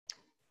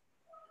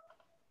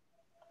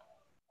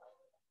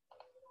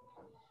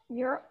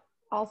You're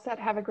all set.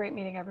 Have a great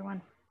meeting,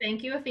 everyone.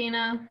 Thank you,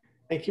 Athena.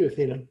 Thank you,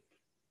 Athena.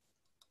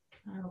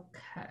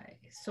 Okay,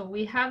 so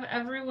we have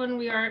everyone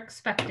we are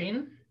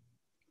expecting.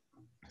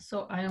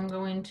 So I am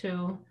going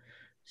to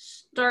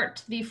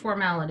start the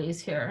formalities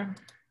here.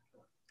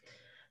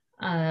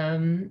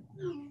 At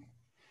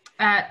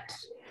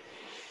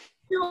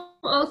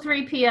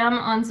 2:03 p.m.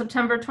 on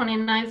September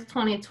 29th,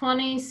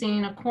 2020,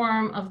 seeing a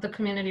quorum of the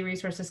Community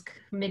Resources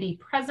Committee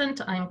present,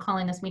 I am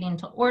calling this meeting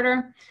to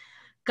order.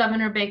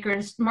 Governor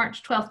Baker's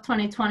March 12th,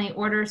 2020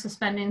 order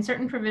suspending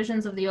certain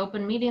provisions of the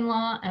open meeting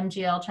law,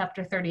 MGL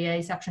Chapter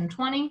 30A, Section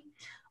 20,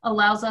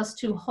 allows us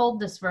to hold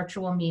this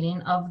virtual meeting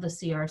of the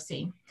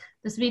CRC.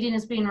 This meeting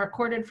is being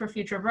recorded for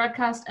future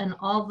broadcast, and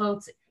all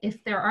votes,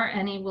 if there are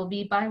any, will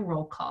be by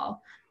roll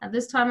call. At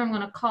this time, I'm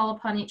going to call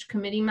upon each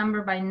committee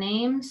member by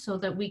name so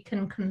that we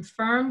can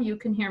confirm you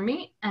can hear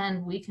me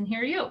and we can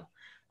hear you.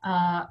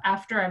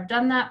 After I've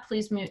done that,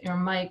 please mute your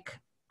mic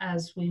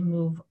as we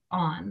move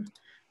on.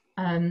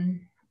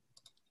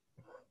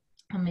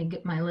 Let me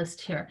get my list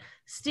here.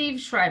 Steve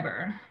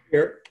Schreiber.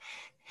 Here.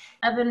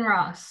 Evan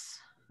Ross.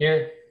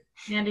 Here.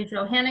 Mandy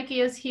Jo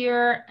Haneke is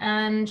here,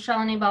 and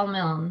Shalini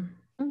Balmilne.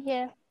 I'm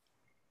here.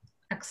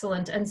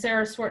 Excellent. And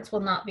Sarah Swartz will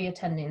not be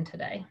attending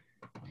today.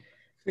 I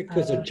think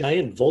there's a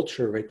giant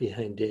vulture right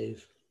behind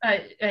Dave.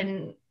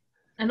 And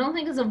I don't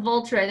think it's a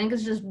vulture. I think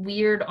it's just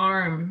weird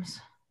arms.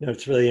 No,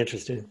 it's really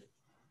interesting.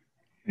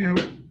 Yeah,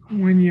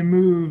 when you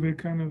move, it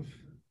kind of...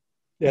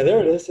 Yeah, there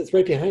it is. It's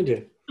right behind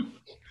you.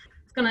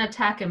 It's going to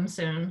attack him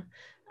soon.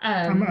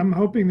 I'm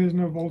hoping there's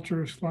no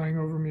vultures flying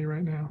over me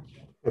right now.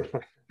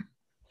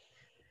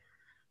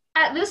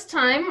 At this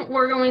time,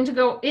 we're going to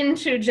go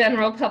into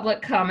general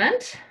public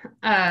comment.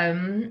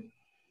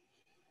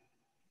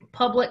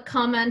 Public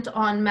comment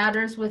on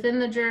matters within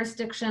the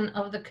jurisdiction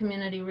of the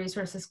Community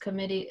Resources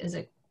Committee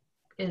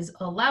is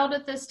allowed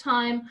at this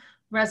time.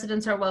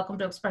 Residents are welcome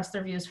to express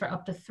their views for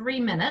up to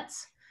 3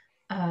 minutes.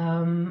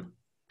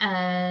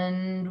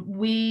 And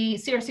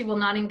CRC will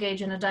not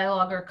engage in a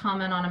dialogue or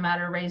comment on a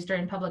matter raised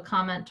during public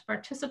comment. To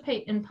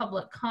participate in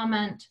public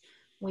comment,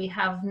 we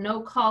have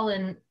no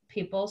call-in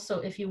people. So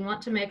if you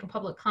want to make a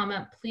public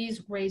comment,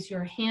 please raise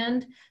your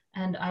hand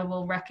and I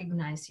will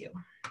recognize you.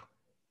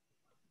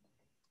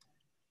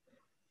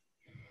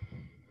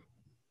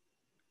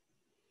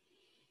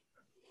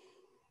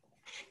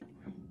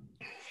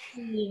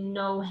 Seeing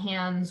no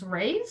hands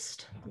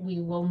raised,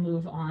 we will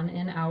move on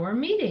in our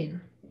meeting.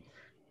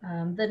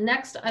 The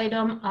next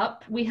item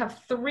up, we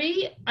have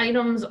 3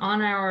 items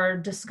on our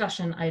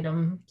discussion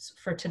items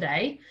for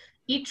today.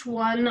 Each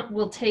one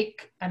will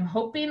take, I'm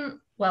hoping,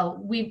 well,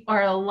 we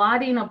are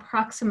allotting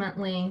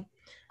approximately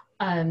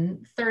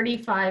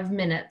 35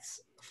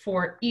 minutes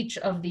for each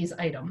of these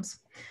items,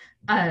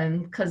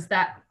 because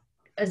that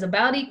is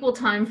about equal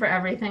time for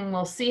everything.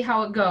 We'll see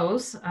how it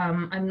goes.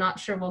 I'm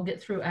not sure we'll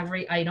get through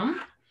every item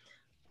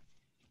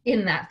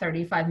in that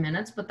 35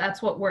 minutes, but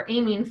that's what we're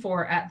aiming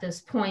for at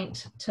this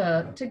point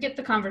to get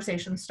the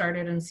conversation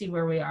started and see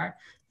where we are.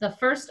 The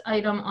first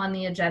item on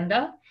the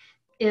agenda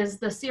is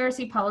the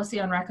CRC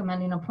policy on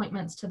recommending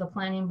appointments to the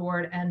Planning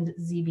Board and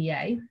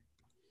ZBA.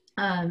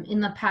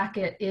 In the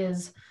packet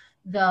is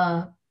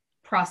the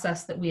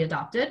process that we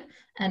adopted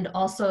and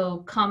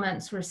also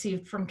comments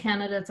received from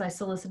candidates. I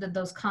solicited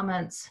those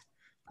comments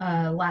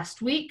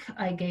last week.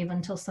 I gave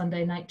until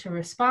Sunday night to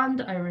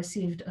respond. I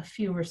received a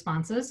few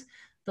responses.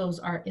 Those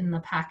are in the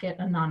packet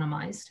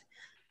anonymized,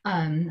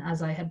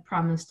 as I had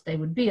promised they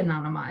would be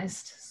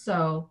anonymized.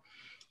 So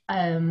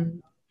I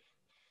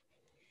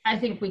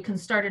think we can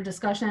start a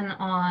discussion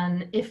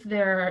on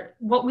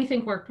what we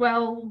think worked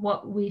well,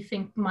 what we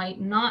think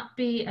might not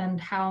be, and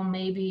how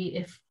maybe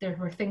if there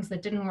were things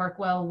that didn't work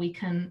well, we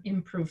can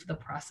improve the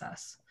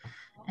process.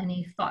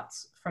 Any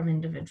thoughts from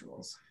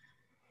individuals?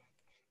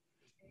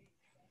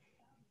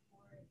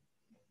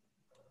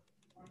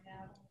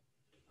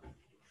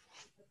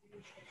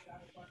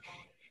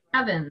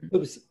 Evan.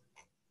 Oops.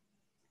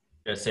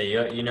 Just say,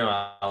 you know,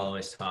 I'll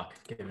always talk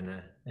given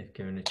a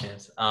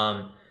chance.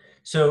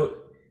 So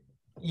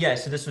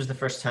this was the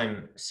first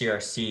time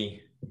CRC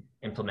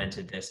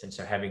implemented this, and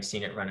so having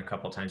seen it run a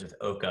couple times with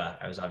OCA,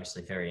 I was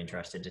obviously very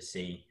interested to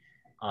see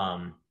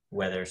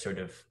whether sort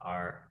of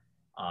our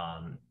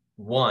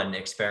one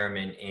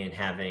experiment in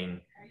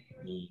having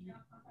the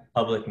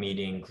public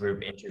meeting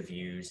group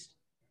interviews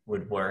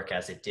would work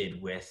as it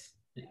did with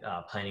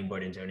Planning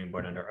Board and Zoning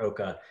Board under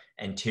OCA,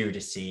 and 2, to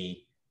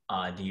see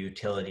the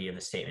utility of the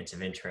statements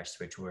of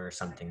interest, which were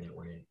something that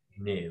were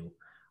new.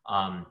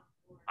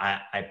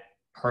 I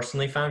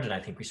personally found, and I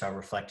think we saw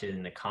reflected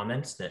in the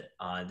comments, that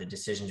the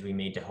decisions we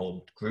made to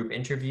hold group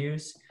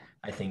interviews,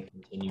 I think,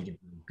 continue to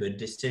be a good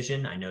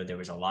decision. I know there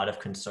was a lot of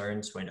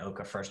concerns when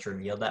OCA first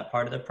revealed that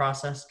part of the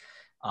process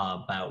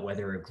about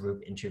whether a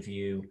group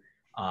interview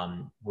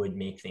would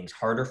make things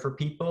harder for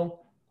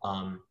people.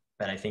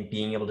 but I think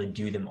being able to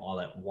do them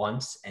all at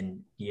once and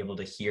be able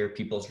to hear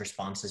people's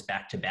responses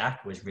back to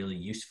back was really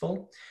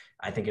useful.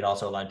 I think it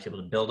also allowed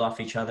people to build off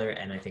each other.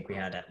 And I think we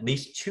had at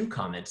least 2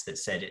 comments that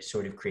said it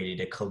sort of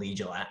created a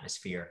collegial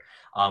atmosphere,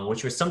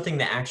 which was something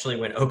that actually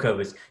when OCA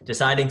was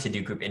deciding to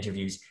do group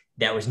interviews,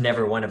 that was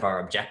never one of our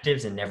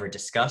objectives and never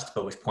discussed,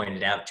 but was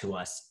pointed out to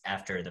us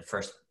after the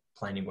first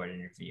planning board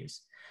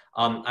interviews.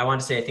 I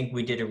want to say, I think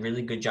we did a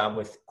really good job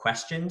with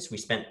questions. We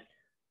spent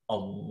a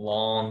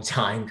long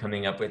time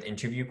coming up with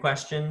interview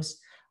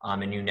questions.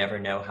 And you never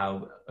know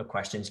how a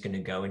question is going to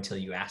go until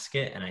you ask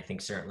it. And I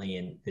think certainly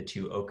in the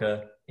 2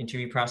 OCA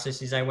interview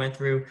processes I went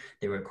through,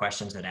 there were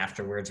questions that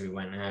afterwards we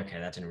went, okay,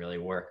 that didn't really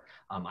work.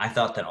 I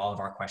thought that all of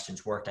our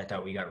questions worked. I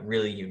thought we got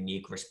really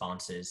unique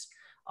responses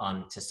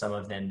to some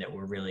of them that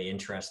were really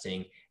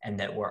interesting and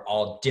that were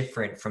all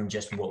different from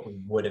just what we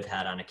would have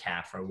had on a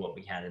CAF or what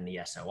we had in the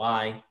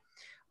SOI.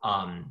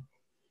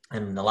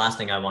 And the last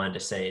thing I wanted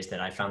to say is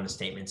that I found the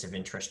statements of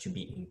interest to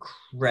be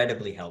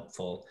incredibly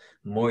helpful,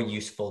 more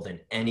useful than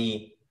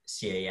any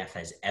CAF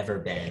has ever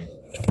been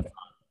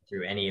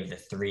through any of the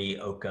 3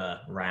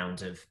 OCA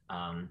rounds of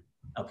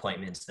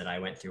appointments that I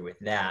went through with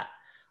that.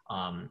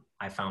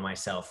 I found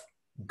myself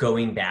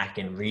going back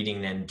and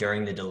reading them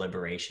during the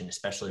deliberation,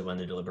 especially when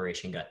the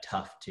deliberation got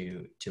tough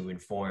to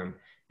inform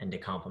and to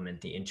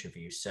complement the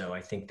interview. So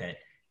I think that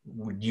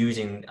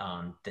using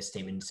the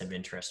statements of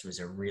interest was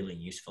a really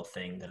useful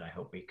thing that I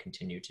hope we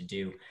continue to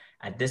do.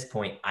 At this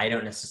point, I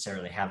don't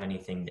necessarily have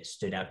anything that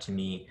stood out to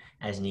me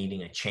as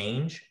needing a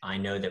change. I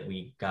know that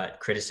we got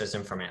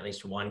criticism from at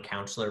least 1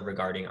 counselor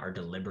regarding our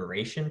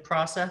deliberation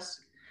process.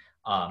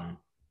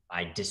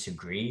 I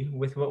disagree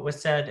with what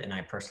was said, and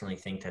I personally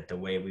think that the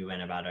way we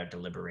went about our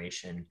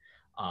deliberation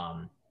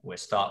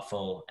was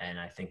thoughtful, and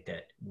I think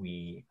that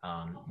we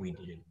did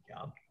a good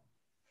job.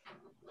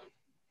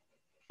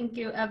 Thank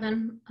you,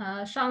 Evan.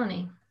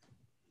 Shalini.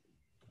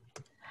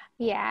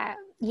 Yeah,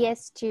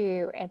 yes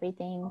to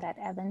everything that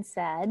Evan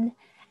said.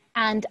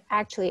 And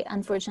actually,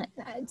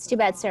 unfortunately, it's too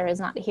bad Sarah's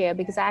not here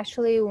because I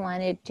actually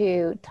wanted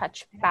to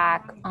touch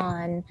back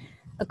on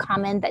a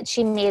comment that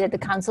she made at the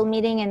council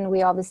meeting, and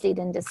we obviously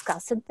didn't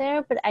discuss it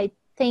there, but I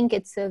think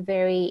it's a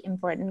very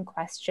important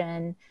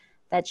question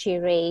that she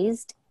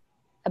raised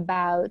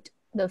about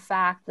the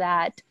fact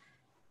that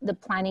the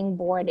planning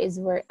board is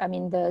the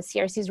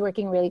CRC is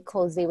working really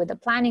closely with the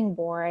planning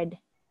board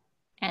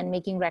and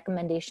making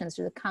recommendations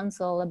to the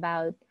council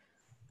about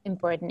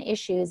important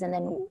issues. And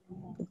then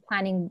the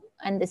planning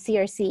and the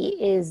CRC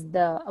is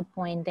the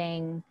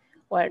appointing,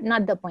 or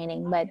not the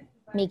appointing, but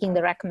making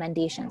the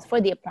recommendations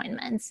for the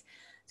appointments.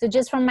 So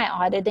just from my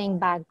auditing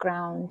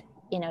background,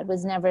 it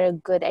was never a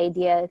good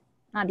idea,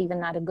 not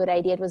a good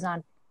idea. It was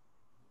not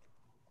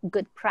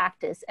good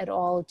practice at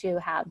all to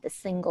have the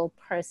single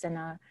person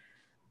or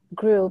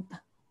group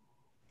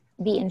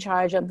be in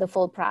charge of the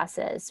full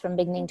process from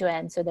beginning to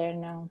end. So there are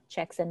no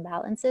checks and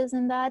balances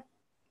in that.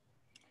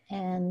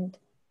 And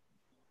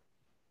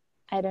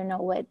I don't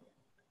know what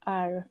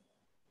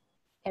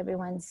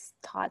everyone's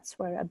thoughts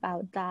were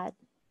about that.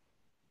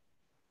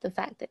 The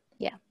fact that,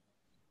 yeah.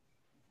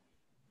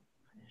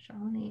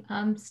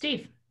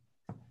 Steve.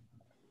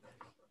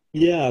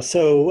 Yeah,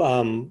 so,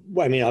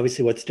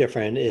 obviously what's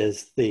different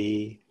is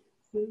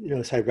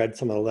so I read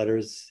some of the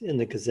letters in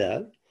the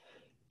Gazette.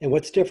 And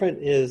what's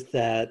different is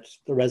that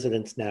the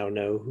residents now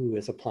know who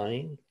is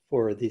applying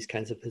for these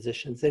kinds of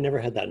positions. They never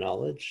had that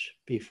knowledge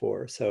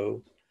before.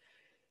 So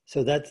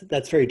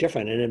that's very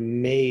different, and it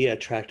may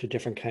attract a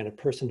different kind of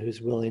person who's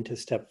willing to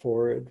step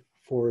forward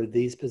for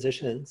these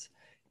positions.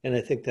 And I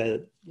think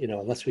that,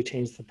 unless we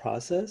change the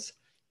process,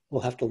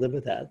 we'll have to live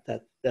with that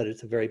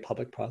it's a very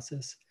public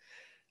process.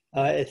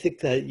 I think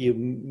that you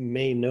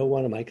may know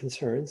one of my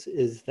concerns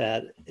is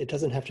that it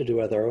doesn't have to do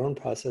with our own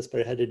process, but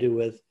it had to do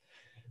with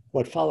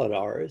what followed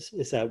ours,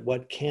 is that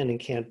what can and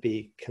can't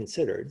be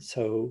considered.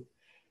 So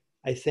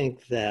I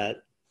think that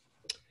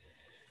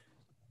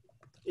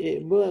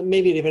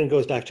maybe it even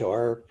goes back to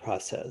our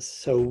process.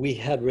 So we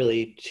had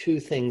really two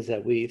things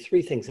that we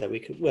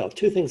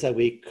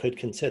could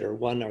consider.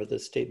 One are the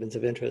statements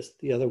of interest.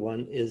 The other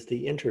one is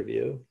the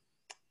interview.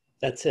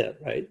 That's it,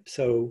 right?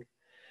 So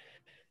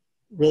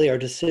really our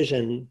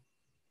decision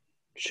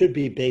should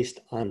be based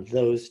on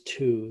those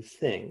two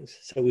things.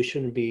 So we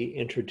shouldn't be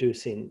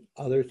introducing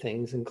other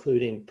things,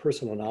 including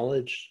personal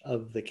knowledge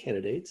of the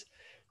candidates,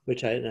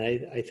 which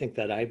I think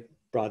that I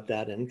brought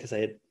that in because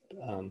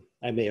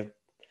I may have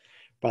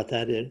brought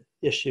that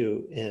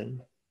issue in.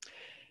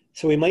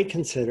 So we might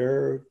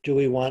consider, do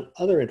we want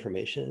other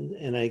information?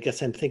 And I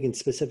guess I'm thinking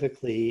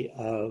specifically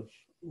of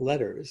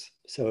letters.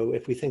 So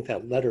if we think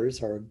that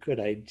letters are a good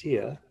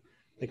idea,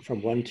 like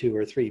from 1, 2,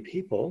 or 3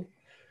 people,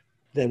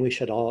 then we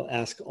should all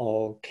ask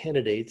all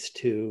candidates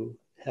to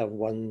have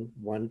one,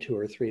 2,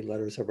 or 3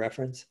 letters of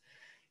reference.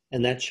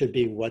 And that should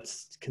be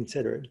what's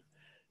considered.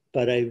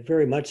 But I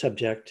very much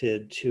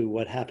objected to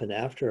what happened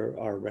after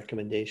our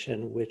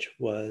recommendation, which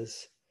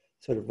was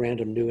sort of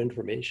random new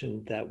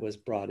information that was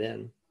brought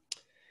in.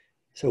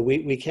 So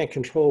we can't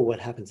control what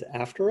happens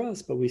after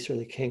us, but we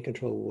certainly can't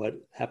control what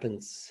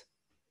happens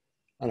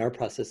on our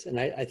process. And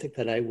I think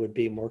that I would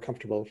be more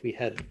comfortable if we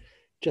had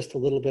just a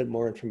little bit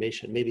more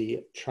information,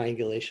 maybe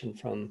triangulation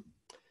from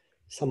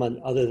someone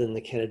other than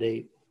the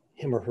candidate,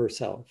 him or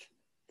herself,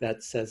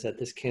 that says that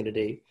this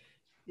candidate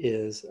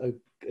this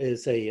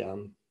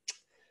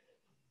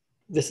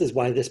is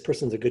why this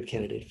person's a good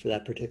candidate for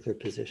that particular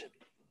position.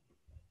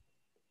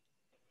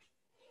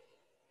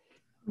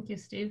 Thank you,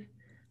 Steve.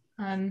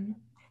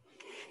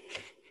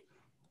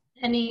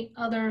 Any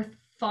other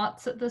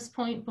thoughts at this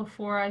point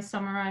before I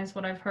summarize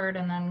what I've heard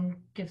and then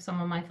give some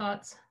of my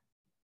thoughts?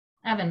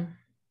 Evan.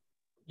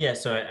 Yeah,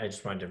 so I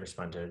just wanted to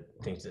respond to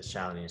things that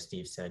Shalini and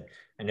Steve said.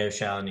 I know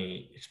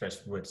Shalini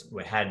expressed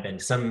what had been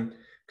some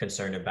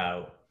concern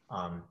about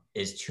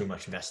is too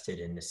much vested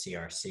in the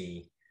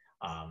CRC.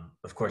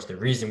 Of course, the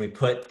reason we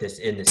put this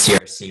in the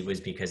CRC was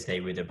because they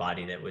were the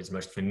body that was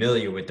most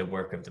familiar with the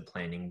work of the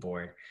planning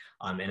board.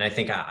 And I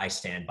think I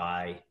stand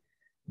by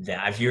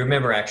that. If you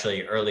remember,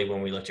 actually, early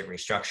when we looked at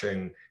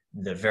restructuring,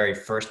 the very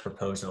first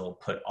proposal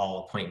put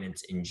all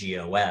appointments in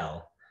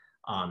GOL.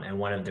 And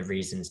one of the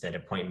reasons that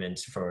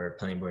appointments for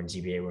planning board and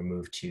ZBA were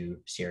moved to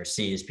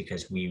CRC is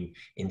because we,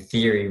 in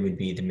theory, would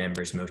be the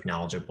members most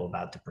knowledgeable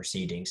about the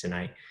proceedings. And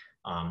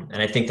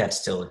I think that's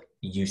still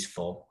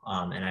useful.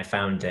 And I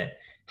found that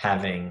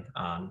having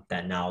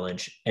that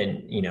knowledge,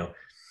 and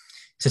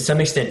to some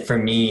extent, for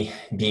me,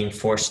 being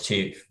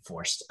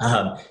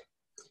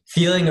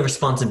feeling a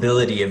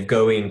responsibility of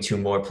going to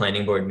more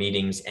planning board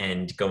meetings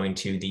and going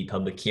to the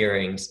public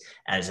hearings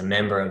as a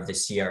member of the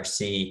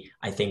CRC,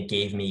 I think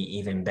gave me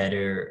even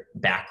better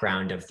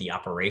background of the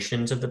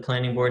operations of the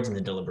planning boards and the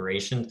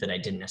deliberations that I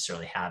didn't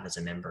necessarily have as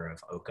a member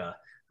of OCA.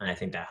 And I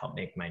think that helped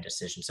make my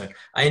decision. So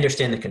I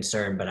understand the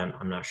concern, but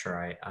I'm not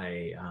sure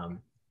I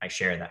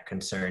share that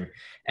concern.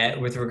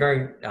 With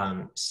regard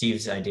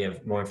Steve's idea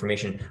of more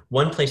information,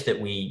 one place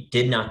that we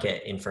did not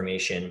get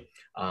information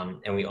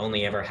and we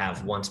only ever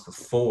have once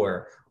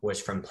before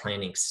was from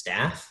planning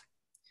staff.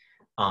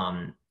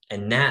 And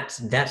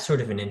that's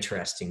sort of an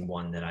interesting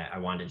one that I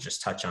wanted to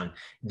just touch on.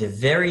 The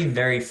very,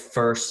 very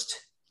first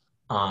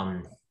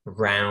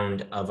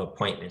round of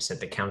appointments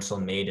that the council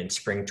made in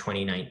spring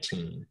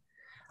 2019,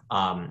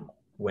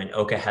 when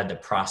OCA had the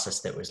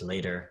process that was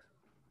later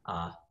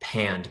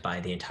panned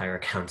by the entire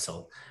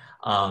council.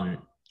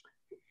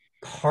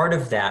 Part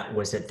of that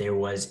was that there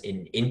was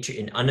an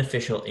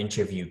unofficial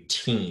interview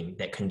team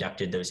that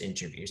conducted those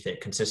interviews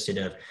that consisted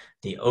of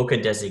the OCA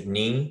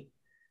designee,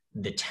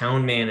 the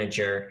town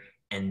manager,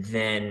 and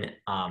then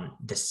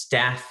the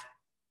staff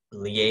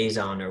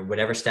liaison or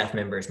whatever staff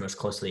member is most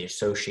closely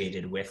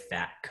associated with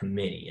that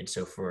committee. And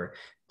so for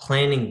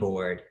planning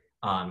board,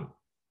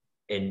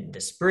 in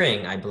the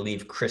spring, I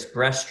believe Chris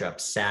Brestrup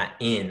sat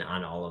in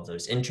on all of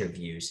those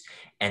interviews,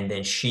 and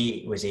then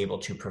she was able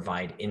to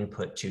provide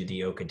input to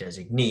the OCA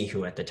designee,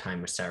 who at the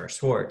time was Sarah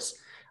Swartz,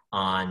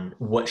 on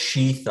what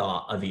she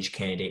thought of each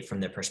candidate from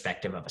the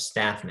perspective of a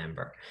staff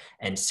member.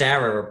 And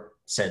Sarah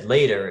said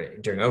later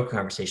during OCA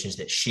conversations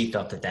that she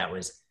thought that that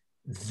was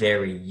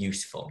very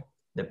useful.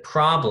 The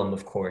problem,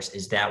 of course,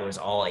 is that was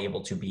all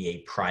able to be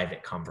a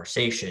private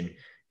conversation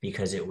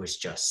because it was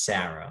just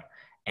Sarah.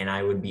 And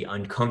I would be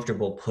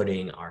uncomfortable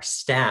putting our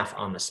staff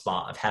on the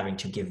spot of having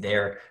to give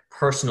their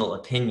personal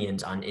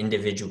opinions on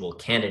individual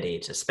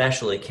candidates,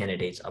 especially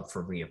candidates up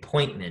for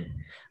reappointment,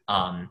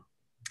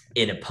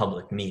 in a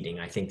public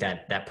meeting. I think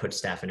that puts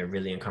staff in a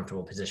really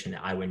uncomfortable position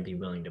that I wouldn't be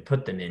willing to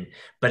put them in.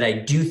 But I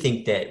do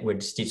think that when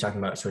Steve's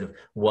talking about sort of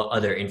what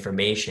other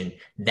information,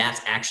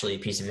 that's actually a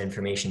piece of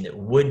information that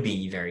would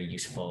be very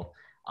useful.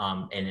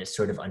 And it's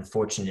sort of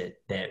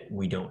unfortunate that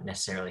we don't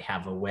necessarily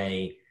have a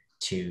way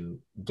to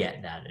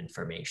get that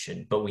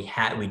information, but we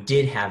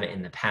did have it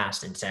in the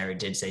past, and Sarah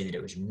did say that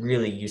it was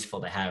really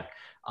useful to have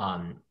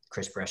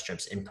Chris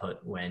Brestrup's input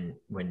when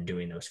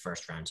doing those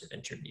first rounds of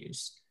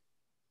interviews.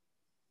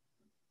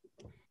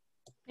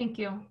 Thank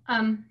you.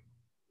 I'm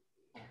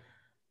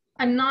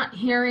not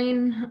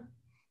hearing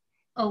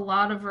a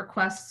lot of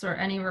requests or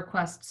any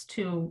requests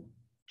to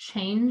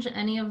change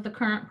any of the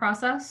current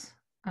process.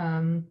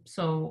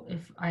 So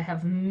if I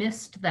have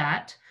missed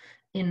that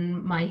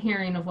in my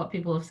hearing of what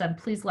people have said,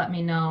 please let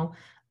me know.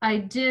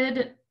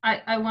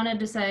 I wanted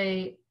to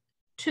say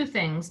two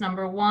things.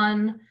 Number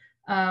one,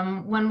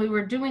 when we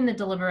were doing the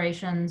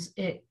deliberations,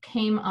 it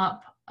came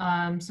up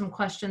some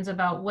questions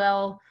about,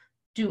 well,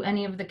 would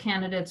any of the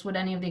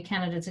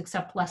candidates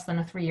accept less than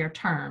a 3-year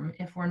term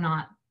if we're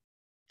not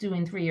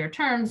doing 3-year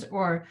terms,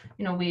 or,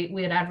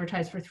 we had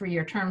advertised for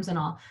 3-year terms and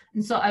all.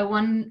 And so I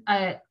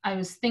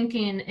was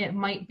thinking it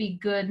might be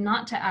good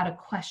not to add a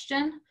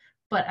question,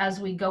 but as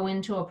we go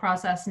into a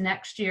process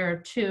next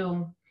year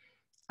to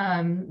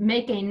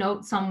make a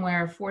note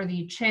somewhere for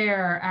the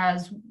chair,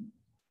 as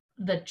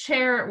the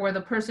chair or the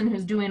person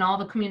who's doing all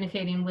the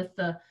communicating with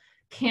the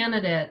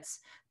candidates,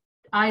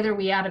 either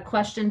we add a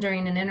question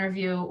during an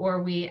interview,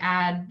 or we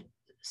add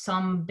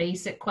some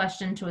basic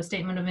question to a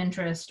statement of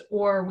interest,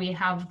 or we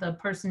have the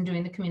person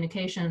doing the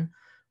communication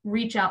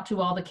reach out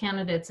to all the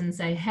candidates and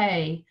say,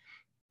 hey,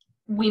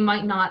 we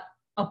might not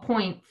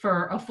appoint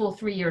for a full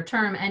 3-year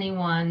term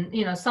anyone,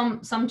 you know,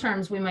 some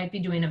terms we might be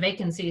doing a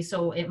vacancy,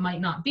 so it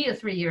might not be a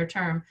 3-year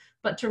term,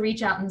 but to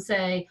reach out and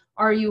say,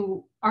 are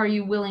you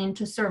willing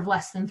to serve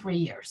less than 3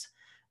 years?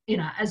 You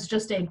know, as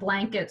just a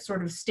blanket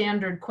sort of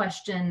standard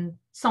question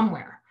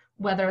somewhere,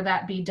 whether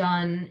that be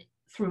done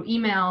through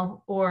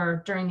email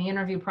or during the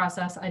interview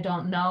process, I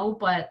don't know,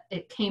 but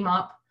it came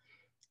up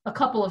a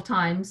couple of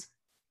times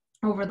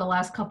over the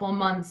last couple of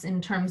months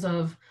in terms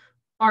of,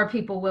 are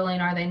people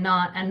willing, are they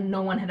not? And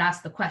no one had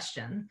asked the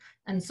question.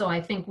 And so I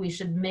think we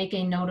should make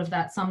a note of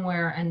that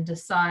somewhere and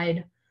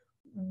decide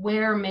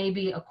where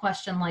maybe a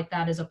question like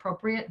that is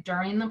appropriate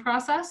during the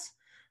process,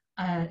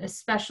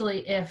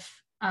 especially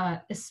if,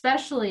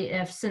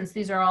 since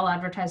these are all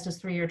advertised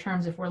as 3-year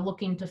terms, if we're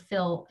looking to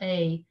fill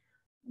a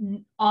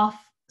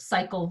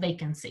off-cycle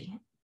vacancy,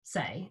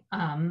 say,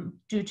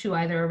 due to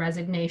either a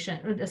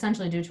resignation,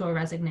 essentially due to a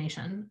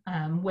resignation,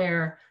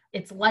 where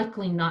it's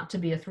likely not to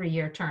be a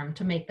 3-year term,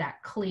 to make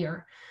that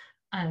clear.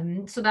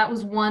 So that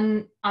was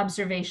one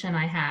observation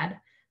I had.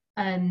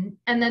 And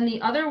then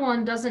the other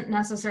one doesn't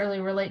necessarily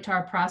relate to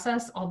our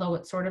process, although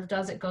it sort of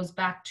does. It goes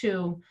back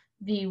to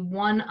the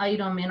one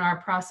item in our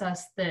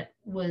process that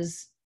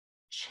was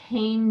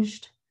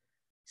changed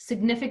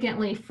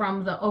significantly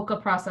from the OCA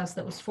process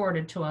that was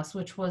forwarded to us,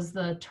 which was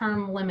the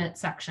term limit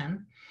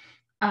section.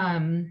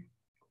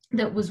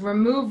 That was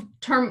removed,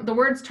 the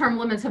words term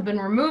limits have been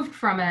removed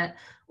from it.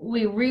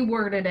 We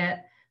reworded it,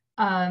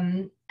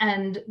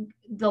 and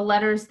the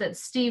letters that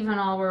Steve and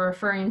all were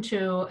referring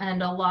to,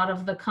 and a lot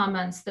of the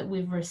comments that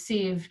we've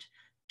received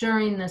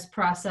during this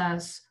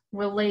process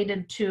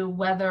related to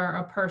whether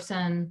a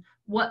person,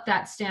 what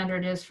that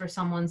standard is for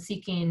someone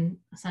seeking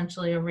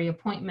essentially a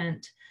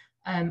reappointment.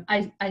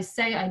 I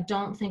say I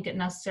don't think it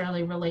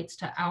necessarily relates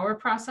to our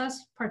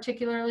process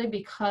particularly,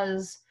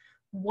 because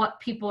what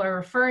people are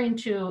referring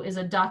to is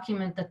a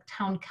document the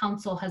town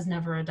council has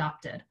never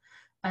adopted,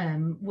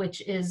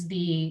 which is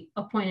the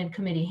appointed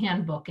committee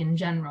handbook in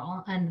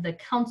general. And the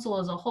council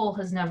as a whole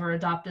has never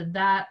adopted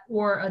that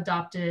or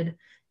adopted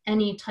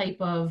any type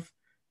of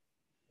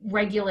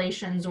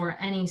regulations or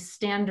any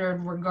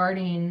standard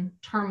regarding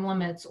term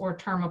limits or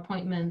term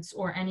appointments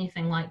or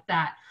anything like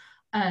that.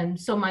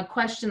 So my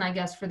question, I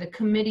guess, for the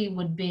committee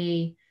would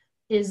be,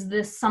 is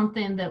this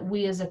something that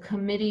we as a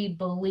committee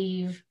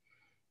believe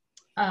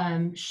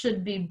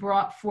should be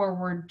brought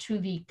forward to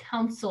the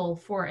council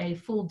for a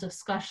full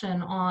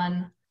discussion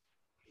on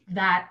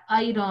that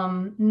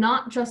item,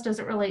 not just as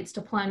it relates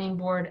to planning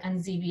board and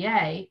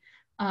ZBA,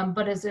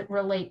 but as it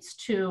relates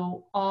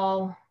to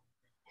all,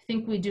 I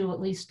think we do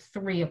at least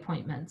 3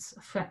 appointments,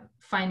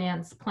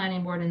 finance,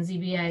 planning board, and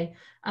ZBA,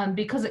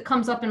 because it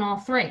comes up in all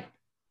 3.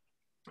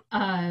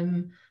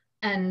 And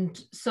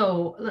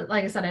so,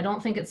 like I said, I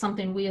don't think it's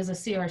something we as a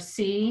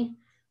CRC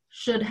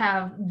should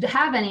have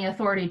any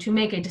authority to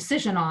make a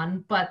decision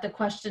on, but the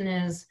question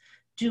is,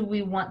 do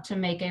we want to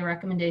make a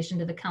recommendation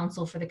to the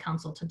council for the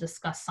council to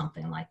discuss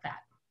something like that?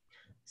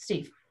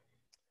 Steve.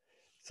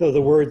 So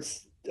the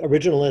words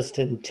originalist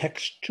and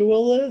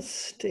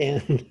textualist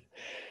and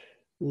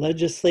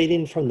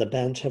legislating from the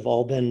bench have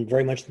all been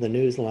very much in the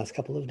news in the last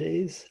couple of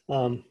days.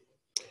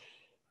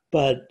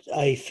 But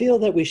I feel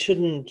that we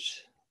shouldn't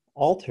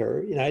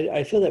alter,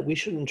 I feel that we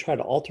shouldn't try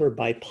to alter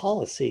by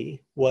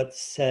policy what's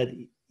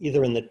said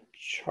either in the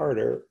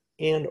charter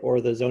and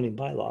or the zoning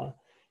bylaw,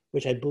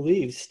 which I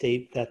believe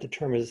state that the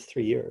term is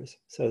 3 years,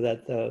 so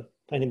that the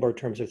planning board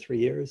terms are 3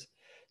 years.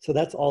 So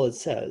that's all it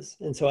says.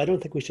 And so I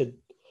don't think we should,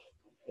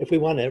 if we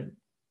want to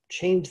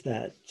change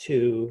that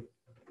to,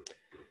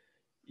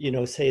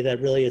 say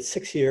that really it's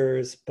 6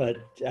 years, but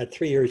at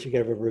 3 years you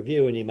get a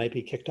review and you might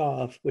be kicked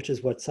off, which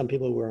is what some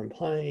people were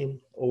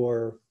implying,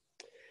 or,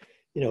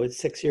 it's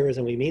 6 years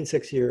and we mean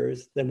 6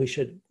 years, then we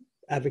should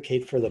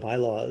advocate for the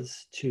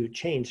bylaws to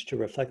change to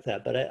reflect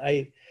that. But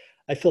I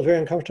feel very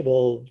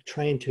uncomfortable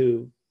trying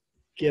to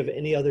give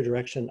any other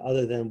direction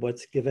other than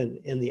what's given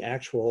in the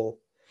actual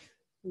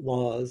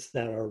laws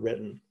that are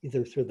written,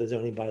 either through the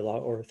zoning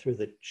bylaw or through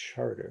the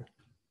charter.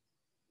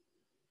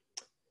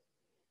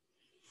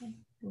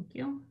 Thank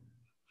you.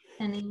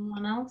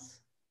 Anyone else?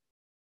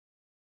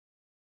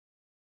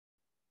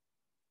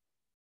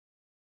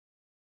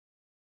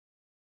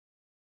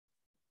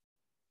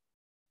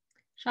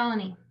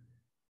 Shalini.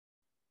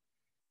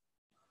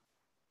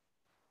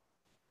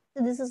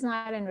 So this is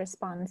not in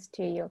response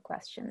to your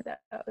question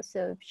though.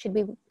 So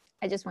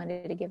I just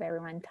wanted to give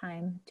everyone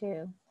time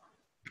to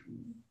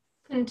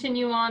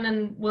continue on,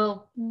 and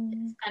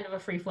it's kind of a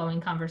free-flowing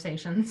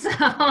conversation. So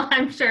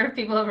I'm sure if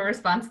people have a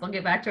response, they'll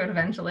get back to it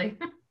eventually.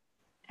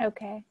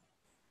 Okay.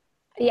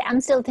 Yeah, I'm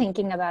still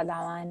thinking about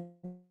that one.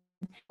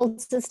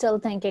 Also still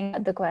thinking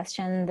about the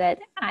question that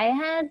I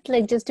had,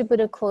 just to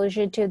put a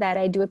closure to that,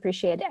 I do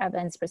appreciate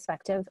Evan's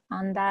perspective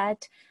on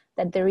that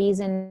the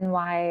reason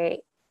why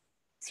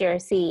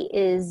CRC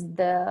is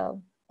the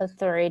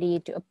authority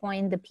to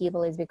appoint the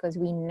people is because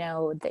we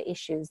know the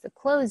issues the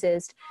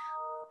closest.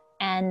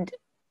 And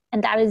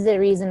that is the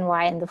reason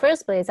why in the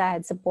first place I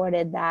had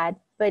supported that.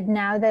 But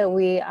now that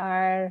we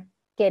are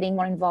getting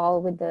more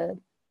involved with the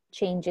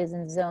changes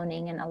in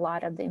zoning and a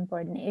lot of the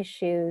important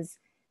issues,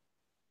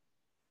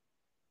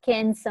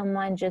 can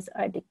someone just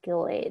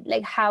articulate,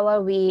 like, how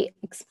are we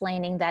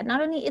explaining that? Not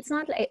only, it's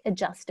not like a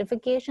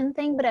justification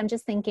thing, but I'm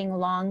just thinking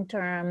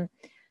long-term,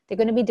 they're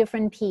going to be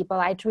different people.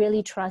 I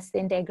really trust the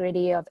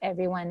integrity of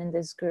everyone in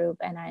this group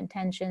and our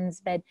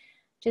intentions, but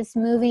just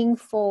moving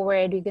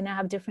forward, we're going to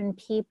have different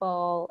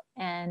people.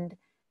 And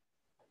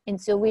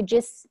so we're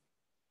just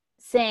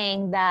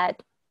saying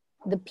that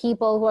the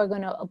people who are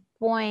going to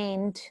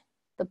appoint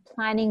the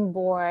planning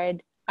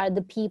board are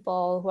the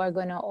people who are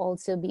going to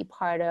also be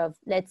part of,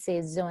 let's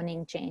say,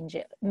 zoning change,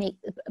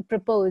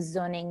 propose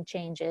zoning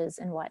changes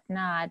and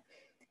whatnot.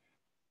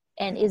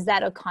 And is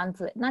that a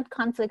conflict? Not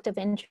conflict of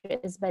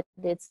interest, but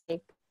it's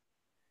like,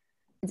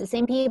 it's the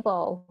same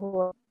people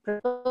who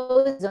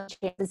propose zoning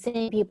change, the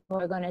same people who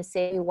are going to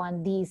say we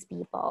want these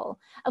people.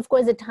 Of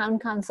course, the town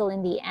council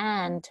in the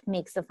end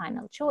makes the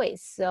final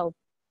choice. So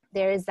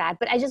there is that.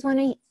 But I just want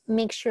to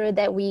make sure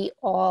that we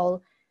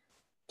all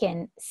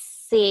can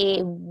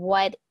say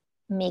what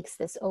makes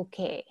this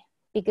okay,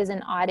 because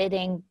in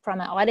auditing, from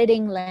an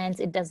auditing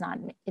lens, it's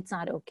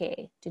not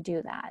okay to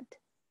do that.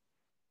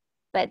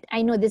 But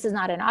I know this is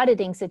not an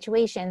auditing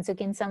situation, so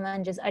can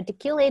someone just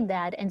articulate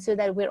that, and so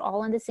that we're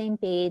all on the same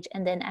page,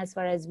 and then as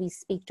far as we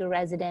speak to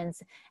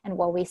residents and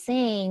what we're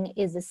saying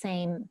is the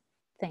same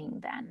thing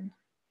then.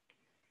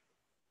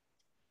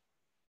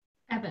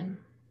 Evan.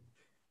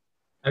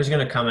 I was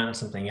going to comment on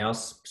something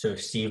else. So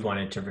if Steve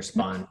wanted to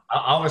respond,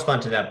 I'll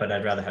respond to that, but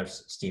I'd rather have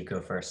Steve go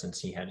first since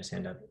he had his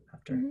hand up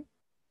after. Mm-hmm.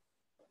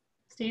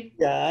 Steve?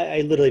 Yeah, I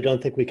literally don't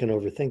think we can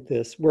overthink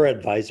this. We're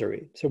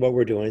advisory. So what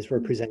we're doing is we're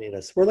presenting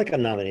this. We're like a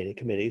nominating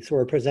committee. So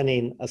we're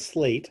presenting a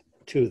slate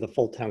to the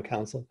full town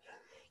council.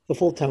 The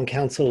full town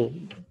council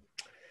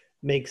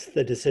makes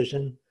the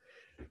decision.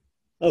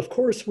 Of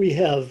course, we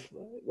have,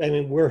 I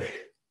mean,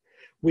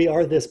 we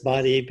are this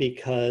body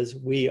because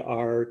we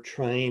are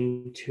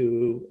trying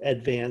to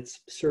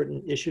advance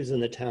certain issues in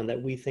the town that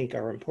we think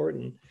are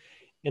important.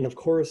 And of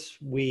course,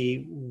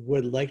 we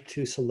would like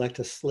to select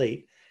a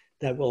slate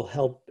that will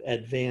help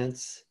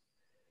advance,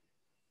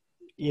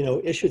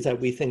 issues that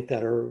we think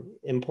that are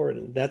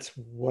important. That's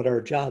what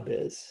our job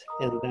is.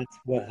 And that's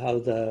how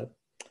the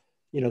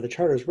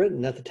charter is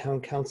written, that the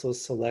town council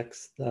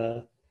selects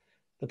the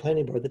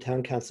planning board, the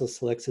town council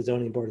selects the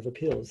zoning board of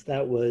appeals.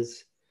 That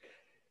was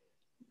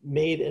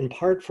made in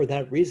part for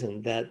that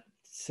reason,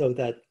 so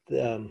that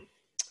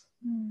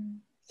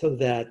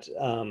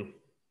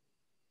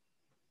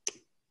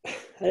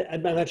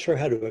I'm not sure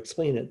how to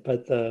explain it,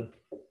 but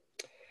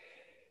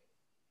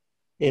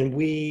and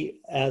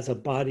we as a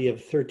body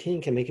of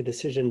 13 can make a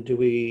decision. Do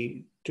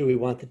we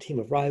want the team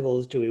of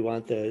rivals? Do we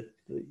want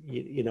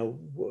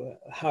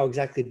how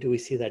exactly do we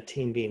see that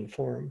team being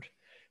formed?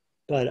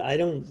 But I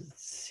don't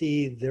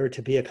see there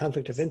to be a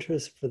conflict of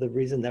interest for the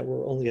reason that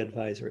we're only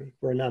advisory.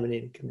 We're a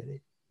nominating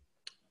committee.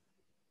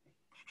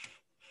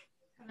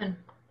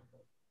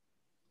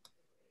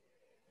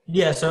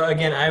 Yeah, so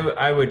again,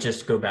 I would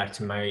just go back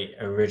to my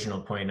original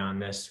point on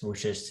this,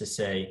 which is to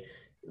say,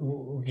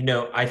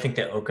 I think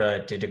that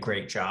Oka did a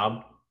great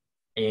job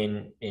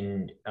in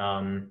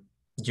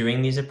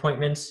doing these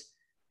appointments.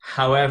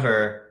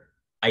 However,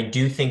 I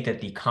do think that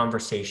the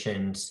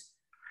conversations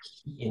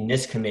in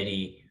this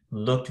committee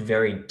looked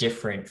very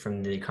different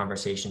from the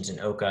conversations in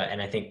Oka.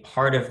 And I think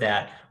part of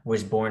that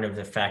was born of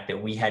the fact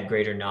that we had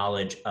greater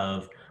knowledge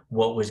of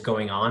what was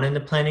going on in the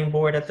planning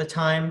board at the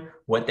time,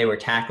 what they were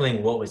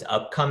tackling, what was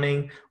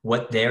upcoming,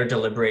 what their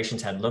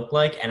deliberations had looked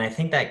like. And I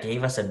think that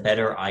gave us a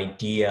better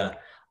idea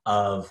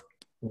of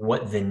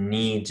what the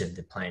needs of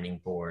the planning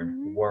board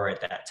were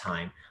at that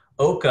time.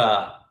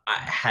 Oka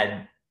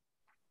had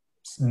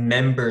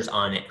members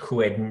on it who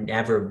had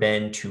never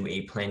been to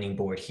a planning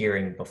board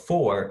hearing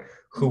before,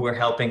 who were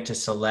helping to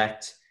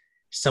select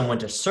someone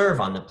to serve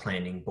on the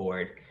planning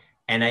board.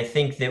 And I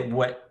think that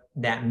what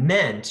that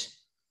meant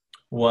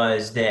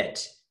was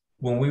that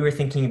when we were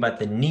thinking about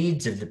the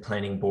needs of the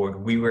planning board,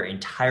 we were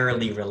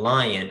entirely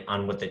reliant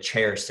on what the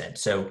chair said.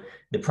 So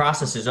the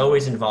process is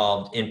always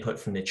involved input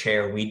from the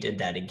chair. We did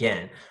that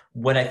again.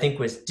 What I think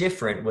was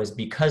different was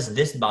because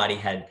this body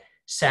had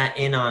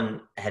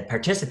had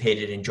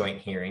participated in joint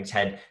hearings,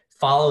 had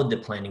followed the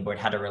planning board,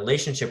 had a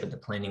relationship with the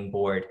planning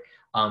board,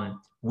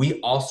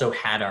 we also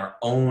had our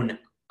own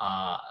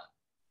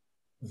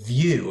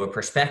view or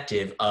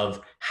perspective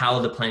of how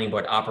the planning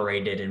board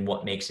operated and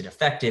what makes it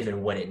effective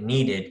and what it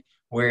needed.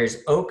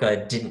 Whereas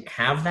Oka didn't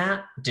have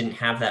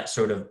that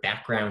sort of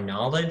background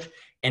knowledge.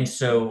 And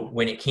so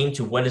when it came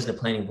to what does the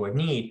planning board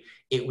need,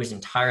 it was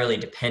entirely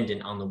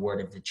dependent on the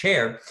word of the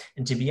chair.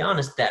 And to be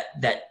honest,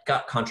 that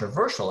got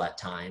controversial at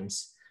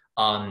times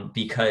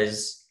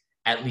because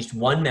at least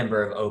one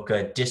member of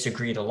Oka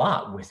disagreed a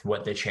lot with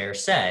what the chair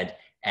said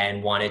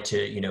and wanted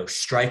to,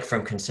 strike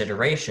from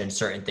consideration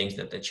certain things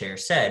that the chair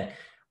said.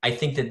 I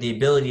think that the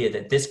ability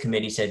that this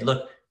committee said,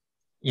 look,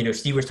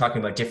 Steve was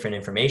talking about different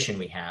information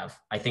we have.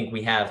 I think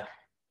we have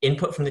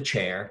input from the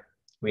chair,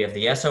 we have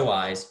the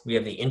SOIs, we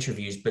have the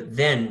interviews, but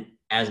then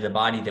as the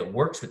body that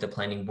works with the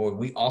planning board,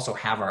 we also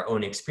have our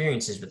own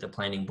experiences with the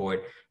planning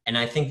board. And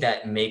I think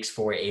that makes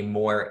for a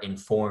more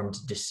informed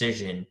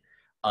decision,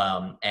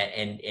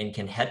 and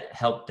can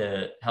help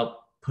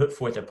put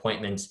forth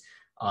appointments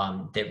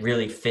that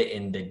really fit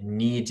in the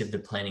needs of the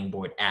planning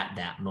board at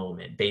that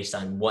moment, based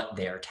on what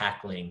they're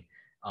tackling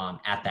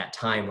at that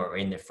time or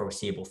in the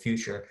foreseeable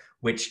future,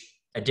 which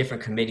a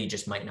different committee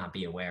just might not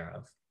be aware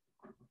of.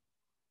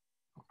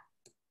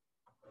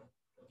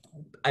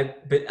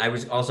 But I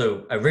was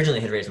also originally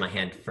had raised my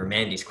hand for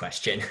Mandy's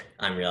question.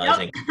 I'm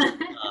realizing. Yep.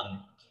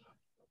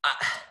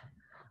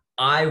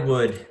 I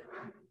would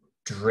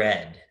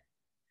dread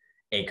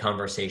a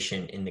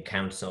conversation in the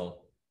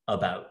council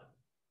about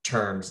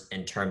terms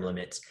and term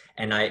limits,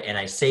 and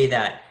I say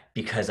that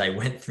because I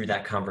went through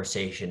that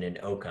conversation in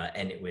Oka,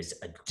 and it was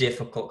a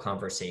difficult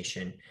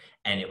conversation,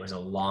 and it was a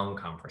long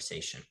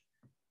conversation.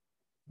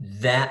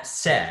 That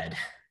said,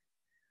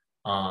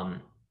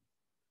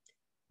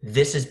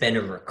 this has been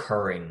a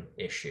recurring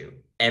issue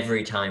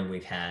every time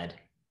we've had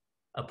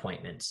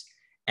appointments.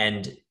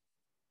 And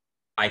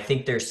I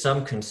think there's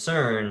some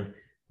concern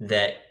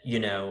that,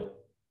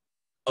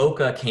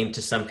 Oka came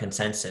to some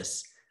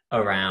consensus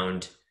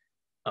around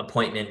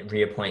appointment,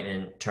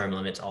 reappointment, term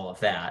limits, all of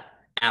that,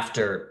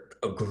 after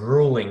a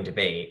grueling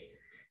debate.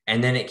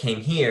 And then it came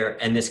here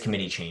and this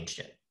committee changed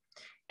it.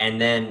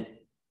 And then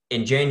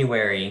in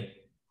January,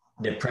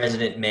 the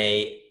president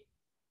may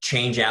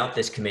change out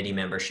this committee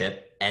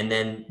membership, and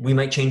then we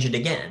might change it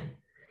again.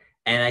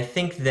 And I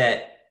think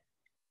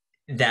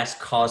that's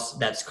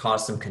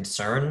caused some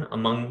concern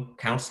among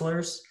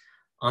counselors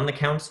on the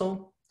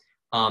council.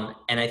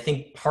 And I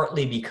think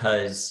partly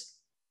because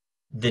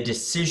the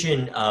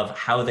decision of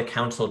how the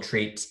council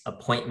treats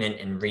appointment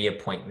and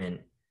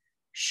reappointment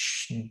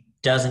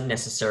doesn't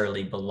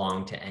necessarily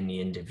belong to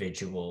any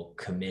individual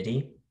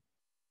committee.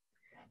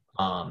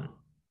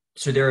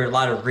 So there are a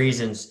lot of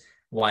reasons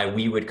why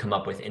we would come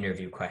up with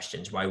interview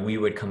questions, why we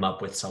would come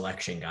up with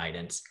selection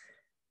guidance.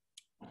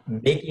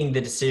 Making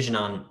the decision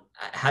on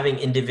having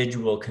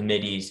individual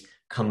committees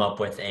come up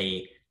with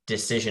a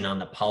decision on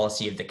the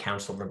policy of the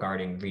council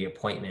regarding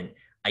reappointment,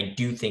 I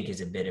do think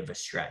is a bit of a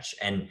stretch.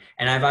 And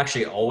I've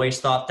actually always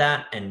thought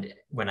that. And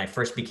when I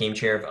first became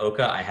chair of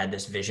Oka, I had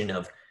this vision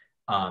of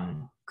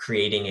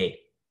creating a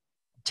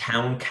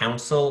town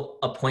council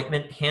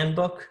appointment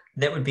handbook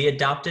that would be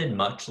adopted,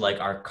 much like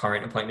our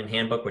current appointment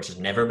handbook, which has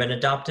never been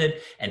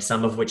adopted, and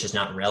some of which is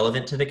not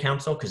relevant to the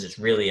council because it's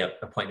really an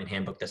appointment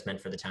handbook that's meant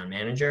for the town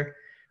manager.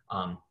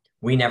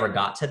 We never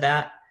got to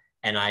that.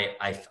 And I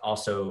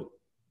also,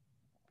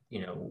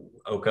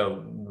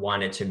 Oka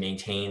wanted to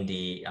maintain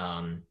the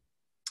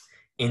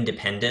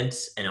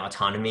independence and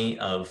autonomy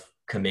of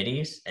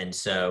committees. And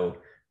so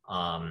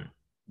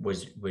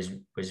was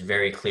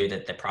very clear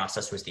that the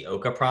process was the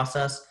Oka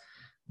process.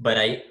 But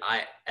I,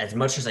 as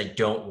much as I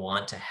don't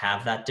want to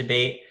have that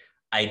debate,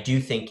 I do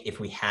think if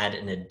we had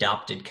an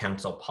adopted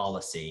council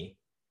policy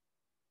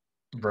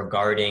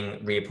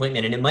regarding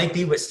reappointment, and it might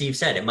be what Steve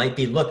said, it might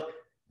be, look,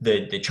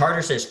 the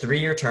charter says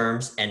 3-year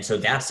terms, and so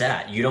that's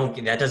that.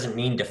 That doesn't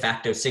mean de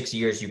facto 6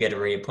 years you get a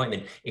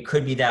reappointment. It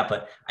could be that,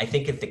 but I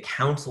think if the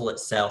council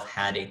itself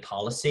had a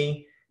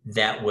policy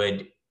that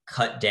would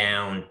cut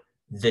down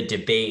the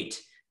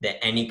debate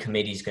that any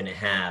committee is going to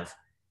have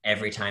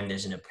every time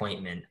there's an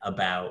appointment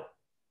about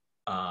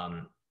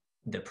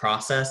the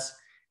process,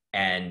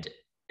 and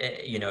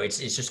it's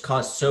just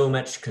caused so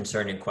much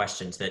concern and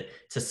questions that,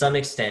 to some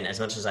extent, as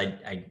much as I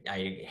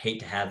hate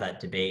to have that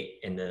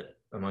debate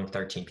among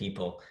 13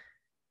 people,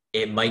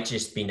 it might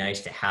just be nice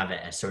to have it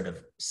as sort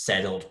of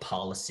settled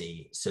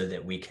policy so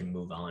that we can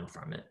move on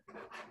from it.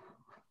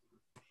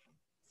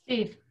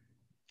 Steve.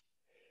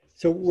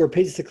 So we're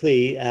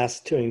basically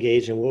asked to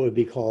engage in what would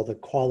be called a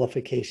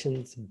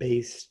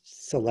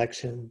qualifications-based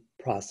selection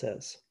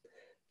process.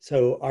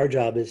 So our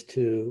job is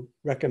to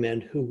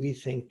recommend who we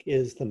think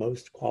is the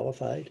most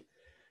qualified.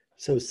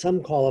 So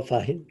some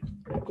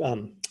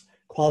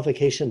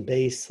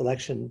qualification-based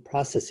selection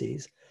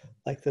processes,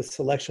 like the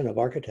selection of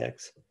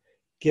architects,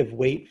 give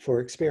weight for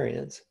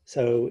experience.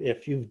 So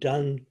if you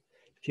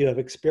have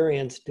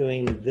experience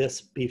doing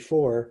this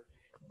before,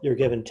 you're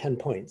given 10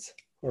 points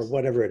or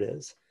whatever it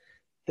is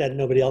that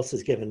nobody else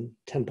is given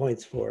 10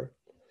 points for.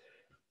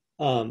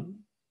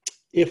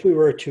 If we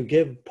were to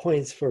give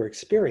points for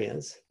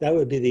experience, that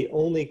would be the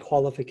only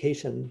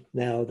qualification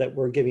now that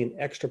we're giving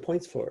extra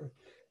points for.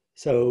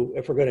 So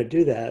if we're going to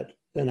do that,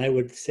 then I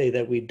would say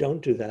that we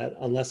don't do that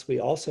unless we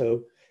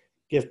also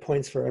give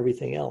points for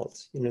everything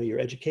else. Your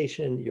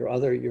education, your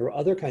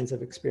other kinds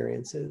of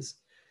experiences.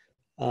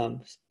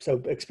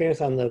 So experience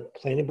on the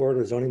planning board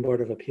or zoning board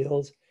of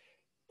appeals,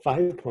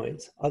 5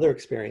 points. Other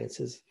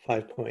experiences,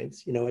 5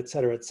 points. Et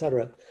cetera, et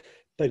cetera.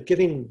 But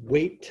giving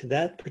weight to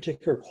that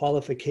particular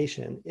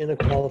qualification in a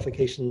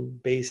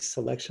qualification-based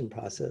selection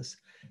process,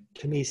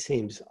 to me,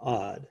 seems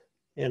odd.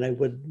 And I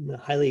would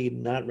highly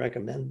not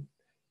recommend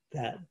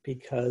that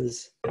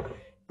because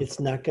it's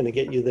not going to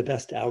get you the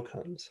best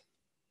outcomes.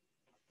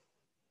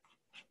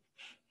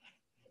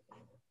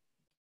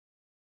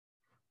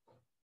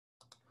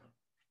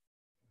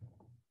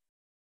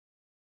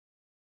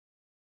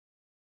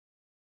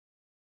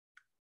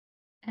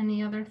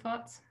 Any other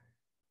thoughts?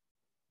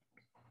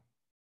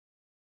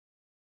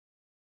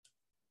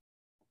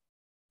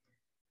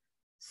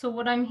 So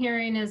what I'm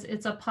hearing is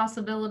it's a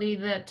possibility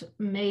that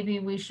maybe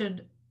we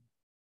should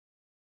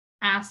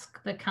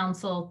ask the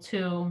council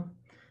to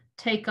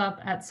take up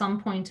at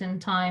some point in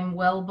time,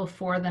 well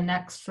before the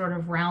next sort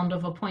of round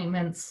of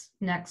appointments,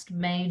 next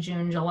May,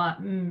 June, July,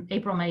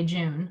 April, May,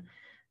 June,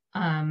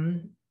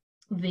 an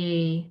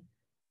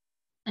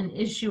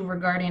issue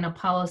regarding a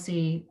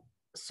policy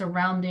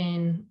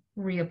surrounding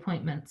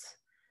reappointments.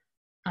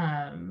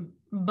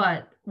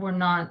 But we're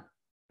not,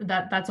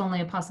 that's only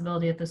a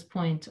possibility at this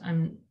point.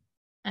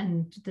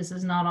 And this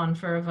is not on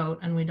for a vote,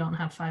 and we don't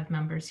have 5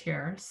 members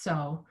here.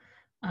 So,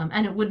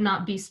 and it would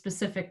not be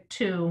specific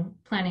to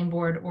planning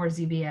board or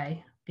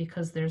ZBA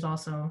because there's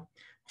also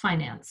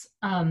finance.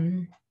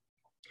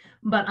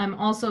 But I'm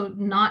also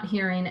not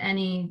hearing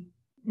any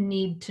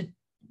need to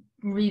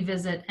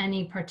revisit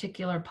any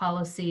particular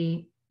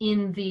policy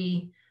in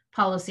the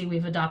policy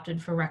we've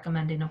adopted for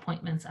recommending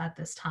appointments at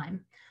this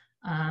time.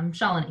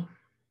 Shalini.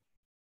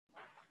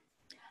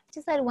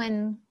 Just had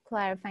one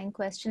clarifying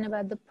question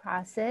about the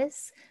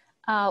process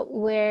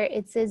where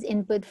it says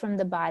input from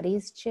the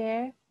body's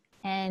chair,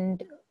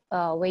 and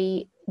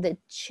the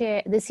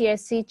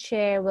CRC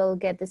chair will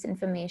get this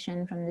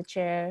information from the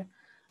chair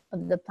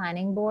of the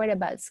planning board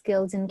about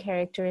skills and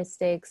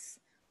characteristics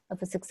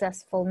of a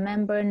successful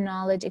member,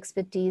 knowledge,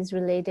 expertise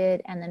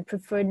related, and then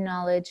preferred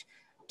knowledge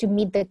to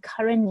meet the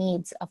current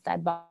needs of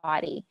that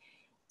body.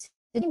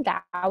 I think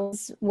that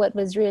was what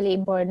was really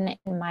important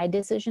in my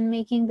decision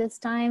making this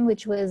time,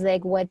 which was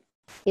like what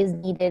is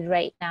needed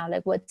right now,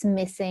 like what's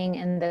missing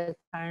in the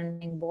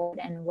current board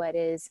and what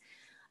is,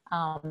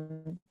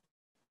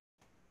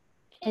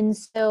 and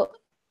so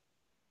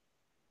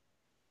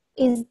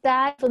is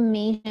that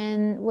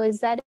information, was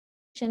that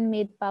information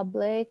made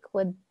public,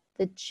 what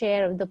the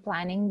chair of the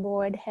planning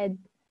board had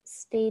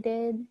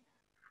stated?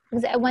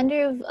 Because I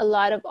wonder if a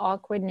lot of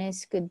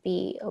awkwardness could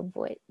be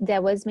avoided.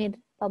 That was made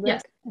public?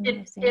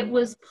 Yes, it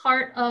was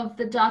part of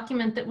the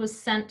document that was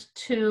sent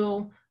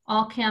to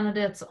all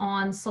candidates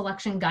on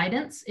selection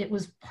guidance. It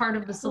was part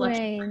of the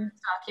selection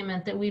guidance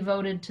document that we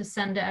voted to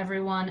send to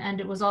everyone, and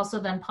it was also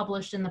then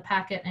published in the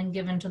packet and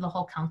given to the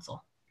whole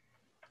council.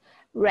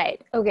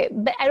 Right, okay,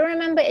 but I don't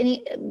remember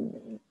any,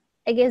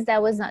 I guess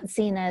that was not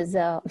seen as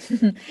a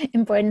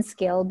important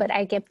skill, but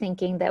I kept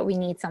thinking that we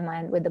need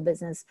someone with a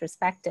business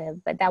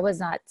perspective, but that was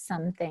not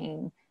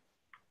something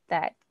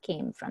that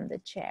came from the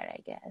chair,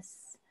 I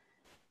guess.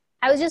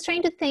 I was just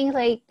trying to think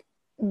like,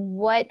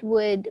 what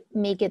would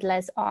make it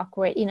less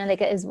awkward? You know,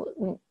 like as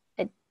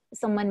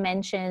someone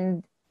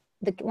mentioned,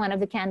 one of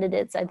the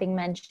candidates, I think,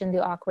 mentioned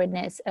the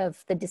awkwardness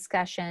of the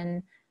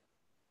discussion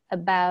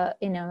about,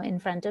 you know, in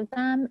front of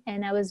them.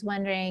 And I was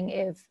wondering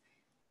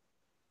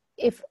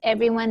if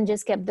everyone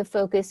just kept the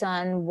focus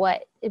on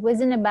what, it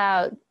wasn't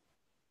about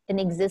an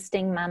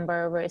existing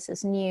member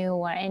versus new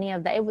or any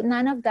of that.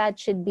 None of that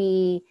should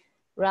be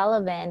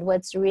relevant.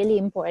 What's really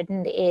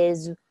important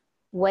is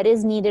what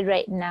is needed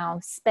right now,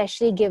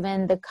 especially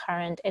given the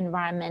current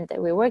environment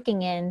that we're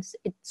working in.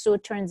 It so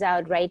turns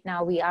out right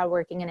now we are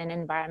working in an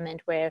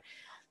environment where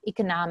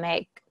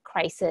economic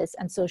crisis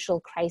and social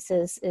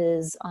crisis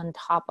is on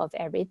top of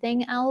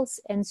everything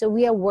else. And so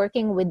we are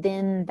working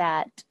within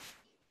that,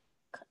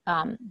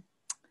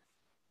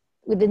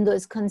 within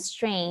those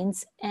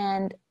constraints,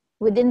 and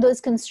within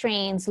those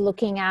constraints,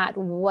 looking at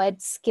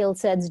what skill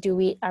sets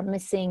are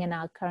missing in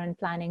our current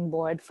planning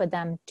board for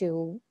them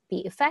to be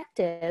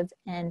effective.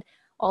 And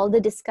all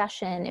the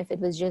discussion, if it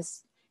was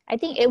just, I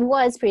think it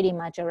was pretty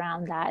much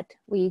around that.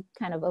 We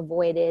kind of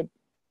avoided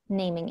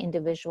naming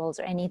individuals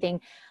or anything.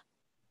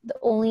 The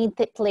only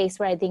place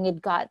where I think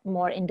it got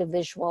more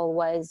individual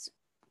was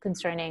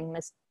concerning,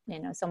 you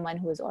know, someone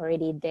who was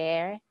already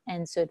there.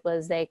 And so it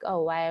was like,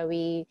 oh, why are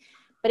we,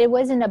 but it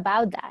wasn't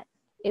about that.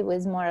 It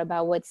was more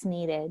about what's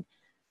needed.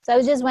 So I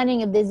was just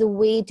wondering if there's a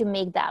way to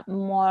make that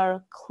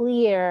more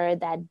clear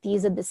that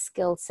these are the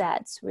skill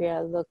sets we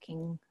are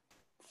looking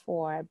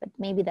for, but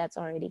maybe that's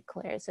already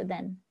clear. So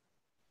then,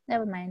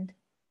 never mind.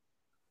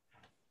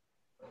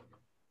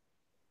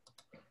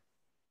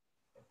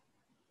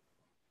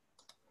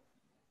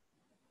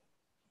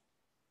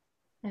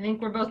 I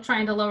think we're both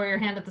trying to lower your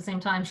hand at the same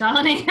time,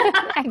 Shalini.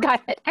 I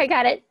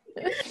got it.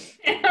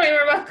 We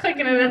were both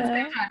clicking it at the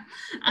same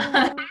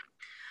time.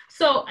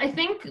 So I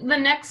think the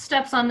next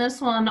steps on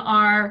this one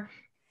are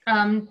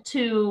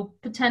to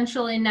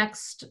potentially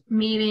next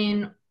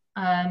meeting,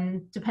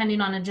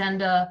 depending on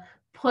agenda,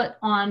 put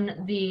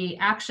on the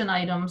action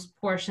items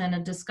portion a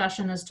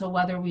discussion as to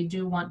whether we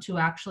do want to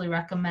actually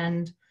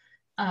recommend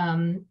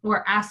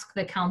or ask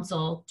the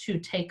council to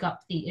take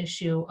up the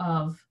issue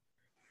of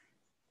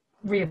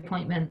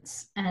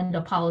reappointments and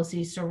a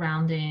policy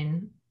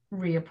surrounding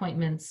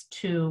reappointments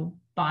to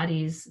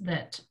bodies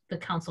that the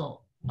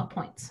council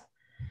appoints.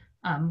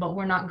 But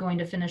we're not going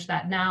to finish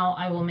that now.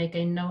 I will make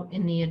a note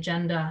in the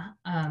agenda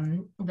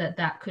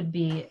that could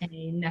be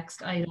a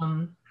next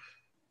item,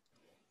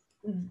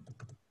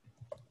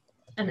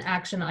 an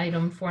action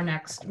item for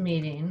next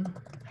meeting.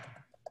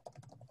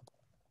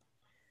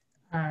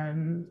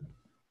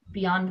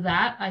 Beyond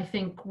that, I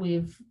think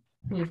we've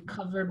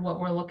covered what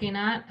we're looking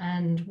at,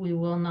 and we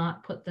will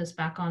not put this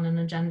back on an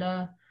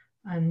agenda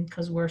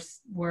because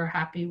we're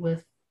happy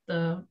with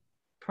the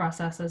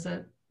process as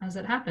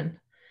it happened.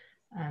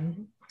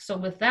 So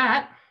with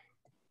that,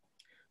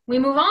 we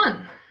move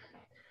on,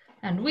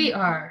 and we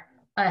are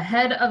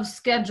ahead of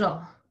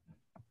schedule,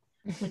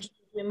 which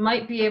we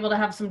might be able to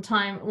have some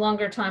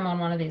longer time on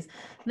one of these.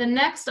 The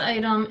next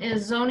item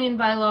is zoning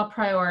bylaw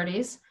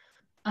priorities.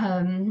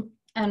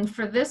 And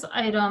for this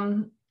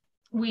item,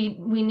 we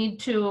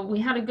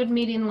had a good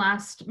meeting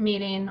last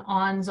meeting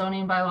on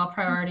zoning bylaw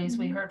priorities.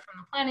 We heard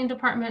from the planning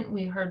department,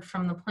 we heard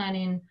from the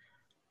planning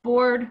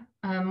board,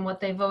 what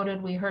they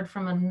voted. We heard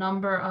from a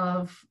number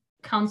of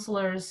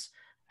counselors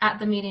at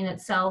the meeting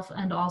itself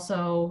and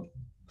also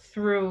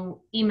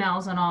through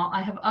emails and all.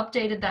 I have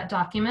updated that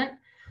document.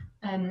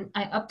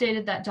 I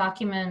updated that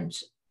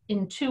document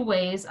in two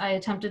ways. I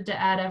attempted to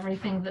add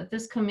everything that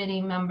this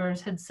committee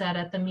members had said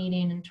at the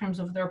meeting in terms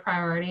of their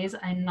priorities.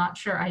 I'm not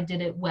sure I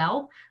did it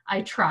well.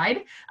 I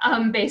tried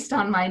based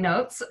on my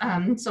notes.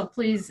 So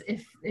please,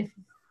 if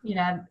you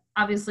know,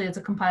 obviously it's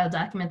a compiled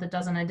document that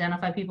doesn't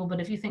identify people,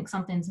 but if you think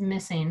something's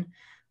missing,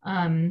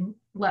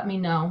 let me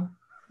know.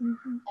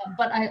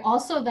 But I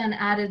also then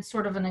added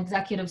sort of an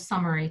executive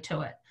summary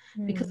to it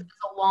because it's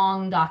a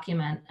long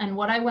document. And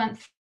what I went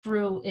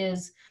through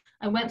is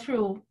I went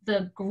through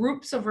the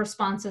groups of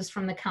responses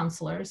from the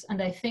counselors,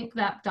 and I think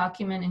that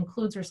document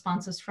includes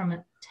responses from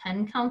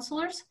 10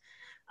 counselors.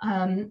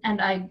 And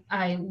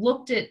I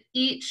looked at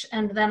each,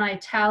 and then I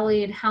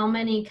tallied how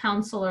many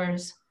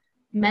counselors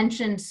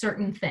mentioned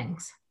certain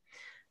things.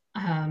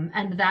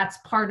 And that's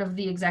part of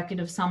the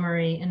executive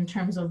summary in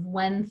terms of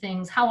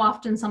how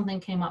often something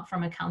came up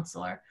from a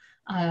counselor.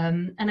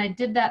 And I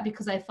did that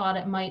because I thought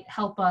it might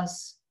help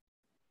us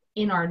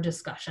in our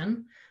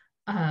discussion.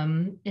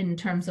 In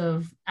terms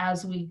of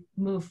as we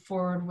move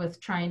forward with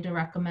trying to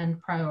recommend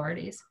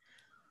priorities.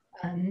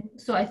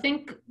 So I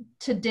think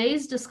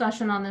today's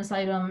discussion on this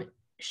item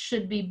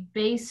should be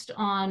based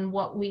on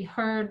what we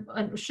heard,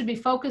 should be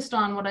focused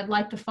on what I'd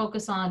like to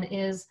focus on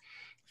is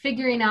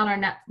figuring out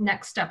our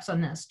next steps on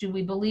this. Do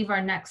we believe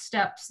our next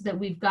steps that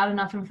we've got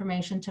enough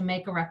information to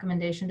make a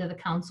recommendation to the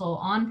council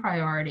on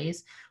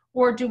priorities,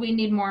 or do we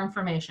need more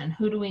information?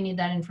 Who do we need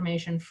that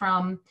information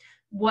from?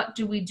 What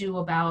do we do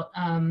about,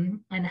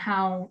 and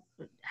how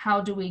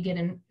do we get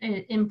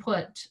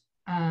input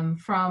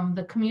from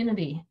the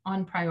community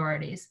on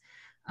priorities,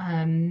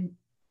 and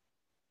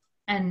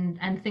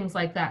things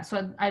like that.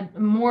 So I'm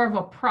more of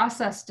a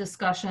process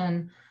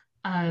discussion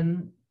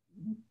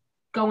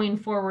going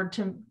forward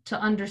to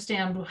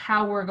understand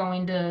how we're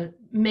going to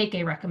make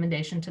a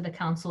recommendation to the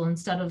council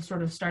instead of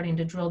sort of starting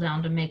to drill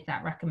down to make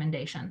that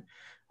recommendation.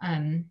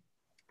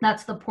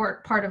 That's the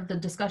part of the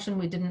discussion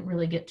we didn't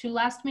really get to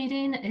last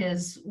meeting,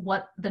 is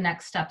what the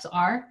next steps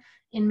are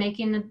in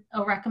making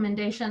a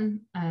recommendation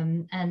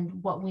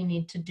and what we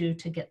need to do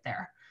to get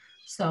there.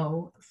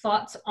 So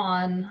thoughts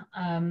on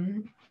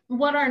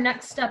what our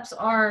next steps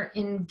are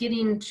in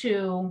getting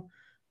to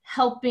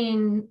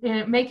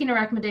making a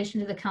recommendation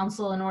to the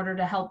council in order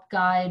to help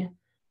guide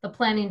the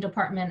planning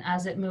department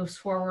as it moves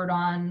forward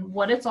on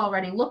what it's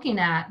already looking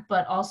at,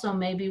 but also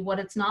maybe what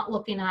it's not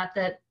looking at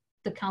that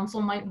the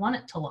council might want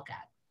it to look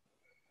at.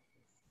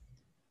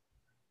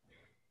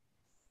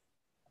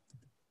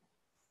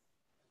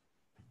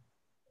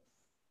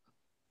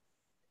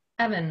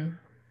 Evan.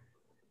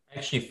 I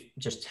actually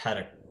just had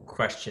a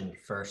question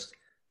first.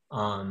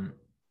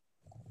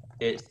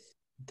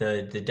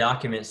 The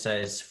document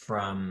says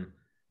from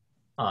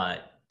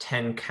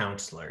 10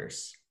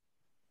 counselors.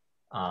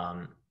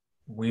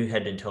 We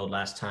had been told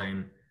last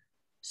time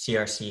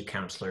CRC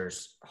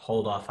counselors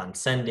hold off on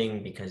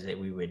sending because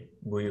we would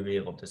be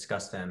able to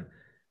discuss them.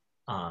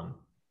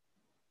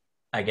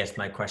 I guess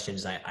my question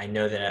is, I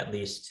know that at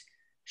least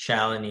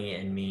Shalini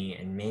and me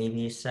and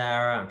maybe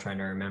Sarah, I'm trying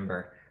to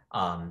remember,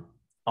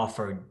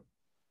 offered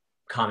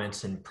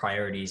comments and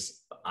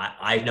priorities.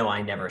 I know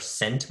I never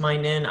sent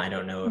mine in. I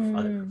don't know if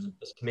other members of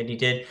this committee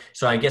did.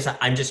 So I guess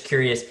I'm just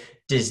curious,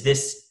 does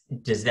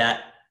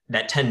that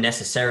 10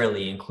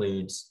 necessarily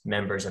includes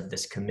members of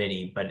this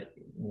committee? But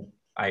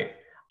I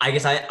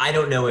guess I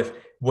don't know if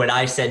what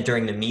I said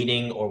during the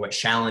meeting or what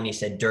Shalini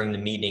said during the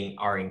meeting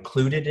are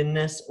included in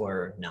this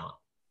or not.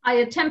 I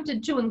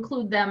attempted to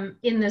include them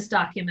in this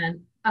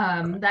document.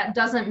 That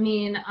doesn't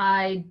mean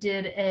I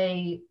did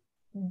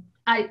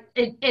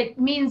it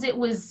means it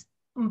was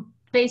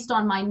based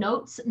on my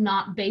notes,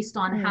 not based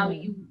on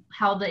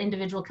how the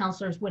individual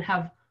counselors would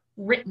have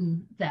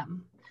written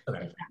them.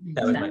 Okay. If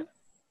that makes sense.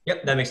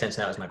 Yep, that makes sense.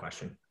 That was my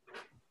question.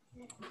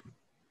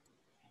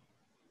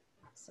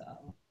 So,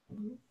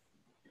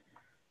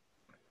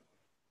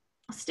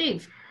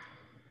 Steve.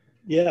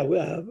 Yeah,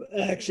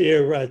 actually,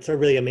 it's a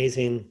really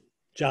amazing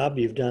job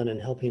you've done in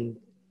helping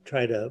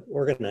try to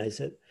organize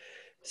it.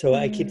 So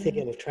I keep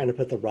thinking of trying to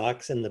put the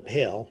rocks in the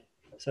pail.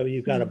 So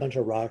you've got a bunch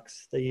of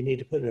rocks that you need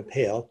to put in a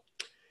pail.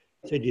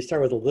 So do you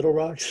start with the little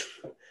rocks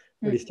or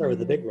do you start with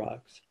the big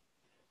rocks?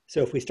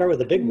 So if we start with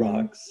the big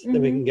rocks,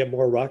 then we Mhm. can get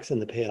more rocks in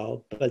the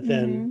pail, but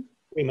then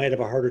we might have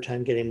a harder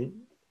time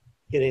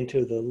getting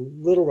to the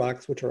little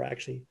rocks, which are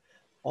actually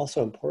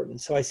also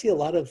important. So I see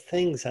a lot of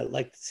things that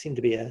like seem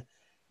to be an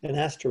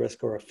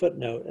asterisk or a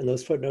footnote, and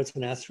those footnotes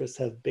and asterisks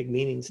have big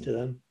meanings to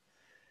them.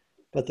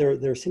 But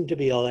there seem to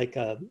be like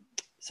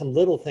some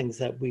little things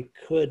that we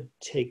could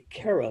take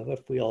care of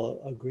if we all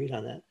agreed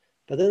on that.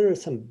 But then there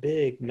are some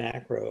big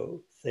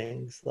macro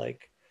things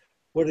like,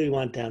 what do we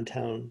want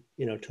downtown,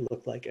 to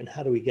look like, and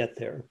how do we get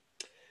there?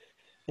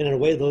 And in a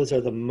way, those are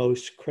the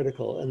most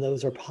critical, and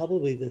those are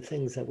probably the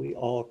things that we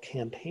all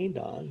campaigned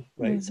on,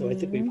 right? So I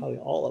think we probably,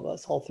 all of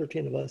us, all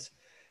 13 of us,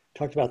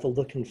 talked about the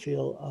look and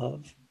feel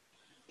of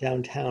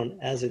downtown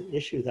as an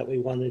issue that we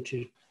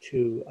wanted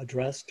to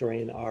address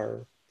during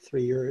our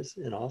 3 years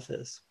in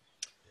office.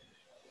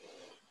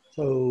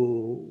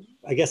 So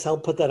I guess I'll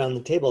put that on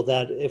the table,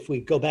 that if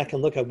we go back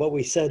and look at what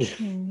we said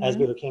as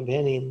we were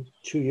campaigning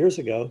 2 years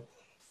ago,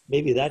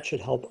 maybe that should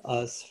help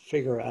us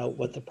figure out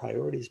what the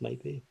priorities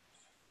might be.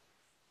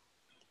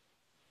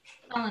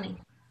 Melanie.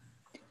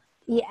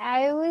 Yeah,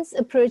 I was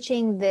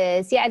approaching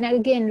this. Yeah, and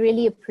again,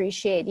 really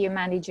appreciate you,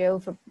 Mandy Jo,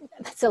 for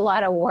that's a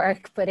lot of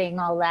work putting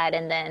all that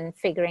and then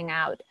figuring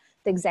out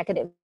the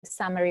executive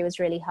summary was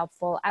really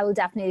helpful. I will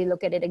definitely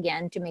look at it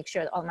again to make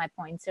sure that all my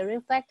points are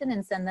reflected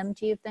and send them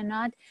to you if they're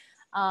not.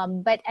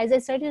 But as I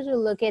started to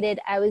look at it,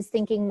 I was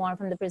thinking more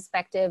from the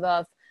perspective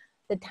of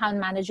the town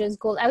manager's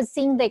goal. I was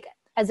seeing like,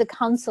 as a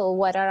council,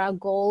 what are our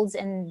goals,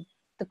 and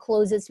the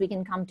closest we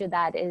can come to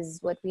that is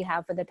what we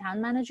have for the town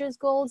manager's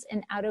goals.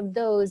 And out of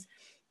those,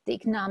 the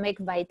economic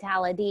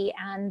vitality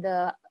and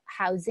the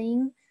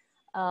housing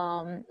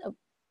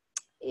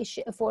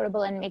issue,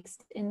 affordable and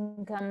mixed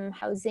income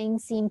housing,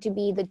 seem to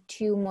be the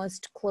two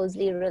most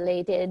closely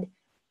related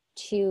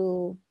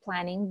to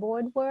planning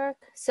board work.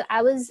 So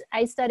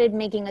I started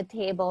making a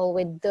table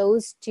with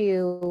those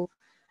two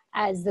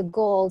as the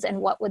goals and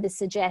what were the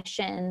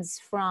suggestions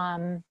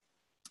from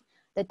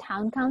the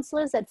town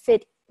councilors that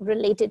fit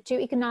related to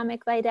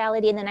economic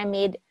vitality. And then I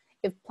made,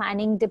 if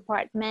planning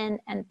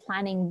department and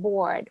planning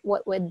board,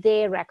 what were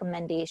their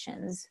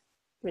recommendations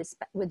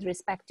with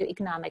respect to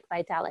economic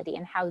vitality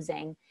and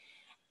housing.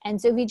 And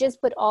so we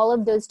just put all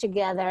of those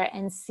together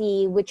and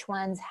see which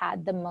ones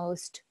had the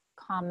most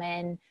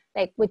common,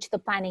 like which the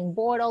planning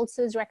board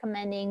also is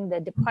recommending, the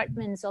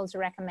department's also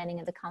recommending,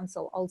 and the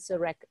council also,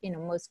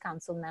 most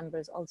council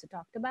members also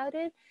talked about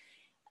it.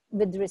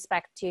 With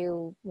respect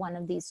to one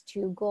of these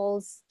two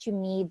goals, to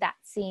me, that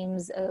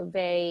seems a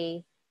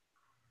very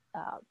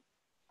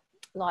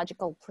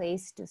logical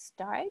place to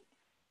start.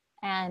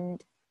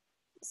 And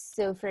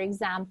so, for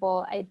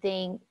example, I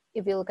think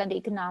if you look at the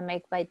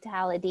economic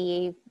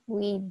vitality,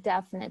 we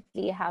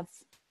definitely have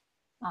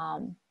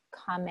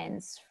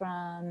comments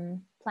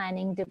from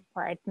planning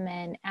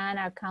department and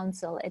our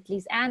council, at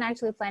least, and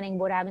actually planning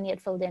board, I haven't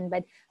yet filled in,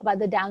 but about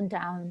the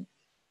downtown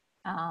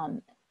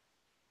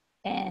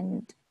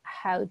and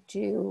how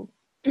to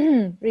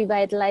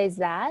revitalize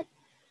that.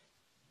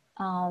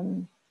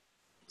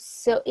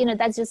 So,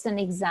 that's just an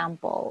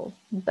example,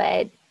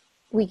 but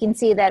we can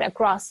see that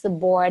across the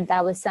board,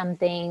 that was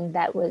something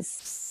that was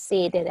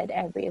stated at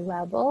every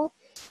level.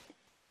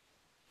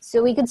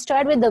 So we could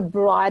start with the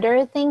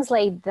broader things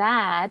like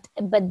that,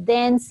 but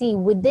then see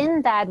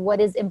within that, what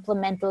is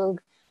implementable,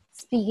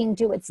 speaking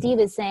to what Steve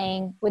is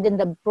saying, within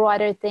the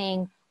broader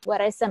thing,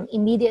 what are some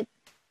immediate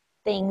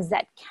things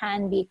that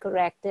can be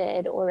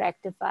corrected or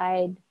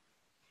rectified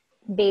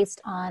based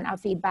on our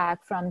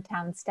feedback from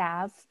town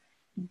staff,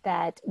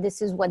 that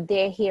this is what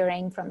they're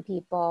hearing from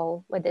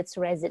people, whether it's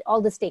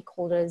all the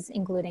stakeholders,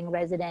 including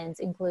residents,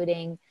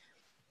 including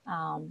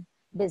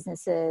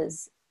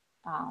businesses.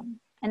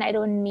 And I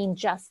don't mean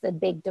just the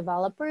big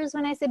developers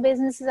when I say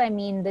businesses, I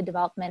mean the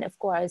development, of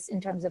course,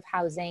 in terms of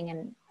housing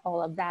and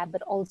all of that,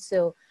 but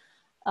also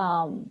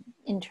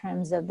in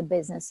terms of the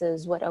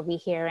businesses, what are we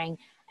hearing?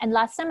 And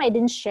last time I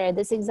didn't share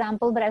this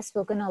example, but I've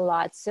spoken a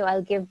lot, so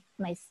I'll give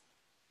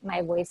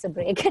my voice a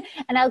break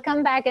and I'll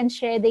come back and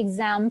share the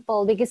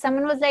example, because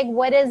someone was like,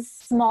 what does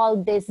small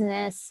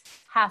business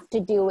have to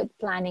do with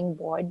planning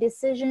board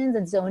decisions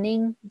and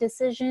zoning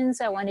decisions?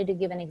 So I wanted to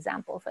give an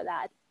example for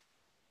that.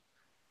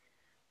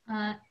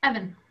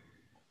 Evan.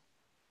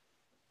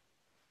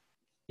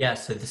 Yeah,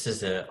 so this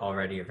is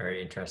already a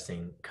very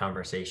interesting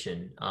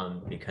conversation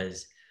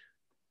because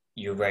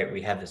you're right,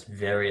 we have this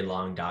very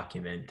long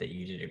document that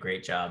you did a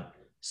great job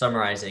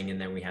summarizing,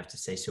 and then we have to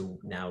say, so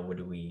now what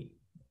do we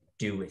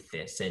do with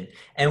this,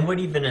 and what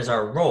even is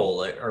our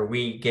role? Are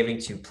we giving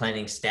to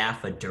planning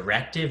staff a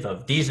directive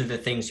of these are the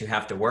things you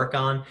have to work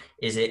on?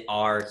 Is it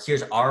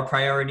here's our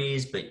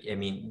priorities? But I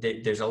mean,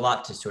 there's a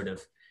lot to sort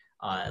of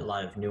a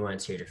lot of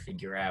nuance here to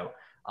figure out.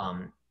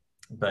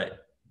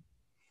 But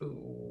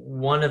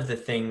one of the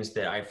things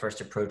that I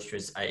first approached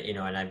was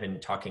and I've been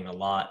talking a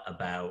lot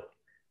about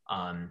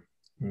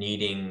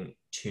needing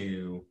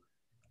to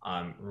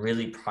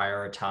really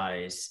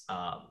prioritize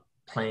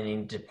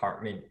planning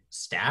department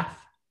staff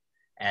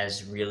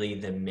as really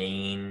the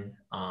main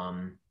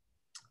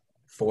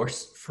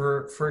force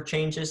for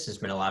changes. There's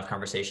been a lot of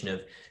conversation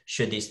of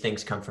should these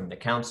things come from the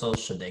council,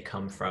 should they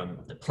come from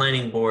the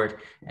planning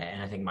board,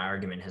 and I think my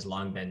argument has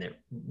long been that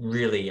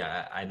really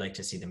I'd like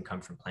to see them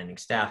come from planning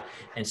staff.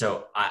 And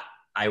so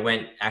I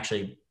went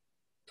actually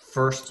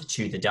first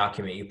to the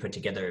document you put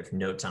together of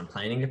notes on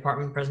planning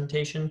department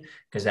presentation,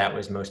 because that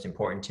was most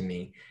important to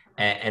me.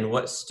 And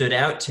what stood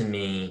out to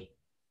me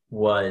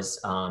was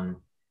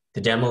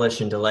the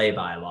demolition delay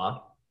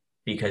bylaw,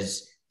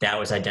 because that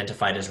was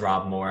identified as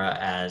Rob Mora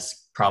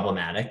as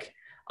problematic.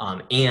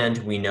 And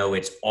we know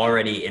it's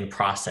already in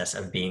process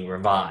of being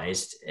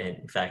revised.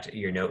 In fact,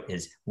 your note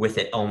is with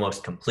it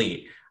almost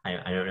complete.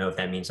 I don't know if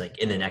that means like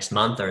in the next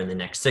month or in the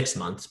next 6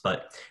 months,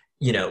 but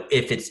you know,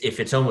 if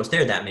it's almost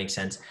there, that makes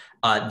sense.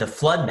 The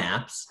flood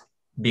maps,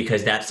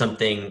 because that's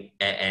something,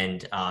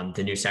 and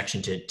the new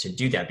section to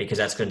do that, because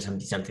that's going to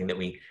be something that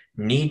we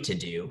need to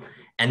do.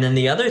 And then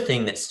the other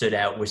thing that stood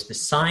out was the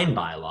sign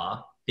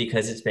bylaw,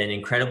 because it's been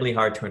incredibly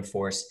hard to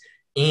enforce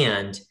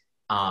and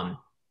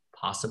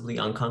possibly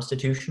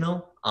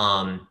unconstitutional.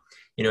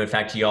 You know, in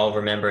fact, you all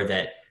remember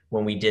that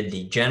when we did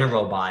the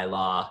general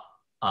bylaw,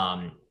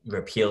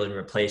 repeal and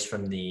replace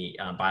from the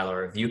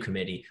bylaw review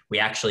committee, we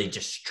actually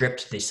just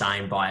stripped the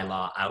sign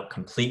bylaw out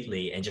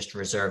completely and just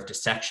reserved a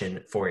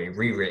section for a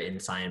rewritten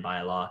sign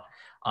bylaw,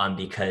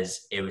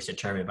 because it was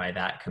determined by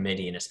that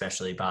committee, and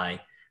especially by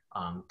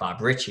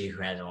Bob Ritchie,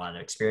 who has a lot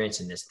of experience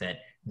in this, that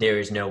there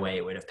is no way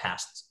it would have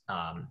passed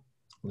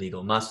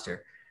legal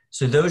muster.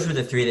 So those were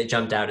the three that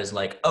jumped out as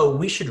like, oh,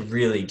 we should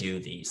really do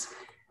these.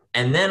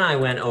 And then I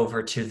went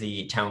over to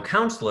the town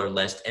councilor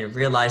list and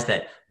realized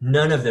that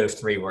none of those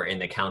three were in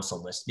the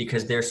council list,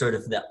 because they're sort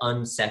of the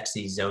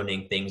unsexy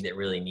zoning things that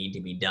really need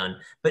to be done.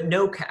 But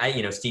no,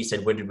 you know, Steve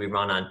said, what did we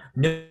run on?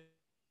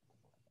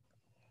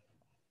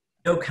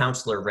 No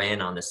councilor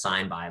ran on the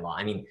sign bylaw.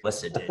 I mean,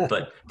 Melissa did,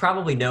 but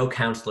probably no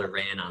councilor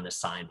ran on the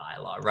sign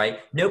bylaw, right?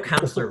 No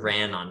councilor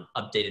ran on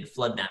updated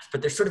flood maps,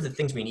 but they're sort of the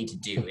things we need to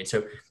do. And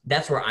so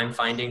that's where I'm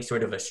finding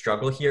sort of a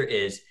struggle here,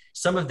 is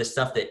some of the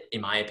stuff that,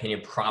 in my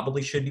opinion,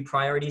 probably should be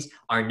priorities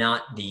are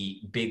not the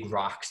big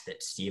rocks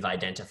that Steve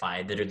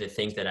identified, that are the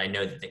things that I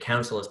know that the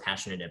council is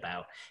passionate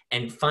about,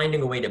 and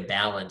finding a way to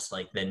balance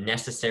like the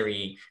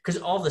necessary,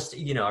 because all this,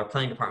 you know, our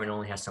planning department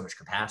only has so much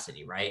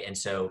capacity, right? And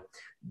so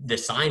the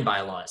sign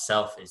bylaw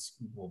itself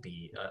will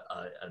be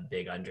a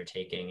big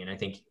undertaking. And I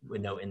think a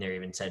note in there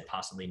even said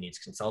possibly needs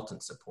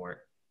consultant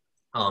support.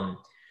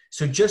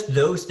 So just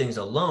those things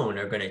alone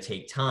are going to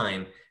take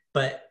time,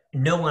 but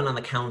no one on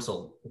the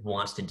council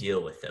wants to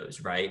deal with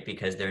those, right?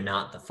 Because they're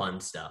not the fun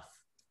stuff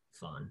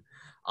fun.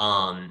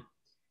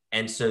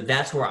 And so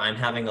that's where I'm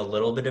having a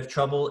little bit of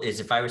trouble, is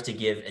if I was to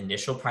give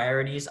initial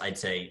priorities, I'd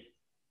say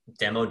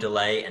demo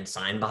delay and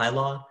sign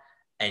bylaw.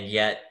 And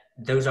yet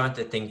those aren't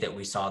the things that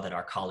we saw that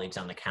our colleagues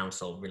on the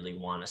council really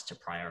want us to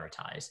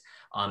prioritize.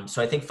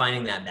 So I think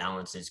finding that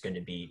balance is going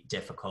to be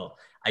difficult.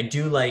 I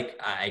did like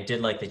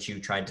that you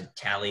tried to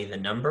tally the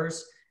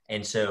numbers.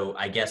 And so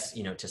I guess,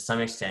 you know, to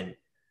some extent,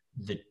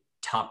 the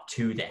top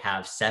two that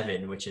have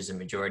 7, which is a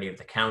majority of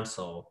the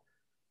council,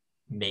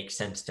 makes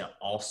sense to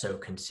also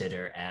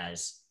consider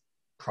as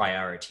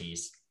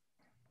priorities,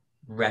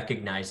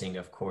 recognizing,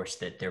 of course,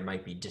 that there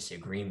might be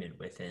disagreement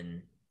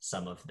within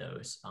some of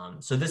those.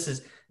 So this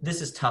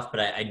is tough,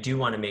 but I do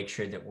want to make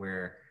sure that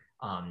we're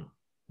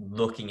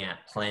looking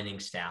at planning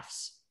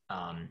staff's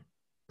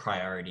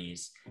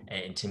priorities.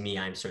 And to me,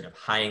 I'm sort of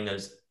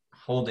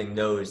holding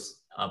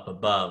those up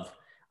above,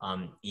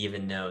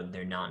 even though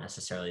they're not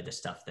necessarily the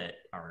stuff that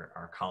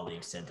our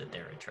colleagues said that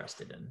they're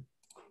interested in.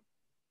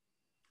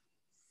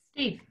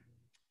 Steve.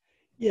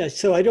 Yeah,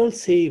 so I don't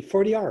see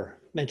 40R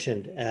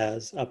mentioned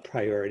as a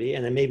priority,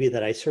 and it may be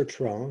that I searched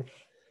wrong,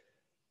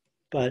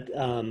 but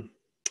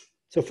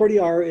so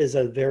 40R is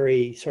a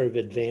very sort of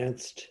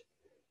advanced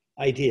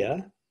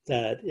idea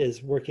that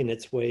is working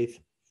its way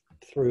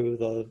through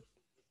the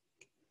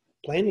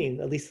planning,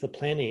 at least the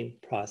planning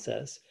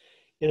process.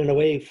 And in a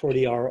way,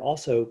 40R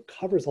also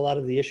covers a lot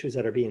of the issues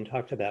that are being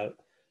talked about,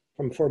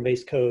 from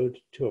form-based code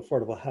to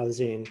affordable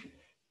housing,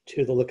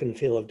 to the look and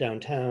feel of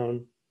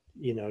downtown,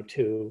 you know,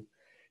 to,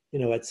 you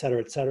know, et cetera,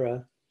 et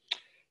cetera.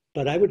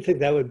 But I would think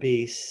that would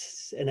be,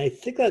 and I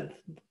think that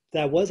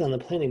was on the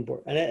planning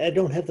board. And I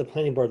don't have the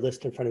planning board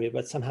list in front of me,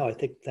 but somehow I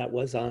think that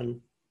was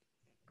on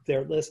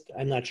their list.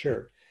 I'm not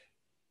sure.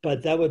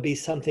 But that would be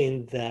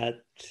something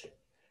that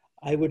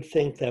I would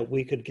think that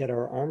we could get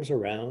our arms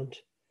around,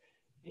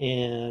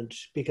 and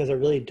because it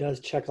really does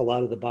check a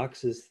lot of the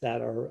boxes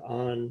that are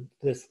on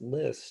this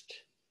list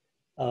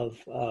of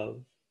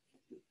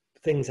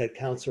things that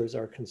counselors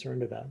are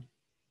concerned about.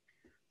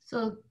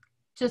 So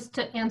just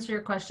to answer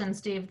your question,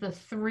 Steve, the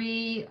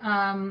 3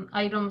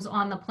 items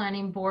on the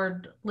planning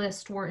board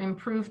list were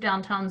improve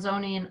downtown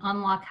zoning and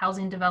unlock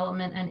housing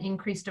development and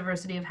increase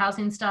diversity of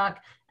housing stock,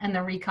 and the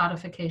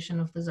recodification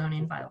of the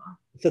zoning bylaw.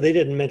 So they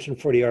didn't mention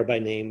 40R by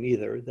name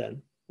either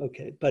then.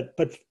 Okay, but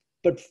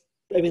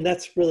I mean,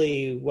 that's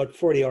really what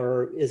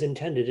 40R is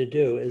intended to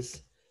do,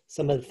 is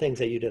some of the things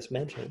that you just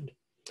mentioned.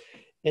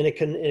 And it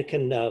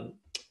can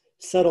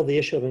settle the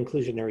issue of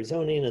inclusionary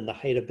zoning and the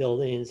height of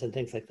buildings and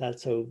things like that.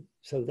 So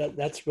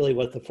that's really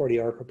what the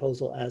 40R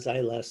proposal, as I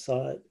last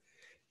saw it,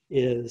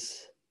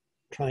 is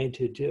trying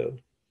to do.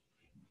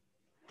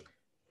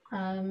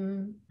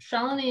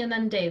 Shalini and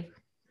then Dave.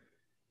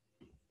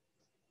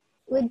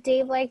 Would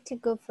Dave like to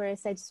go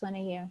first? I just want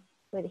to hear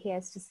what he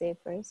has to say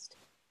first.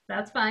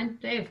 That's fine.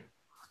 Dave.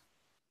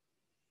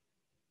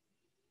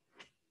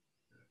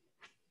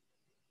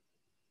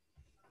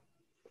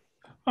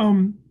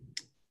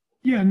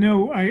 Yeah,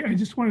 no, I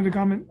just wanted to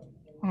comment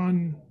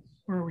on,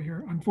 where are we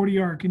here? On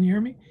 40R, can you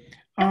hear me?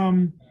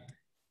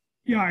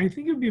 Yeah, I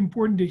think it'd be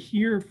important to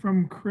hear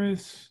from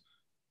Chris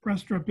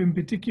Brestrup in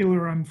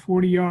particular on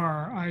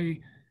 40R.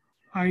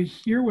 I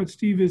hear what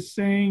Steve is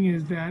saying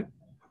is that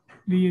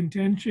the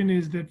intention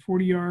is that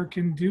 40R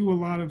can do a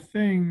lot of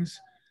things.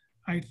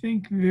 I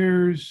think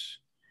there's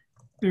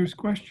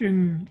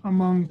question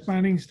among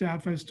planning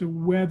staff as to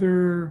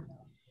whether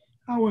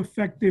how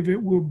effective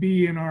it will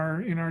be in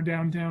our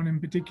downtown in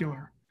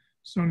particular.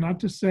 So not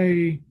to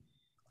say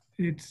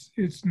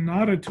it's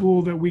not a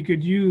tool that we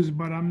could use,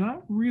 but I'm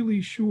not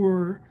really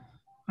sure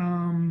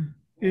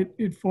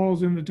it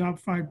falls in the top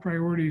 5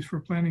 priorities for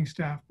planning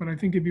staff. But I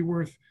think it'd be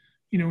worth,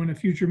 in a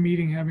future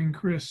meeting having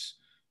Chris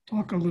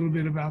talk a little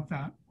bit about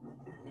that.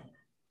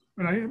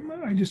 But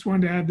I just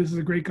wanted to add, this is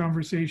a great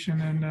conversation,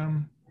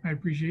 and I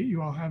appreciate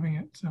you all having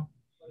it. So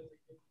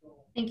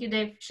Thank you,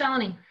 Dave.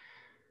 Shalini.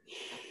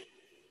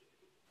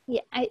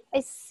 Yeah, I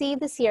see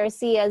the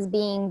CRC as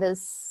being the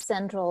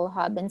central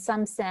hub in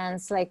some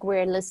sense, like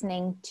we're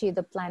listening to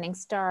the planning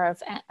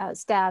staff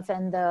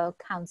and the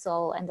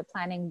council and the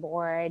planning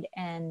board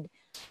and,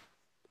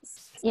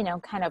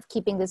 kind of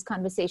keeping this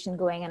conversation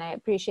going. And I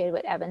appreciate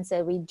what Evan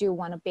said. We do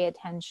want to pay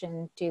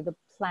attention to the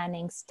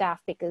planning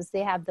staff because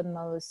they have the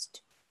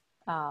most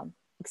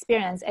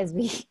experience, as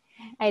we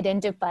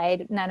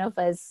identified. None of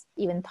us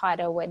even thought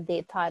of what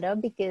they thought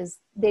of because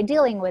they're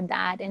dealing with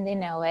that and they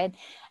know it.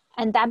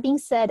 And that being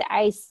said,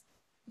 I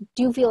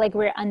do feel like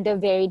we're under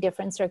very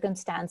different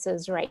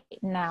circumstances right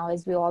now,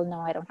 as we all know.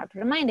 I don't have to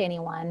remind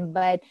anyone,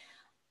 but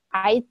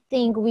I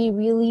think we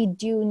really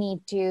do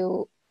need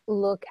to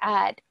look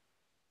at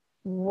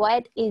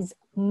what is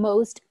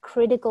most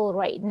critical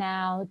right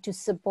now to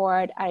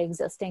support our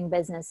existing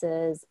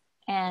businesses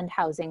and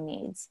housing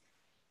needs.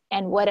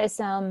 And what are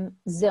some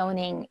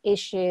zoning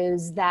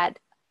issues that,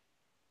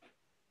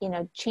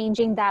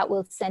 changing that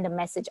will send a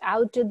message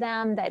out to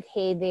them that,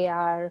 hey,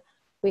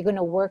 we're going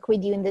to work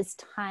with you in this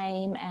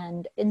time.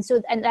 And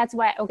that's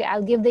why, okay,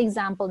 I'll give the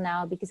example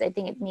now because I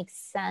think it makes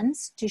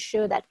sense to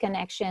show that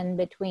connection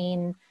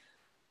between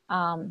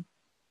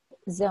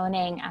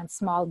zoning and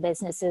small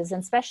businesses,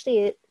 and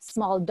especially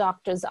small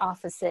doctors'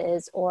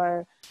 offices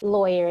or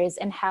lawyers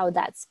and how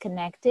that's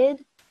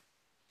connected.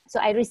 So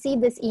I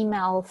received this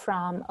email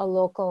from a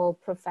local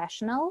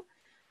professional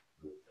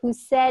who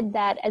said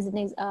that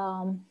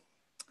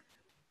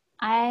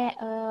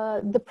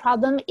the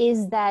problem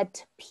is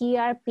that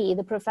PRP,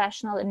 the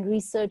Professional and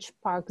Research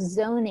Park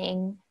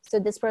zoning, so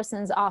this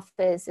person's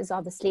office is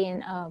obviously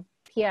in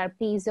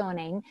PRP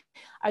zoning,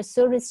 are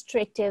so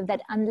restrictive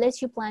that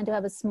unless you plan to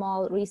have a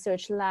small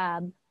research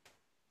lab,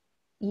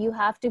 you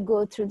have to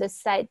go through the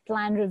site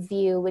plan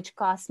review, which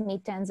cost me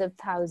tens of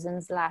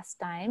thousands last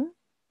time,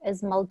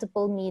 as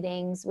multiple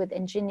meetings with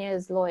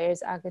engineers,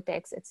 lawyers,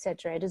 architects,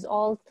 etc. It is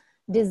all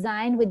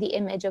designed with the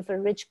image of a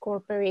rich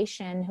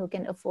corporation who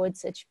can afford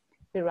such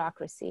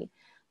bureaucracy.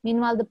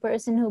 Meanwhile, the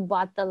person who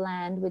bought the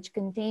land, which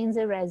contains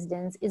a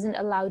residence, isn't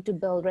allowed to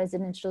build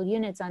residential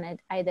units on it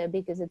either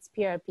because it's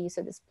PRP,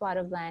 so this plot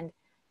of land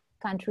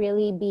can't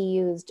really be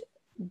used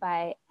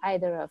by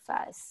either of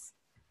us.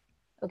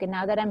 Okay,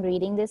 now that I'm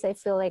reading this, I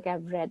feel like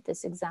I've read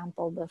this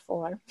example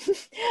before.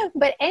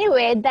 But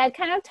anyway, that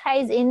kind of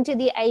ties into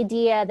the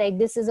idea that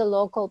this is a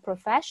local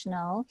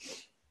professional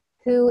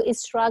who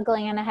is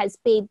struggling and has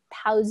paid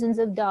thousands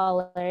of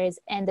dollars,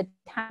 and the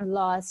town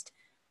lost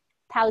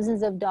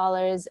thousands of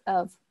dollars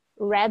of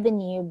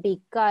revenue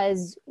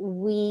because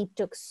we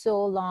took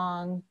so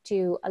long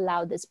to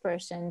allow this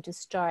person to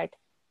start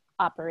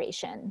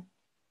operation.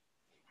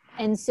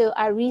 And so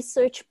our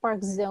research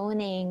park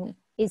zoning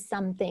is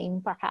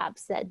something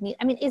perhaps that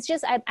it's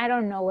just, I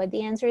don't know what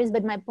the answer is,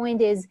 but my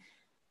point is,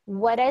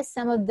 what are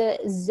some of the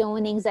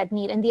zonings that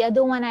need? And the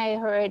other one I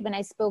heard when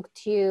I spoke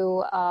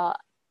to a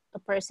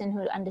person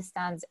who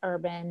understands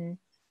urban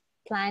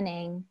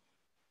planning,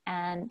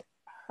 and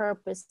her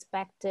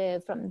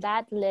perspective from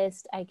that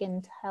list, I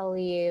can tell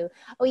you,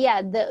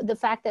 the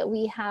fact that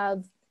we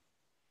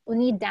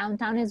need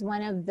downtown is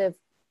one of the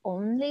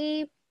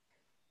only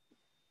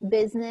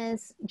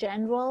business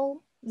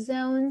general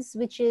zones,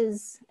 which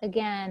is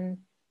again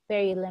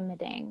very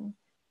limiting.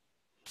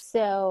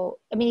 So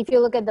if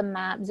you look at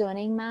the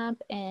zoning map,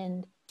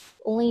 and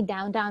only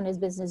downtown is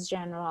business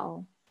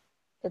general,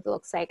 it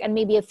looks like, and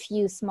maybe a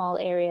few small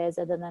areas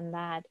other than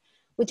that,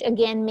 which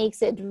again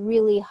makes it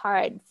really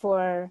hard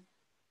for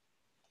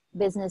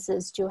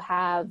businesses to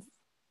have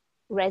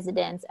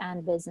residents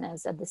and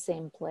business at the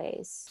same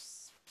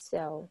place.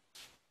 So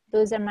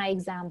those are my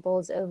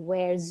examples of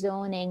where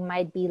zoning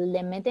might be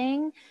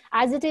limiting.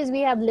 As it is,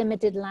 we have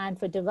limited land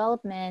for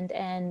development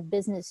and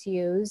business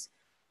use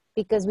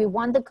because we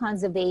want the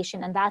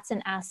conservation, and that's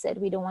an asset.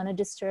 We don't want to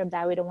disturb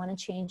that. We don't want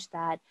to change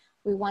that.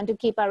 We want to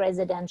keep our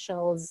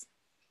residentials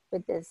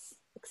with this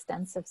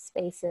extensive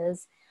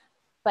spaces,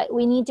 but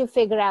we need to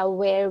figure out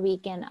where we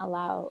can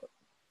allow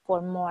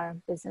for more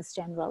business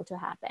general to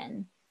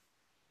happen.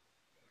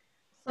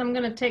 So I'm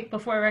going to take,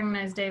 before I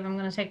recognize Dave, I'm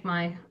going to take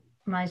my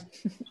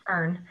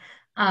turn.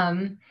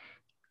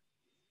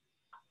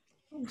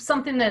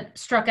 Something that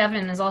struck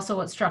Evan is also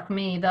what struck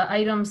me. The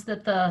items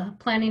that the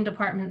planning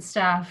department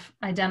staff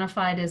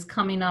identified as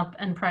coming up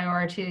and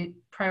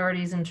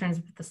priorities in terms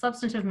of the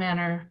substantive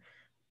manner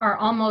are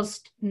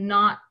almost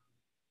not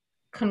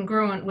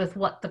congruent with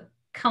what the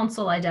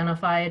council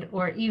identified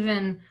or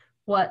even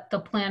what the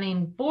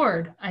planning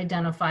board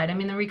identified. I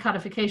mean, the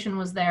recodification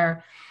was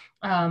there.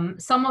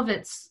 Some of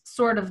it's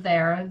sort of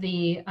there.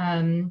 The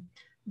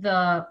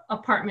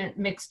apartment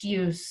mixed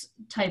use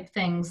type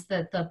things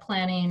that the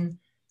planning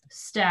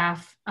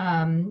staff,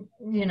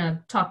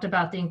 talked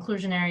about, the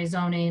inclusionary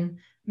zoning,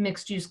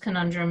 mixed use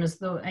conundrum is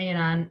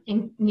the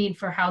need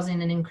for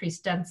housing and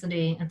increased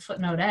density and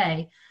footnote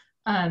A.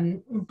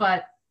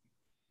 But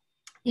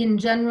in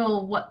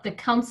general, what the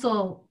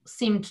council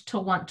seemed to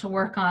want to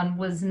work on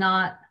was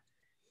not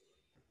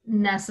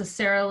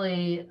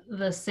necessarily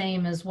the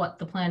same as what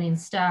the planning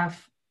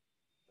staff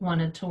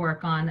wanted to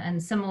work on.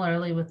 And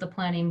similarly with the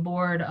planning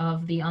board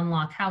of the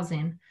unlock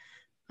housing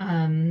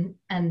and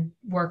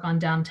work on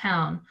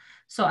downtown.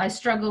 So I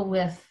struggle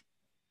with,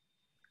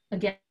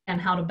 again,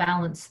 how to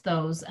balance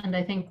those. And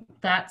I think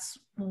that's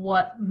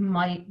what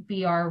might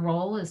be our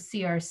role as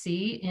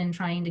CRC in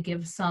trying to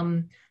give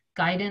some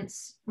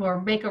guidance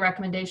or make a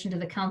recommendation to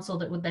the council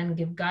that would then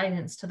give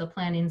guidance to the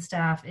planning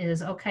staff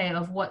is, okay,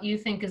 of what you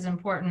think is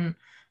important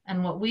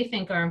and what we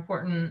think are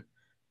important,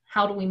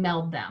 how do we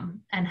meld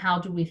them? And how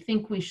do we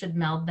think we should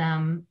meld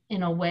them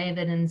in a way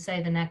that in,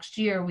 say, the next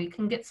year, we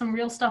can get some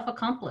real stuff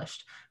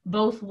accomplished,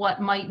 both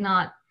what might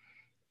not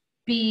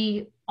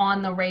be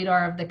on the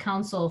radar of the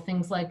council,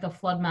 things like the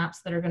flood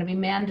maps that are going to be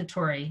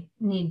mandatory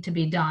need to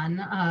be done,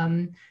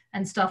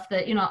 and stuff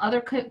that,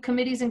 other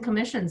committees and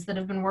commissions that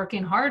have been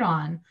working hard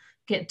on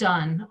get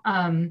done.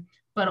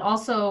 But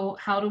also,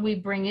 how do we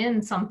bring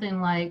in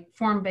something like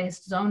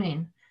form-based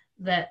zoning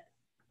that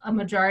a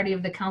majority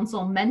of the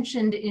council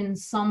mentioned in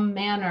some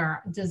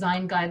manner,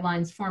 design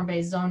guidelines,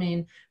 form-based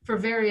zoning for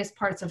various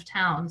parts of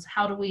towns?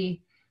 How do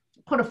we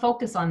put a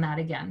focus on that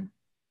again?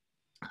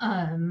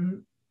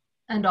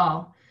 And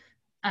all.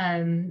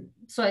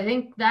 So I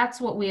think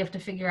that's what we have to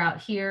figure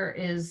out here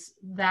is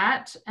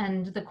that.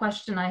 And the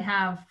question I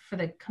have for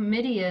the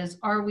committee is,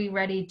 are we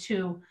ready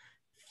to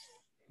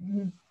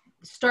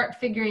start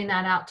figuring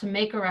that out to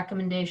make a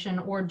recommendation,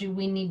 or do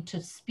we need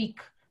to speak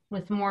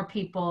with more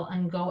people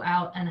and go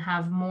out and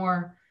have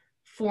more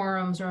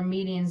forums or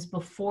meetings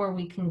before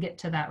we can get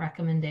to that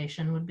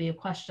recommendation? Would be a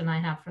question I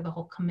have for the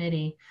whole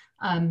committee.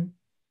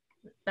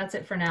 That's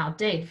it for now.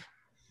 Dave.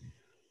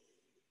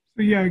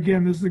 So yeah,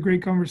 again, this is a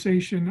great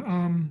conversation.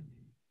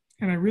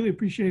 And I really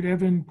appreciate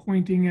Evan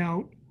pointing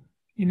out,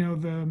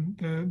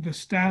 the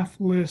staff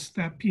list,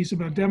 that piece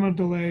about demo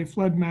delay,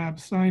 flood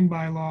maps, sign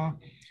bylaw.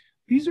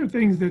 These are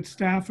things that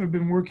staff have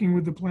been working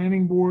with the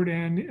planning board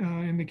and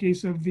in the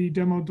case of the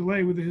demo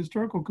delay with the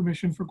historical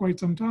commission for quite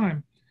some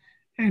time.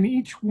 And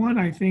each one,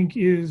 I think,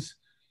 is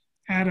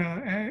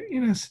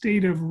in a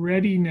state of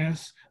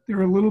readiness.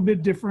 They're a little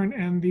bit different,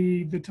 and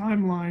the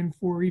timeline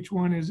for each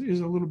one is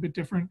a little bit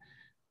different.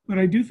 But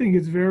I do think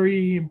it's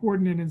very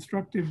important and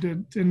instructive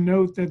to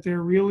note that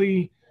they're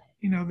really,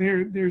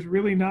 there's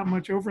really not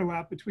much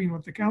overlap between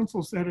what the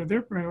council said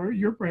are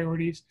your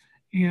priorities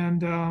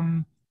and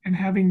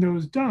having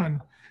those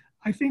done.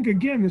 I think,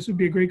 again, this would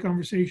be a great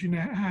conversation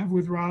to have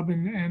with Rob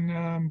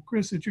and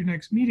Chris at your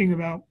next meeting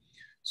about.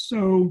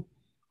 So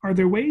are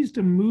there ways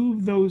to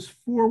move those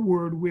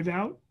forward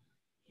without,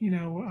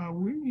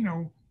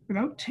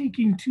 without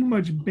taking too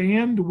much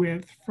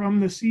bandwidth from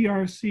the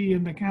CRC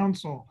and the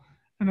council?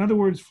 In other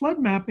words, flood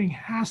mapping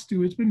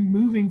it's been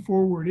moving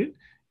forward. It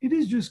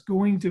is just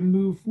going to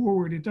move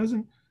forward.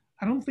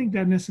 I don't think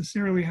that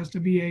necessarily has to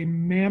be a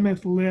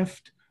mammoth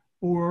lift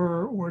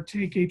or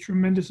take a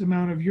tremendous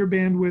amount of your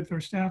bandwidth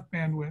or staff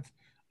bandwidth.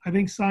 I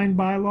think sign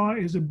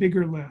bylaw is a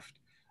bigger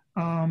lift.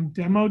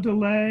 Demo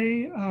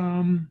delay,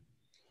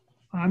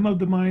 I'm of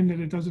the mind that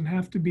it doesn't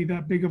have to be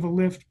that big of a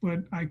lift, but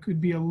I could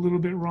be a little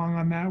bit wrong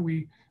on that.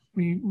 We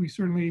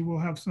certainly will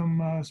have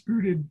some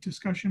spirited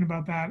discussion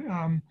about that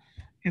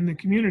in the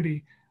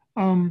community.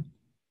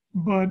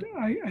 But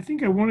I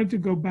think I wanted to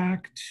go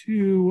back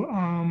to,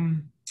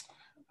 I'm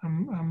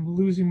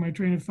losing my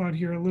train of thought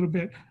here a little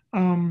bit.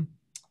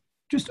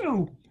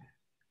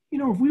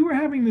 If we were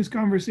having this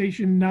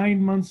conversation 9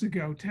 months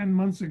ago, 10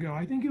 months ago,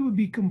 I think it would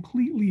be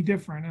completely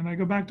different. And I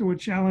go back to what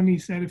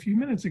Shalini said a few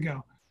minutes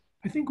ago.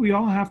 I think we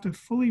all have to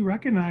fully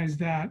recognize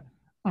that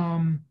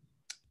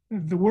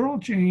the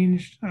world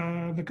changed,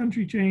 the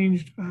country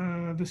changed,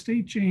 the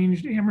state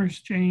changed,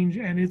 Amherst changed,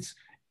 and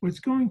What's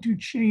going to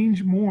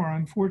change more,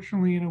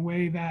 unfortunately, in a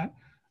way that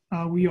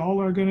we all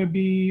are going to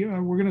be,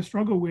 we're going to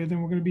struggle with,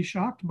 and we're going to be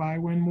shocked by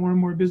when more and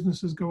more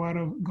businesses go out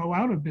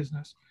of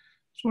business.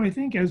 So I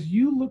think as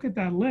you look at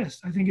that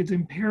list, I think it's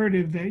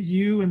imperative that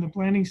you and the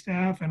planning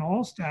staff and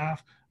all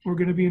staff who are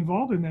going to be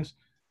involved in this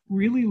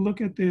really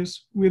look at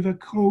this with a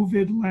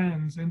COVID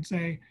lens and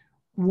say,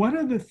 what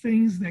are the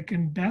things that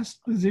can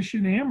best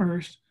position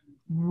Amherst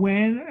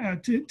when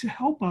to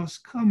help us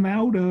come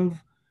out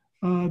of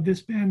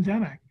this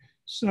pandemic?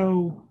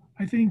 So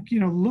I think,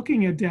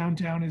 looking at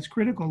downtown is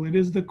critical. It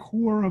is the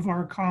core of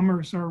our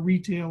commerce, our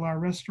retail, our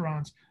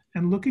restaurants,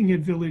 and looking at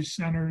village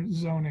center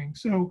zoning.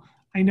 So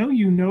I know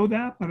you know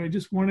that, but I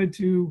just wanted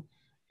to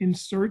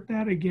insert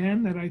that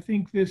again, that I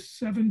think this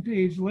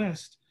 7-page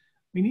list,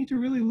 we need to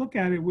really look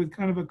at it with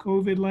kind of a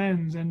COVID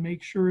lens and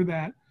make sure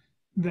that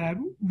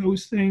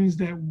those things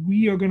that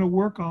we are going to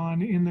work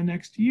on in the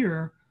next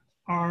year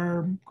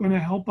are going to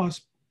help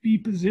us be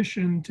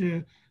positioned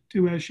to,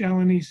 as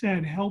Shalini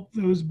said, help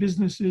those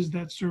businesses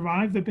that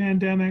survive the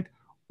pandemic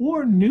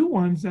or new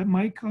ones that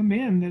might come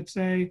in that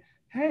say,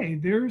 hey,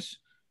 there's,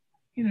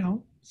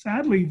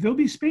 sadly, there'll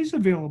be space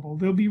available.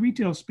 There'll be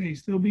retail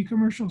space. There'll be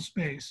commercial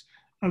space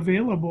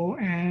available.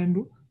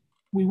 And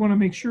we want to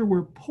make sure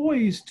we're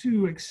poised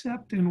to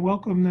accept and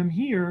welcome them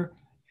here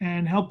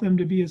and help them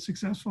to be as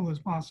successful as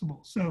possible.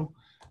 So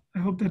I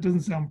hope that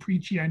doesn't sound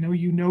preachy. I know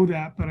you know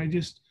that, but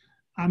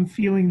I'm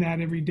feeling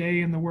that every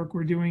day in the work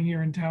we're doing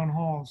here in Town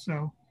Hall.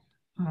 So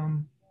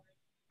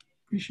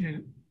appreciate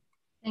it.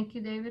 Thank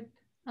you, David.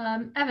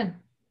 Evan.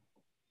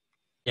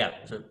 Yeah,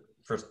 so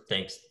first,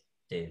 thanks,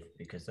 Dave,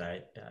 because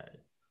I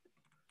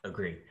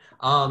agree.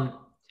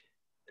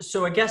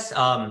 So I guess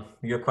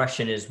your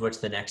question is, what's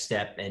the next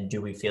step, and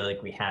do we feel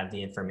like we have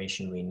the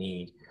information we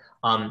need?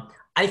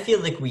 I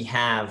feel like we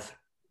have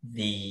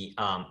the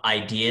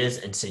ideas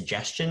and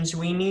suggestions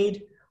we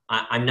need.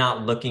 I'm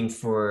not looking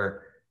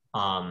for,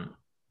 I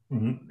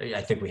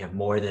think we have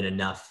more than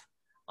enough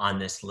on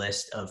this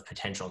list of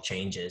potential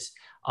changes.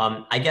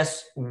 I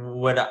guess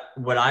what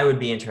I would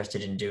be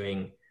interested in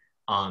doing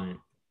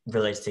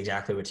relates to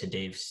exactly what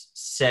Dave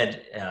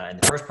said in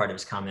the first part of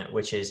his comment,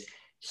 which is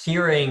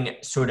hearing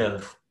sort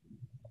of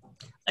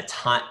a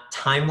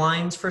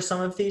timelines for some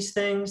of these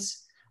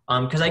things.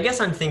 Because I guess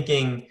I'm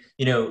thinking,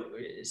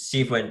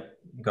 Steve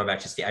going back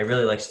to Steve, I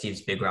really like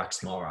Steve's big rocks,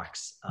 small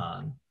rocks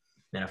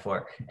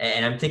metaphor.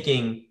 And I'm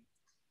thinking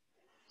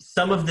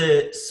some of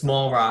the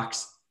small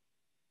rocks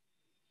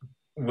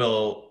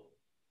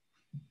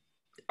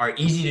are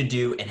easy to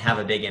do and have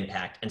a big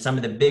impact. And some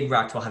of the big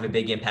rocks will have a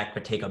big impact,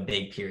 but take a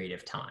big period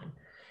of time.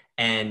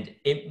 And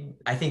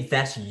I think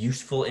that's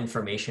useful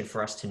information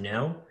for us to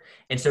know.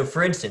 And so,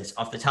 for instance,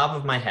 off the top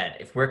of my head,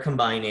 if we're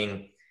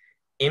combining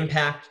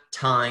impact,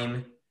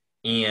 time,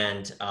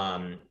 and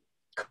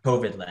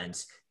COVID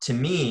lens, to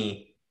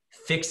me,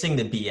 fixing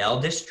the BL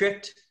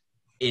district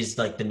is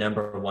like the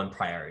 #1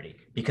 priority,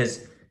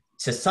 because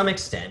to some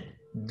extent,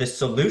 the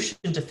solution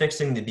to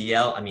fixing the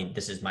BL, I mean,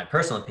 this is my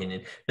personal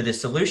opinion, but the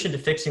solution to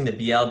fixing the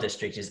BL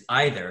district is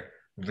either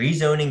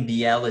rezoning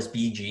BL as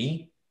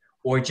BG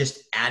or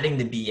just adding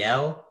the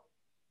BL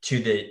to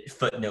the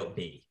footnote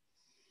B.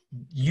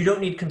 You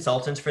don't need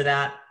consultants for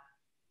that.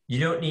 You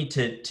don't need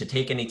to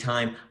take any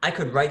time. I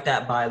could write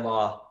that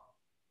bylaw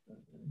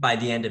by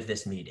the end of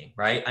this meeting,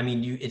 right? I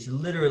mean, it's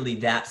literally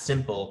that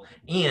simple,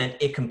 and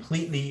it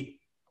completely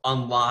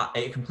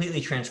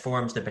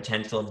transforms the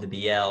potential of the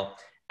BL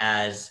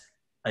as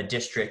a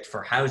district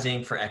for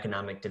housing, for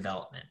economic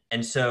development.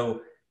 And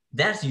so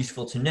that's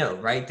useful to know,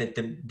 right? That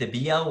the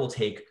BL will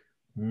take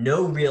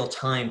no real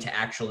time to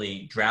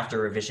actually draft a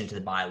revision to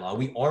the bylaw.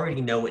 We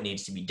already know what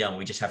needs to be done.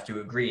 We just have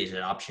to agree, is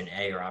it option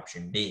A or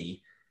option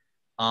B?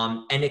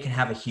 And it can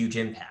have a huge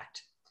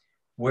impact.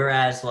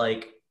 Whereas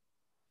like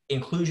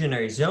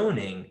inclusionary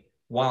zoning,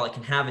 while it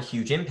can have a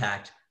huge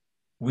impact,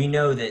 we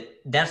know that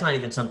that's not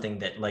even something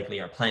that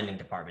likely our planning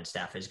department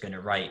staff is going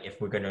to write.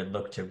 If we're going to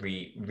look to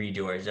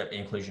redo our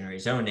inclusionary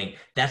zoning,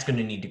 that's going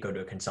to need to go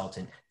to a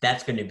consultant.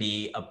 That's going to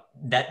be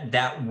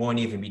that won't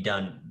even be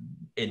done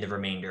in the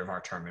remainder of our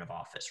term of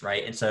office,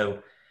 right? And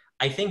so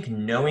I think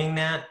knowing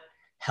that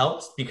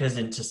helps, because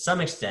then to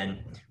some extent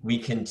we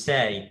can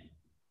say,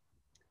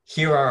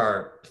 here are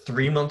our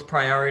 3-month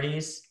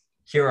priorities,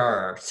 here are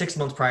our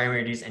 6-month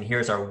priorities, and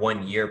here's our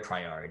 1-year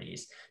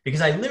priorities.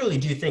 Because I literally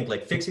do think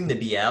like fixing the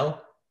BL,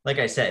 like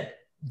I said,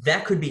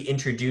 that could be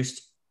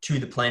introduced to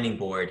the planning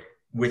board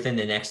within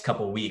the next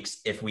couple of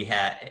weeks if we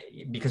had,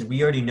 because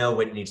we already know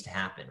what needs to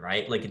happen,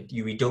 right? Like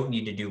we don't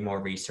need to do more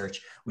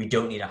research. We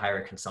don't need to hire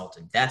a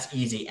consultant. That's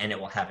easy, and it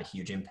will have a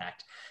huge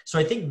impact. So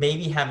I think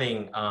maybe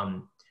having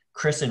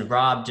Chris and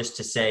Rob just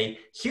to say,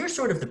 here's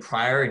sort of the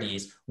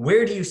priorities.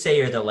 Where do you say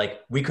are the,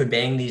 like, we could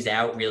bang these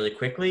out really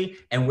quickly?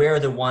 And where are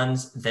the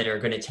ones that are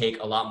going to take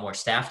a lot more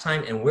staff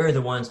time? And where are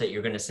the ones that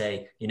you're going to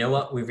say, you know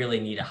what, we really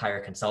need to hire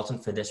a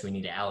consultant for this. We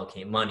need to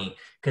allocate money,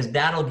 because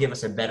that'll give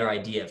us a better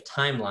idea of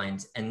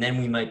timelines. And then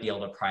we might be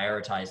able to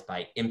prioritize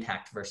by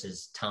impact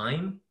versus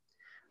time.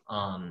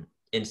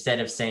 Instead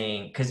of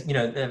saying, because, you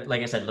know,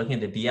 like I said, looking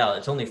at the BL,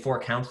 it's only 4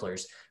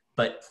 counselors,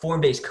 but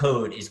form-based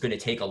code is going to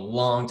take a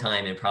long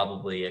time and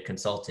probably a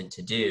consultant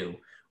to do,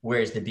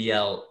 whereas the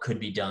BL could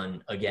be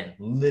done, again,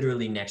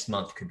 literally next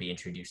month, could be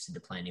introduced to the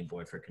planning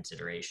board for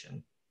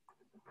consideration.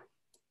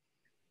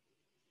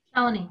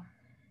 Melanie.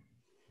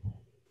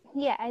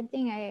 Yeah, I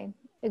think I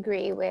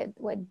agree with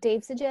what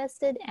Dave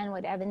suggested, and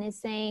what Evan is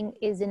saying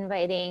is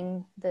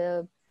inviting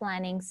the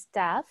planning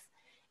staff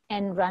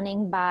and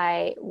running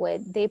by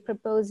what they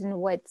propose and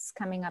what's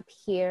coming up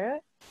here,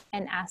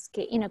 and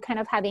asking, you know, kind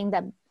of having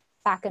that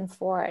back and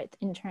forth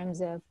in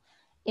terms of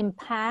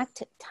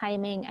impact,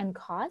 timing, and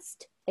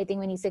cost. I think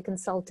when you say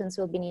consultants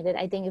will be needed,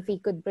 I think if we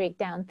could break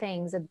down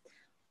things of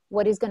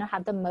what is going to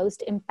have the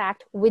most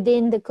impact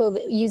within the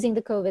COVID, using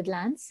the COVID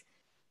lens,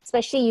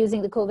 especially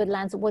using the COVID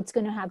lens, what's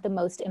going to have the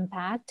most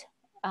impact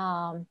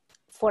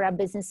for our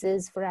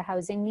businesses, for our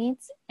housing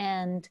needs,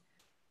 and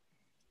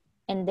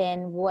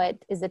then what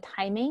is the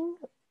timing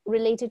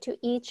related to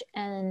each,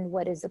 and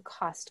what is the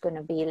cost going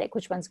to be, like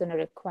which one's going to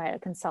require a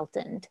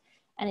consultant.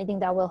 And I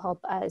think that will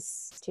help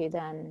us to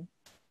then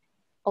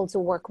also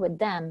work with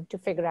them to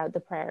figure out the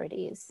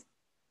priorities.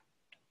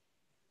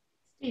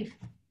 Steve.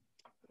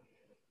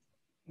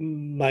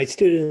 My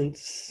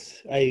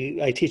students,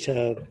 I teach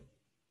a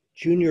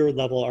junior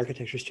level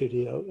architecture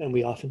studio, and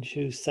we often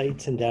choose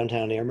sites in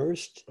downtown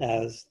Amherst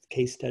as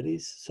case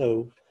studies.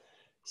 So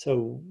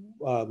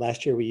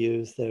last year we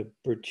used the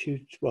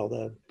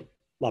the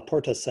La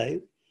Porta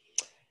site.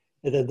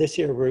 And then this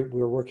year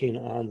we're working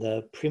on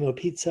the Primo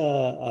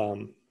Pizza,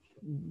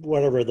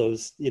 whatever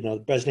those,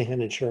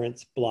 Bresnahan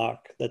Insurance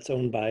block that's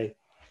owned by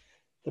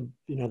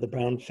the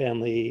Brown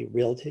family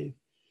realty.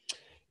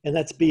 And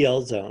that's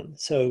BL zone.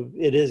 So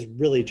it is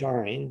really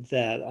jarring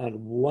that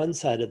on one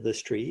side of the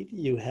street,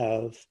 you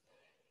have,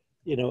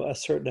 a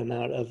certain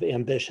amount of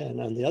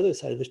ambition. On the other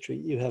side of the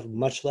street, you have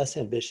much less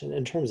ambition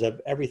in terms of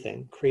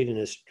everything, creating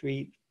a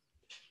street,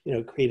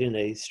 creating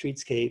a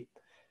streetscape,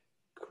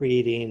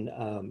 creating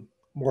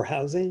more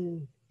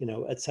housing,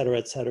 et cetera,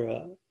 et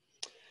cetera.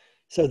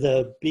 So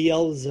the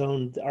BL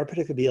zone, our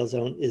particular BL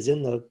zone is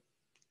in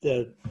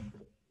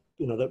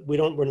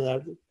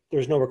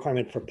there's no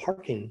requirement for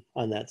parking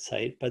on that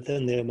site, but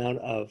then the amount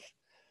of,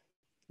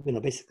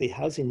 basically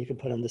housing you can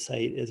put on the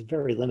site is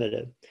very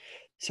limited.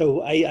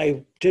 So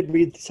I did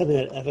read something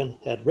that Evan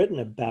had written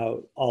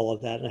about all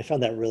of that, and I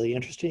found that really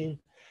interesting.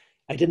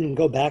 I didn't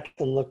go back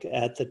and look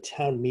at the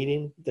town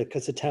meeting,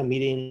 because the town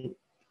meeting,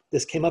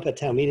 this came up at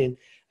town meeting,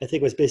 I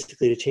think it was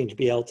basically to change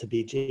BL to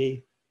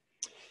BG,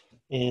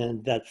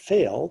 and that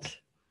failed,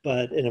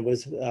 and it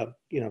was,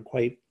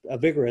 quite a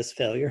vigorous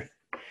failure.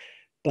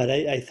 But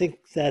I think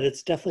that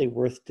it's definitely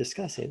worth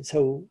discussing.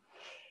 So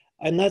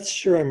I'm not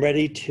sure I'm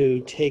ready to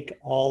take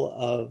all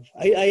of,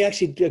 I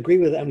actually agree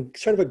with, I'm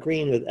sort of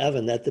agreeing with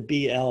Evan that the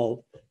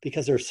BL,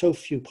 because there are so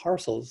few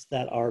parcels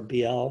that are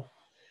BL,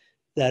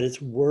 that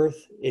it's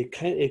worth, it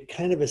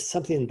kind of is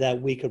something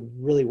that we could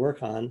really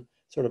work on,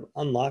 sort of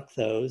unlock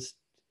those.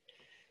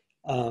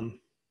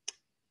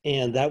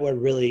 And that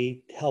would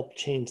really help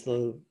change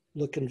the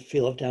look and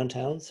feel of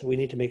downtown. So we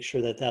need to make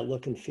sure that that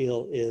look and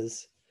feel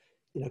is,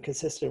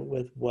 consistent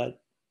with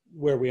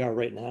where we are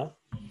right now.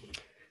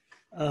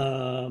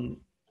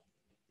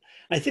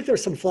 I think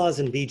there's some flaws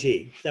in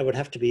BG that would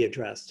have to be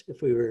addressed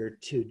if we were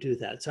to do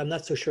that. So I'm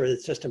not so sure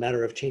it's just a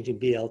matter of changing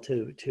BL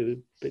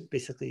to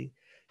basically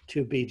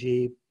to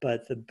BG,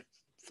 but the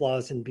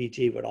flaws in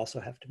BG would also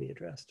have to be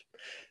addressed.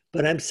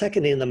 But I'm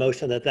seconding the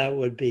motion that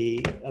would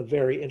be a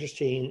very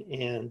interesting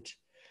and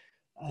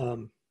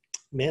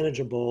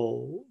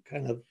manageable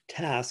kind of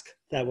task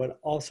that would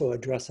also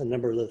address a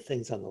number of the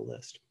things on the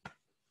list.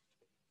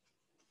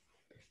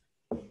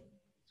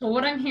 So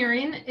what I'm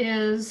hearing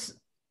is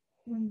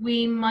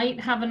we might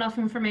have enough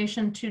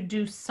information to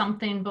do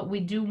something, but we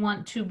do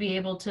want to be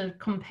able to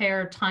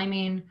compare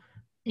timing,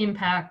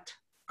 impact,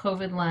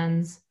 COVID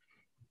lens,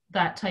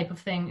 that type of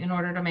thing in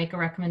order to make a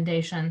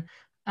recommendation.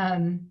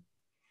 In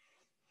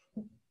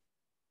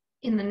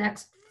the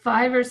next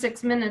 5 or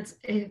 6 minutes,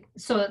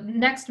 so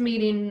next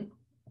meeting,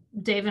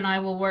 Dave and I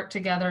will work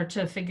together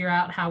to figure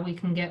out how we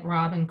can get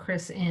Rob and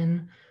Chris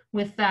in.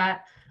 With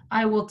that,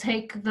 I will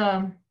take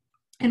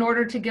in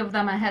order to give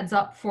them a heads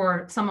up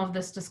for some of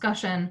this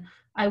discussion,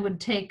 I would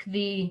take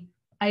the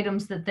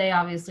items that they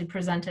obviously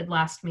presented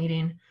last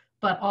meeting,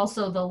 but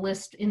also the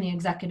list in the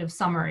executive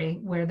summary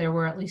where there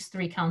were at least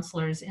 3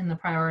 counselors in the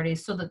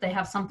priorities, so that they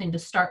have something to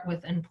start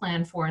with and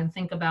plan for and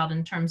think about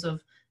in terms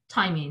of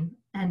timing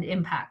and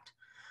impact,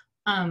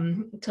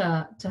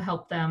 to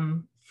help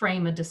them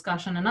frame a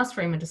discussion and us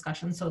frame a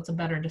discussion so it's a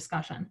better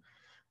discussion.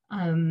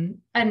 And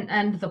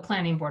the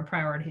planning board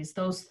priorities,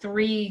 those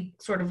 3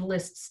 sort of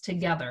lists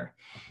together.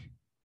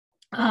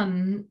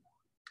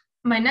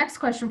 My next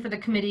question for the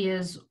committee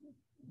is,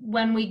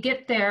 when we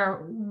get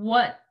there,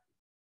 what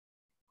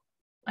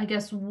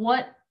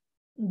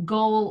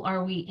goal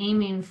are we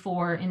aiming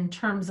for in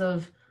terms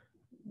of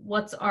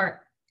what's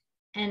our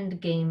end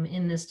game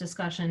in this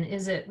discussion?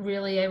 Is it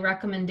really a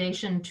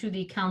recommendation to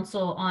the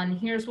council on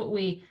here's what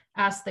we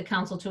ask the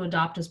council to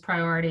adopt as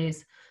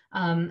priorities?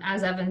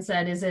 As Evan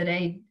said, is it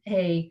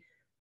a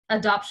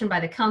adoption by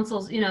the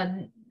councils,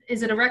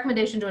 is it a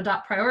recommendation to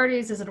adopt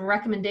priorities? Is it a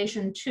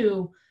recommendation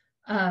to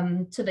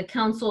the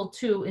council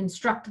to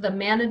instruct the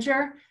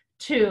manager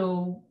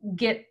to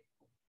get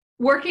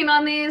working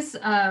on these?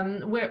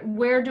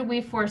 Where do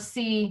we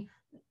foresee,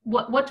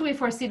 what do we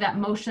foresee that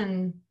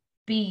motion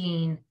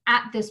being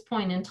at this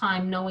point in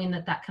time, knowing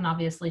that that can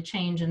obviously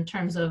change in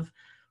terms of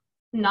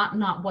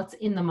not what's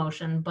in the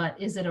motion, but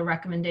is it a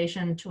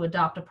recommendation to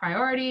adopt a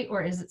priority,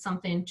 or is it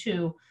something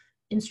to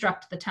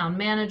instruct the town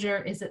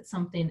manager? Is it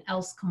something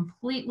else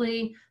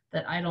completely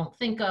that I don't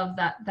think of?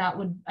 That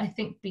would, I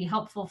think, be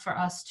helpful for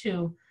us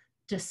to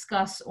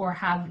discuss or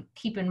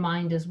keep in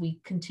mind as we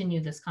continue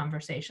this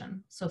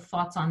conversation. So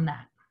thoughts on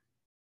that?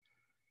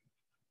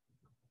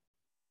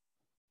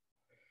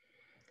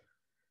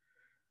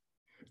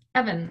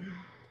 Evan.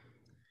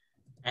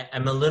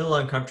 I'm a little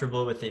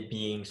uncomfortable with it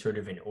being sort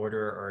of an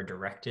order or a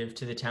directive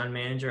to the town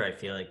manager. I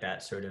feel like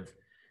that sort of,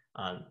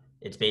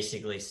 it's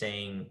basically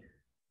saying,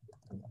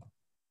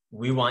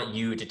 we want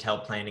you to tell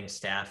planning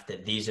staff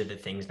that these are the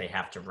things they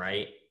have to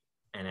write.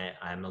 And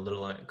I'm a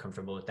little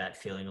uncomfortable with that,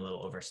 feeling a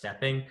little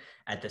overstepping.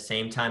 At the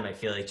same time, I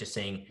feel like just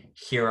saying,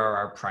 here are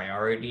our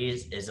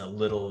priorities is a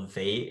little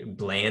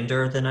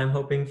blander than I'm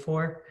hoping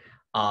for.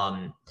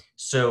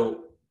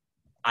 So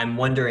I'm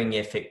wondering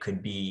if it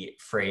could be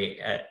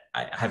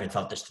I haven't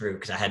thought this through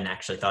because I hadn't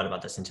actually thought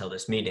about this until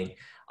this meeting,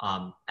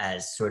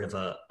 as sort of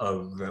a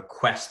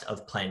request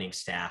of planning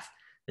staff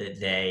that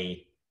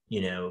they,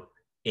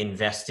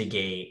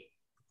 investigate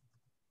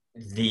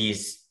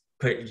these,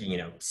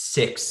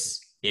 6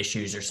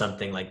 issues or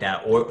something like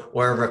that,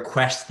 or a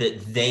request that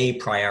they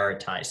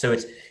prioritize. So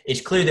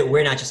it's clear that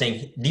we're not just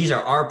saying these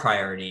are our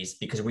priorities,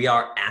 because we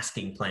are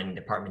asking planning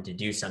department to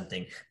do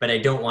something, but I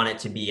don't want it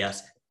to be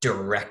us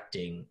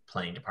directing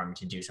planning department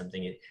to do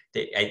something.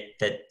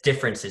 That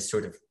difference is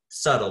sort of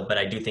subtle, but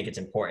I do think it's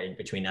important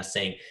between us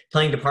saying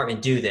planning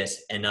department do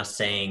this and us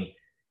saying,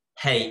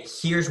 hey,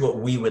 here's what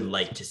we would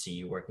like to see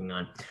you working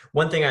on.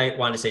 One thing I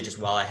want to say, just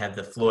while I have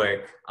the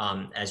floor,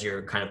 as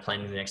you're kind of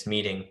planning the next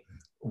meeting,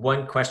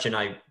 one question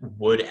I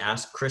would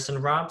ask Chris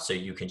and Rob, so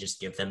you can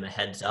just give them a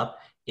heads up,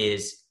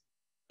 is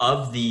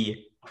of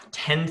the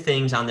 10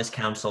 things on this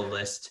council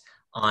list,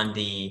 on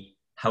the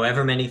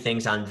however many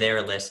things on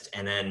their list,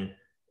 and then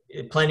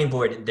planning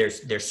board,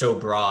 they're so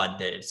broad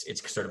that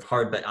it's sort of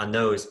hard, but on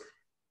those,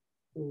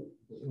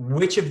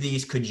 which of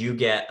these could you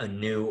get a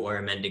new or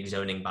amending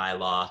zoning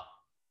bylaw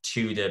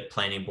to the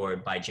planning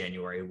board by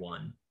January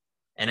 1?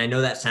 And I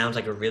know that sounds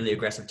like a really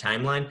aggressive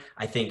timeline.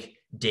 I think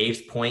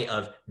Dave's point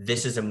of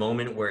this is a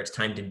moment where it's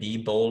time to be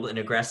bold and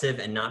aggressive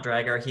and not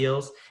drag our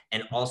heels.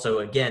 And also,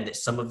 again, that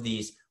some of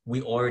these,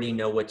 we already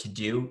know what to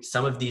do.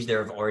 Some of these,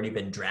 there have already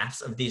been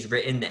drafts of these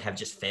written that have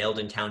just failed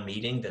in town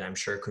meeting that I'm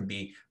sure could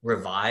be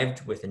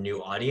revived with a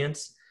new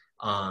audience.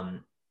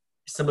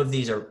 Some of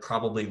these are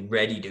probably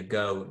ready to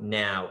go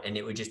now. And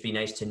it would just be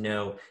nice to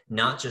know,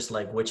 not just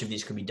like which of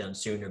these could be done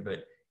sooner,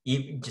 but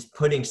even just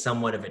putting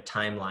somewhat of a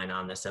timeline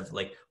on this of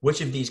like,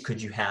 which of these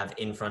could you have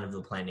in front of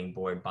the planning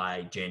board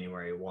by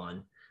January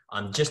 1?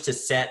 Just to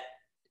set,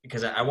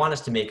 because I want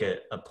us to make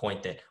a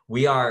point that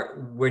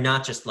we're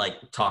not just like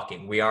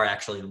talking, we are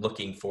actually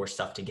looking for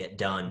stuff to get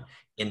done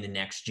in the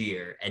next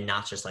year and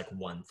not just like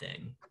one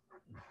thing.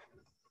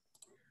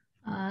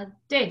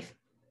 Dave.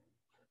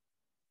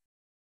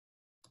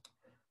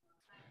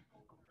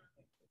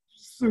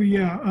 So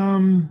yeah,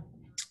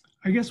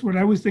 I guess what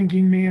I was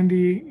thinking,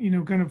 Mandy,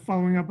 kind of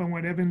following up on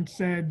what Evan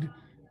said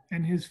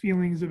and his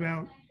feelings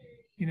about,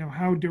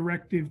 how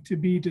directive to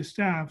be to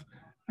staff.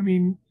 I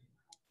mean,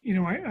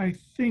 I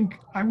think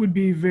I would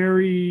be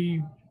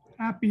very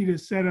happy to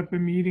set up a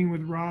meeting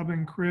with Rob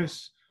and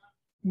Chris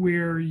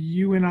where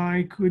you and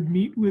I could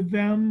meet with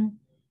them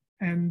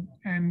and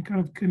kind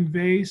of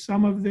convey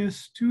some of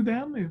this to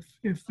them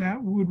if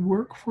that would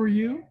work for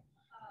you.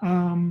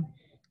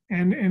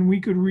 And we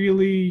could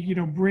really,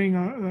 bring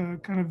a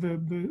kind of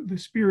the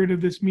spirit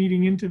of this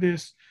meeting into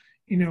this,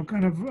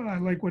 kind of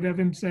like what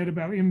Evan said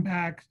about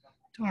impact,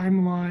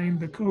 timeline,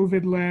 the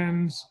COVID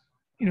lens,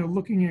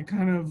 looking at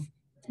kind of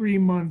 3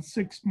 months,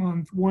 6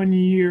 months, 1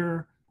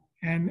 year,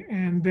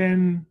 and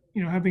then,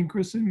 having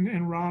Chris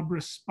and Rob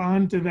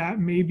respond to that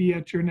maybe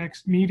at your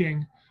next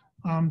meeting,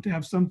 to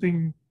have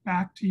something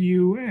back to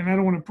you. And I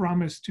don't want to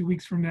promise 2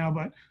 weeks from now,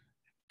 but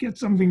get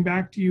something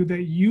back to you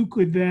that you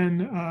could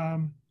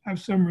then have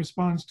some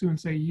response to and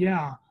say,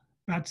 yeah,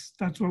 that's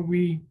what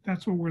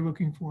we're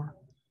looking for.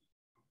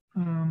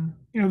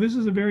 This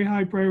is a very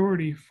high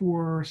priority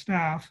for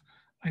staff.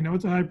 I know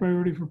it's a high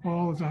priority for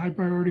Paul. It's a high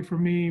priority for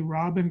me.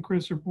 Rob and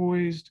Chris are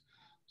poised.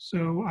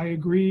 So I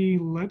agree.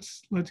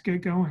 Let's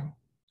get going.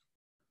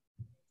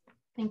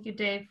 Thank you,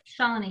 Dave.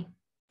 Shalini.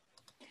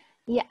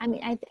 Yeah, I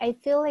mean, I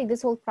feel like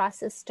this whole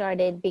process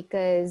started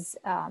because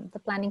the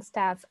planning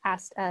staff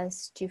asked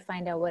us to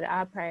find out what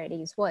our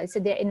priorities was. So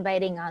they're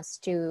inviting us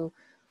to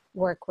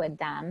work with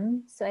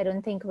them. So I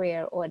don't think we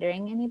are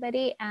ordering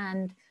anybody.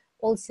 And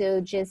also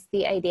just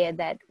the idea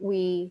that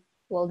we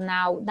will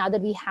now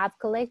that we have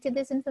collected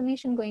this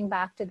information, going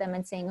back to them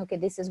and saying, okay,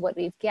 this is what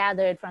we've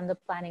gathered from the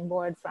planning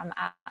board, from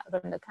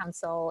the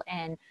council,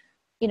 and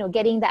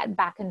getting that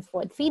back and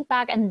forth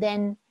feedback, and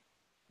then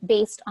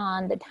based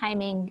on the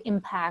timing,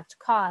 impact,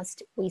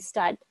 cost, we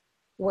start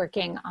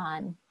working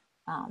on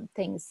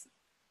things.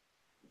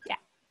 Yeah.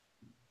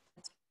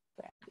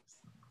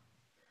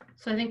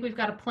 So I think we've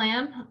got a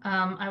plan.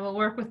 I will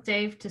work with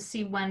Dave to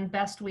see when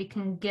best we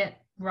can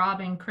get Rob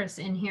and Chris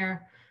in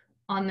here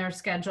on their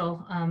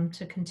schedule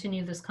to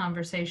continue this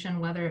conversation,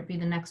 whether it be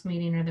the next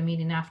meeting or the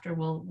meeting after.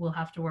 We'll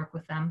have to work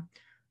with them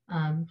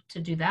to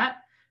do that.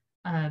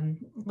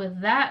 With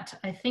that,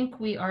 I think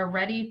we are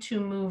ready to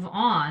move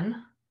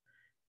on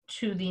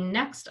to the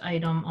next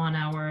item on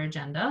our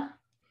agenda.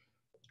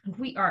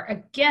 We are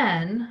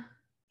again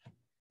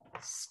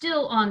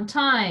still on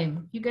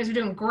time. You guys are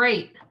doing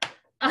great.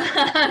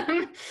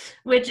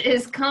 Which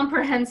is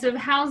comprehensive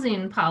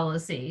housing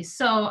policy.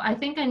 So I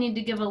think I need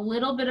to give a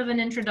little bit of an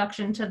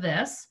introduction to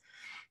this.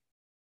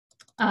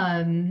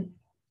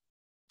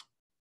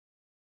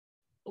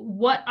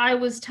 What I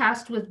was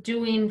tasked with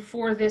doing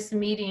for this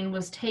meeting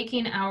was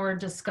taking our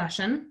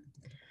discussion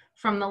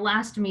from the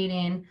last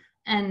meeting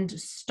and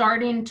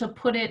starting to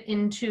put it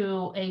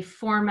into a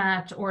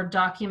format or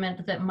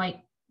document that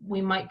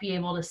we might be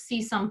able to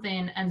see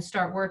something and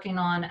start working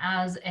on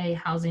as a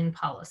housing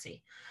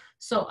policy.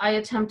 So I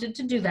attempted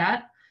to do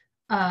that.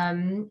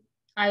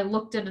 I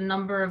looked at a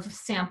number of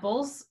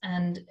samples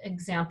and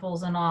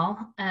examples and all.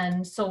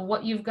 And so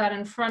what you've got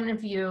in front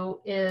of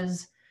you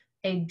is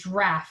a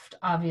draft,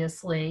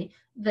 obviously,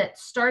 that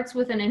starts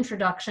with an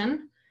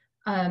introduction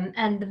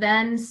and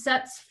then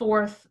sets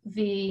forth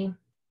the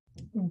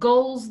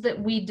goals that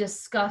we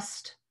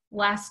discussed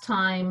last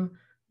time.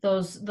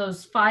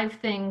 Those 5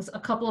 things, a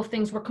couple of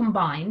things were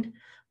combined,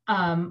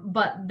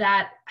 but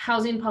that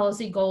housing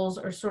policy goals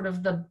are sort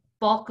of the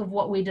bulk of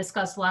what we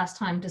discussed last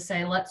time to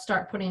say, let's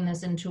start putting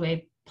this into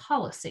a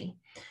policy.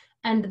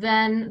 And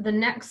then the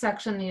next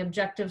section, the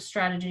objectives,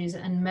 strategies,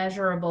 and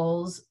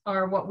measurables,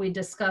 are what we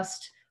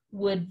discussed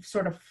would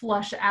sort of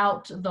flush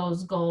out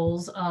those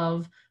goals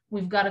of,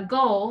 we've got a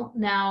goal,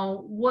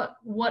 now what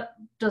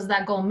does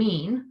that goal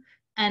mean?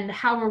 And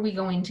how are we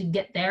going to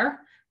get there?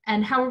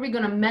 And how are we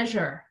going to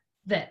measure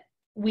that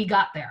we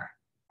got there?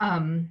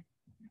 And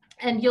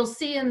you'll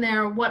see in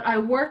there what I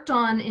worked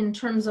on in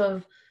terms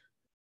of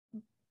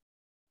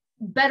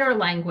better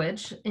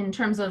language, in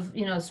terms of,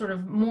 sort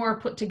of more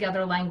put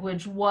together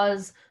language,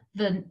 was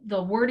the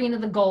wording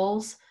of the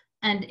goals,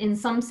 and in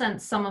some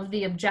sense, some of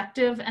the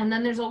objective. And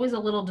then there's always a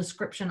little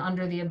description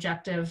under the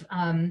objective,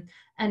 and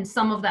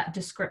some of that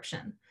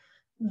description.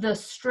 The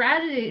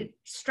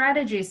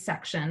strategy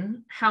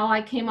section, how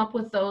I came up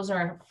with those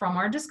are from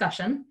our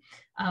discussion.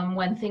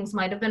 When things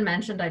might have been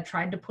mentioned, I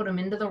tried to put them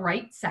into the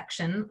right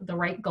section, the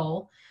right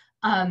goal.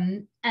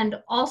 And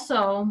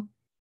also,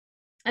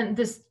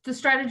 the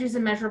strategies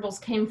and measurables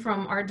came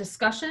from our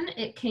discussion.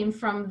 It came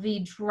from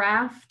the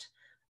draft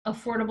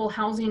Affordable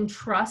Housing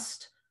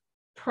Trust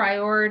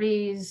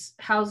affordable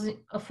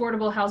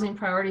housing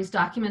priorities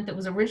document that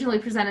was originally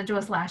presented to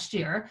us last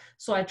year.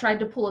 So I tried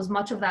to pull as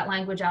much of that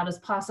language out as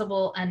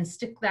possible and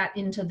stick that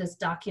into this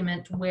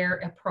document where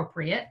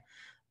appropriate.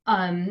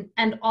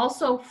 And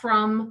also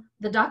from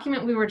the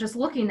document we were just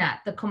looking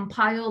at, the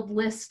compiled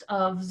list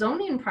of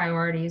zoning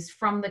priorities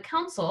from the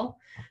council.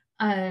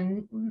 A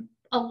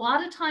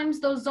lot of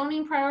times those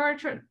zoning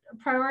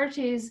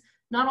priorities,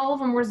 not all of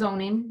them were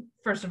zoning,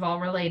 first of all,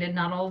 related,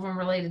 not all of them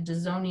related to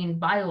zoning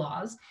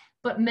bylaws,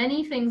 but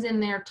many things in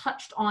there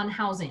touched on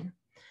housing.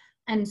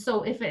 And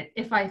so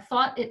if I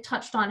thought it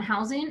touched on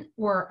housing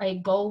or a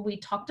goal we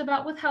talked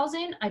about with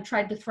housing, I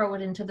tried to throw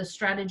it into the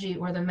strategy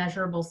or the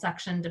measurable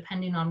section,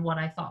 depending on what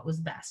I thought was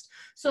best.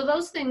 So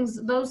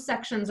those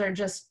sections are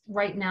just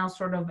right now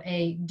sort of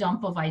a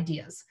dump of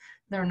ideas.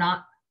 They're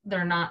not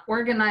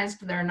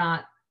organized. They're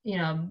not,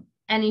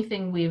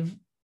 anything we've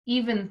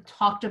even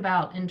talked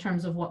about in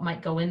terms of what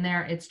might go in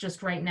there. It's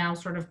just right now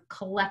sort of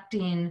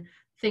collecting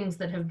things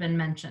that have been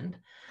mentioned.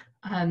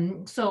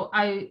 So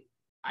I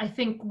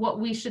think what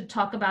we should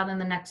talk about in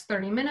the next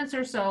 30 minutes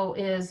or so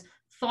is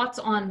thoughts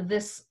on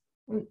this,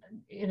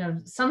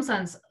 some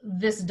sense,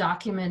 this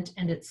document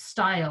and its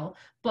style,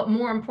 but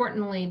more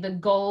importantly, the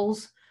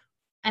goals,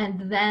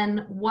 and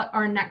then what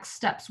our next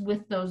steps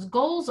with those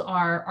goals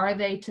are. Are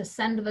they to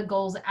send the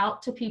goals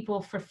out to people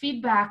for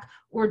feedback,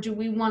 or do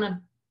we want to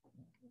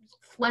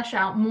flesh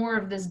out more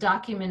of this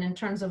document in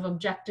terms of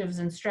objectives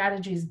and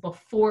strategies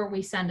before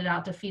we send it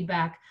out to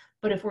feedback?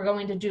 But if we're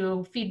going to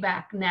do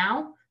feedback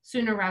now,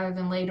 sooner rather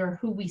than later,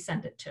 who we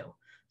send it to.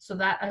 So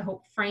that, I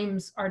hope,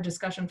 frames our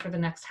discussion for the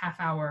next half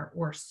hour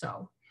or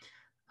so.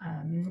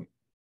 And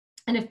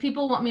if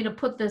people want me to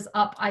put this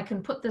up, I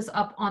can put this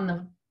up on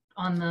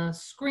the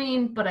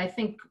screen, but I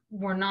think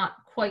we're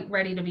not quite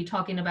ready to be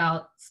talking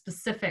about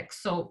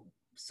specifics. So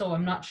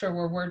I'm not sure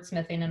we're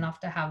wordsmithing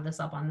enough to have this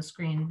up on the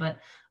screen, but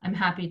I'm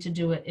happy to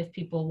do it if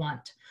people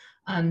want.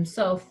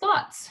 So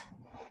thoughts?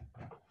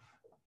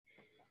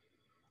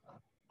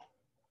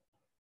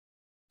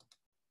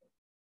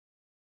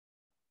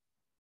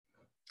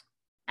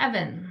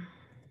 Evan.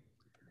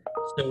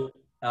 So,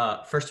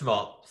 first of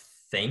all,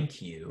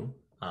 thank you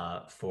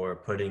for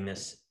putting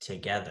this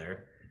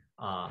together.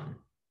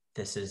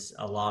 This is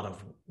a lot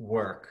of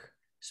work,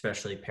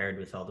 especially paired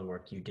with all the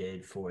work you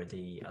did for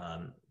the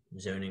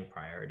zoning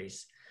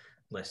priorities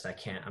list. I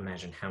can't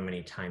imagine how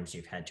many times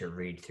you've had to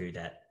read through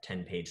that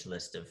 10-page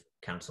list of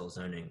council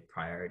zoning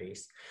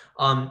priorities.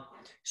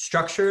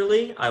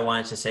 Structurally, I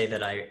wanted to say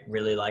that I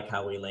really like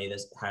how you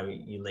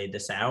laid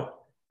this out.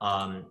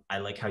 I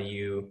like how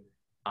you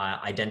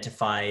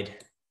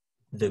identified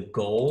the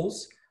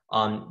goals.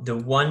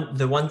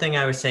 The one thing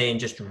I would say in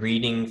just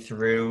reading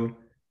through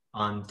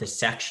the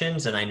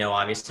sections, and I know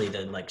obviously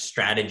the like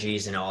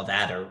strategies and all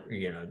that are,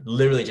 you know,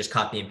 literally just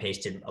copy and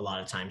pasted a lot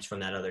of times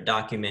from that other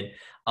document.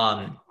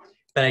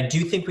 But I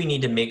do think we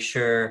need to make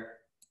sure,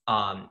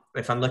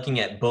 if I'm looking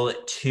at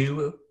bullet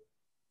 2,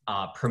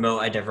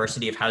 promote a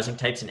diversity of housing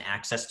types and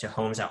access to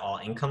homes at all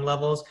income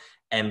levels,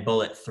 and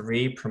bullet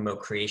 3, promote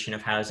creation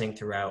of housing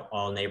throughout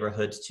all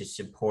neighborhoods to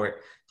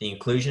support the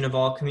inclusion of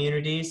all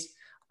communities.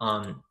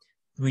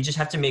 We just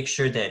have to make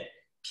sure that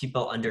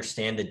people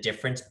understand the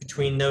difference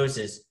between those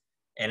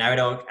and I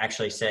would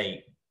actually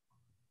say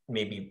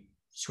maybe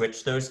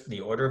switch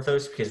the order of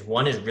those, because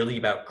one is really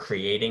about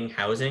creating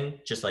housing,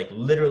 just like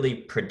literally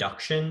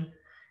production.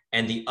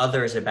 And the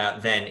other is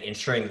about then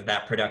ensuring that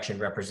that production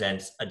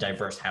represents a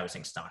diverse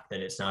housing stock,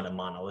 that it's not a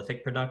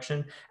monolithic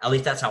production. At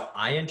least that's how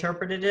I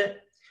interpreted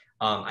it.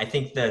 I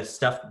think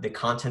the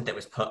content that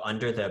was put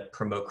under the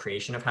promote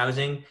creation of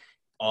housing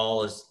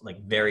all is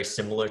like very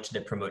similar to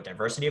the promote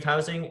diversity of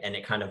housing, and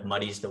it kind of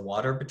muddies the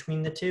water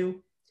between the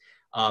two.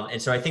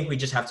 And so I think we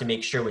just have to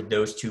make sure with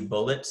those 2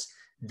 bullets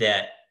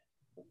that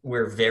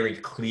we're very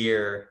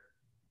clear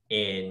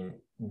in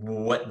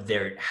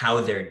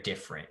how they're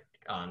different.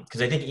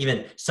 Because I think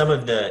even some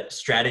of the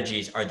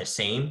strategies are the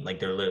same, like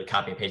they're literally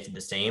copy and pasted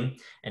the same.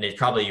 And it's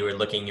probably you were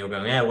going,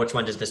 yeah, which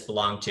one does this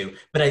belong to?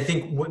 But I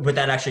think what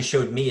that actually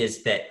showed me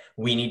is that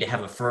we need to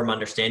have a firm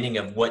understanding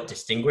of what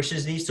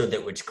distinguishes these so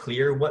that it's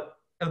clear what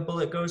a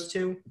bullet goes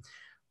to.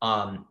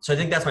 So I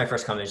think that's my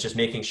first comment, is just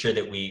making sure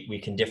that we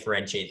can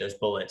differentiate those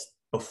bullets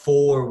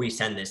before we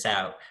send this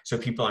out, so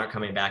people aren't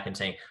coming back and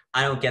saying,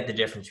 I don't get the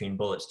difference between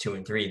bullets 2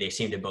 and 3. They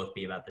seem to both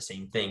be about the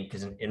same thing,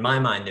 because in my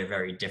mind, they're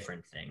very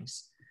different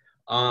things.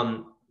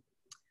 And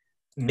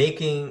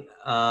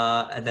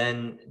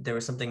then there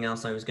was something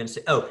else I was going to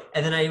say. Oh,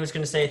 and then I was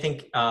going to say, I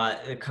think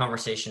a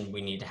conversation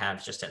we need to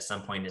have just at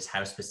some point is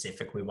how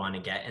specific we want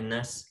to get in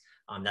this.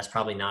 That's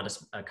probably not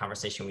a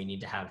conversation we need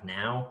to have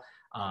now.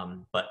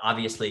 But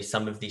obviously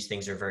some of these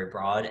things are very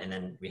broad, and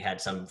then we had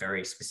some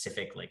very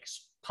specific like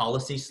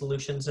policy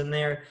solutions in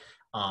there.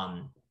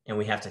 And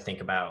we have to think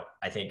about,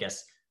 I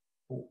guess,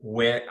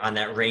 where on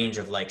that range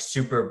of like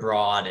super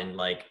broad and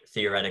like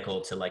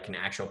theoretical to like an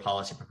actual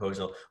policy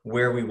proposal,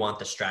 where we want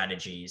the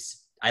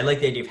strategies. I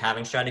like the idea of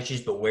having strategies,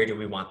 but where do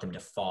we want them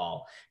to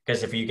fall?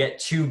 Because if you get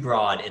too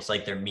broad, it's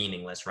like they're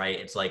meaningless, right?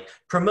 It's like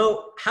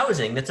promote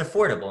housing that's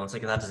affordable. And it's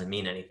like, that doesn't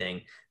mean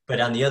anything. But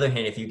on the other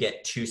hand, if you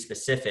get too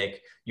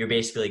specific, you're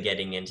basically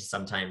getting into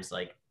sometimes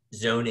like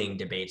zoning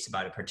debates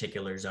about a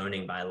particular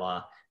zoning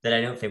bylaw that I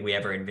don't think we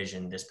ever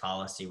envisioned this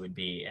policy would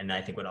be. And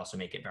I think would also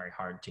make it very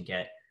hard to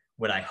get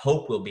what I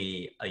hope will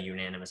be a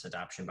unanimous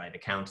adoption by the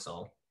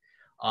council.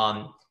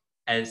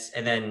 And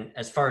then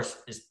as far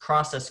as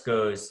process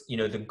goes, you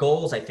know, the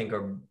goals I think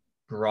are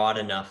broad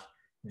enough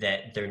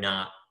that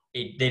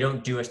they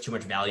don't do us too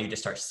much value to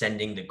start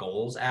sending the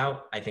goals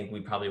out. I think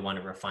we probably want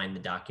to refine the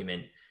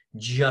document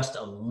just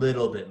a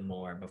little bit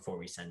more before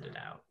we send it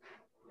out.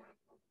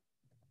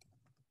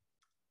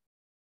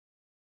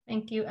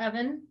 Thank you,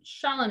 Evan.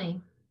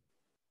 Shalini.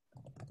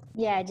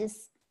 Yeah, I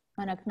just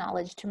want to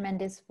acknowledge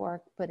tremendous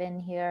work put in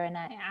here, and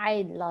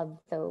I love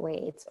the way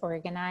it's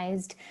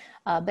organized.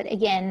 But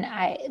again,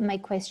 my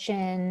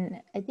question,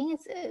 I think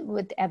it's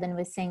what Evan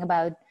was saying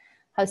about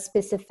how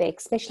specific,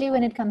 especially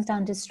when it comes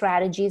down to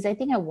strategies. I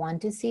think I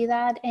want to see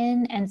that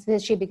in, and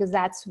especially because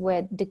that's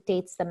what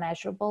dictates the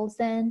measurables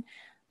in.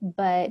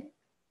 But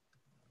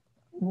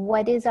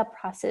what is a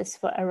process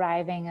for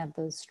arriving at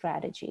those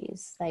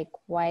strategies? Like,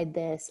 why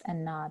this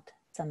and not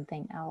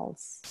something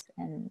else?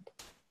 And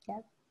yeah,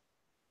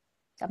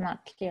 I'm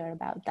not clear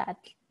about that,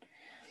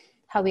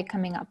 how we're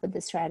coming up with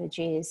the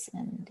strategies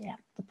and yeah,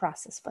 the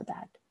process for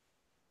that.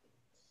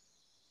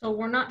 So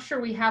we're not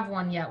sure we have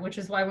one yet, which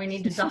is why we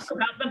need to talk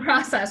about the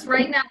process.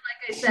 Right now,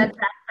 like I said,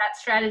 that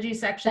strategy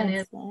section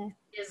is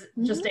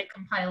just a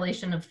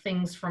compilation of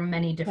things from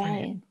many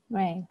different.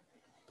 Right.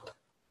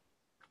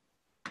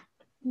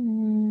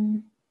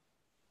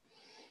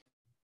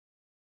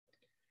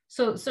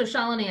 So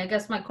Shalini, I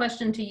guess my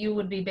question to you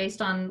would be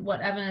based on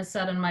what Evan has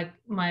said in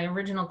my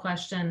original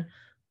question.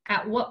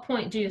 At what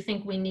point do you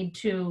think we need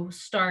to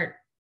start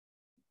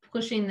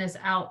pushing this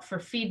out for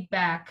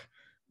feedback,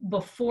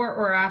 before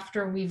or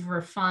after we've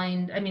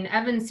refined? I mean,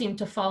 Evan seemed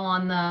to fall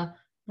on the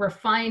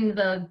refine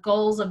the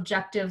goals,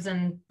 objectives,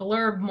 and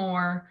blurb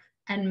more,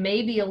 and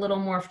maybe a little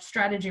more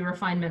strategy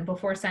refinement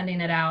before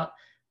sending it out.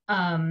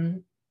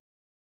 And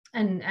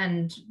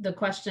the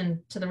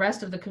question to the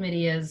rest of the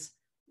committee is,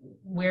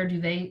 where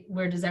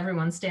does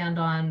everyone stand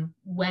on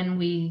when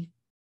we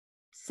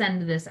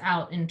send this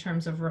out in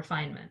terms of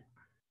refinement?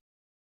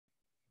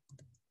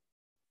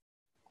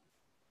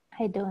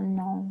 I don't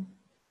know.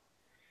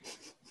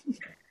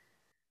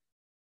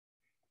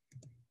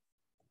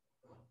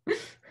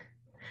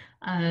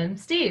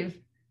 Steve.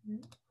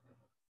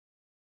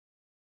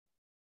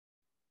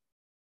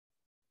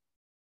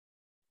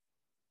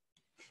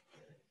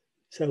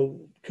 So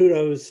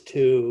kudos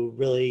to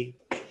really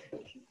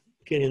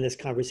getting this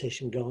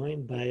conversation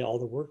going by all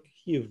the work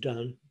you've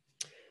done.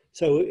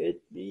 So,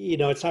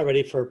 it's not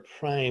ready for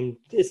prime.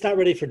 It's not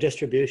ready for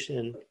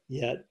distribution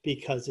yet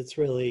because it's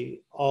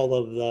really all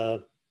of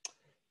the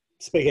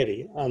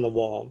spaghetti on the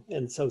wall.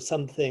 And so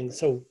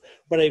so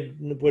what I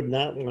would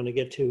not want to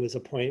get to is a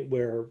point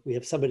where we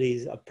have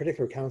a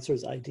particular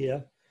counselor's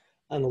idea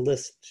on a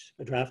list,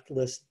 a draft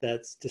list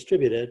that's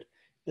distributed,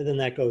 and then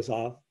that goes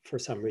off for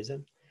some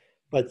reason.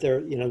 But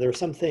there are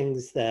some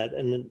things that,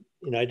 and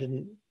I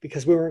didn't,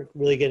 because we weren't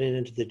really getting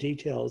into the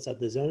details of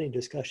the zoning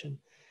discussion,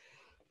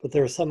 but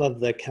there are some of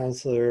the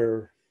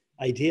counselor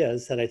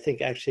ideas that I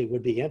think actually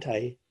would be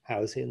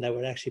anti-housing, that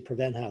would actually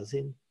prevent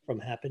housing from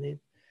happening.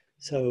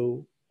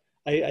 So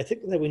I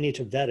think that we need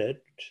to vet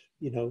it,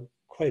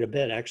 quite a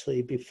bit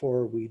actually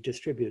before we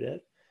distribute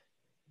it.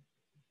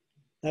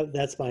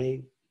 That's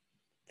my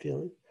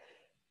feeling.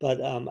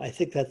 But I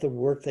think that the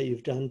work that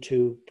you've done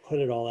to put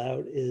it all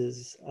out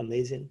is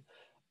amazing.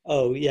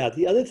 Oh yeah,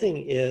 the other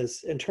thing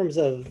is in terms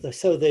of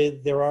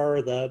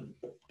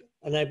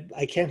and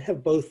I can't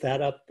have both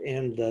that up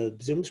and the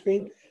Zoom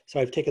screen, so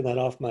I've taken that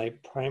off my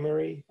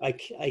primary. I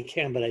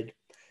can, but I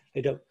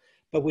don't.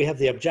 But we have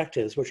the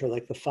objectives, which are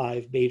like the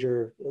 5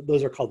 major,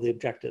 those are called the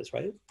objectives,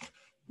 right?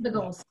 The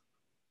goals.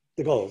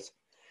 The goals.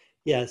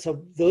 Yeah,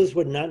 so those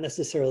would not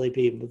necessarily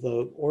be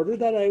the order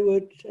that I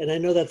would, and I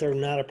know that they're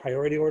not a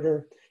priority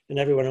order, and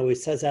everyone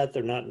always says that,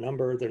 they're not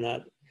numbered, they're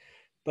not,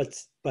 but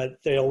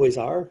they always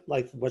are,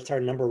 like what's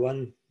our number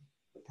 1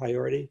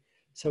 priority?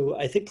 So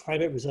I think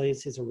climate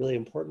resiliency is a really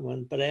important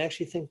one, but I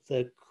actually think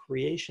the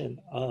creation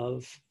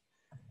of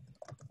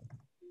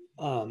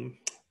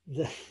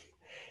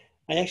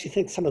I actually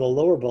think some of the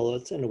lower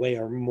bullets in a way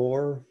are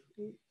more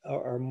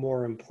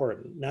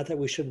important. Not that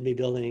we shouldn't be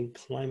building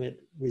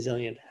climate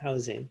resilient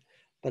housing,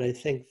 but I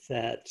think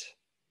that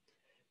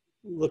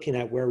looking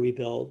at where we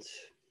build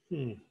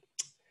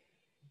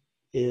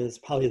is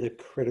probably the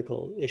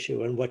critical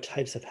issue, and what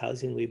types of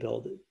housing we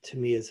build, to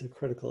me, is a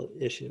critical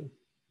issue.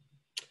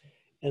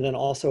 And then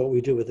also what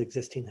we do with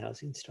existing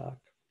housing stock.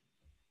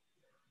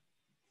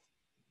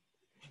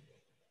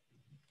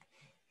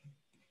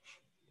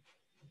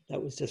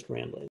 That was just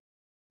rambling.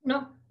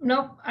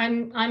 Nope.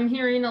 I'm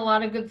hearing a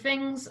lot of good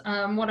things.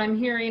 What I'm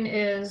hearing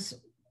is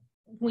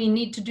we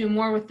need to do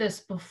more with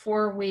this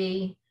before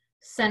we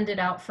send it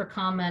out for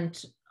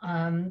comment.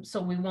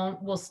 So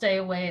we'll stay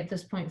away at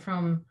this point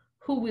from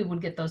who we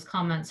would get those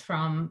comments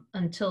from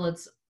until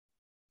it's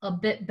a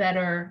bit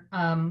better,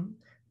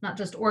 not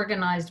just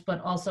organized,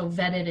 but also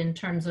vetted in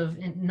terms of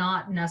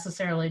not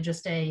necessarily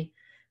just a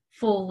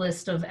full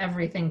list of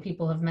everything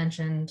people have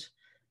mentioned.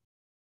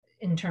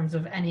 In terms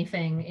of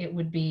anything, it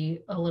would be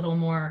a little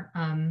more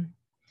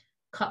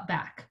cut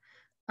back.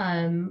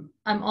 I'm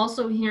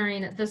also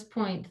hearing at this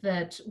point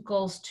that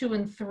goals 2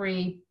 and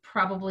 3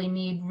 probably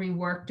need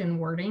reworked in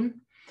wording.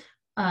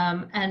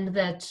 And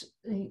that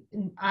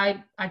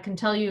I can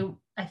tell you,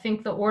 I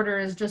think the order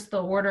is just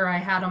the order I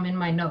had them in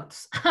my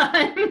notes,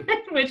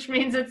 which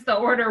means it's the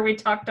order we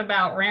talked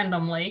about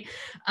randomly,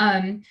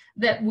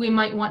 that we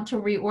might want to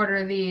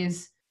reorder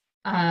these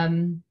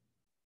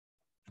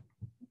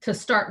to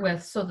start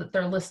with so that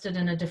they're listed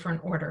in a different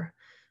order.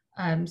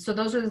 So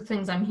those are the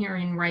things I'm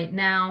hearing right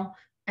now.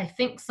 I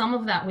think some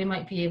of that we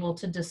might be able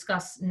to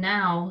discuss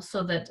now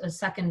so that a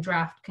second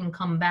draft can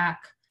come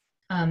back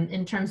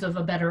in terms of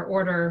a better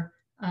order.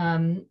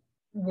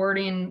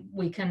 Wording,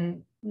 we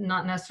can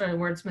not necessarily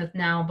wordsmith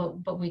now,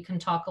 but we can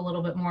talk a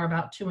little bit more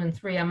about 2 and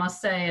 3. I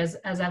must say,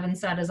 as Evan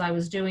said, as I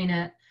was doing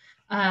it,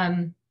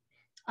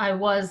 I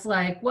was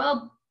like,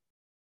 well,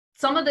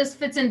 some of this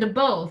fits into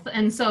both.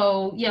 And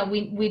so, yeah,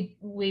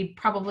 we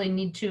probably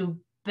need to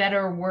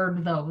better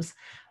word those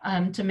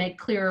to make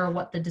clearer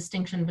what the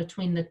distinction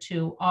between the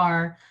two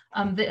are.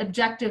 The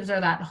objectives are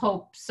that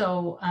hope.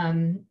 So,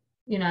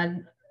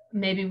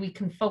 maybe we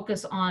can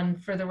focus on,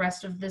 for the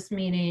rest of this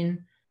meeting,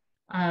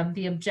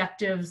 the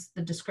objectives,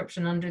 the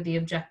description under the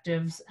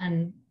objectives,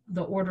 and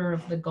the order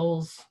of the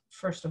goals,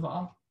 first of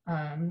all.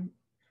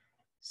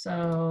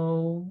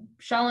 So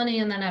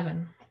Shalini and then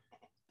Evan.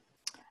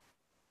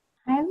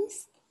 I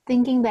was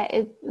thinking that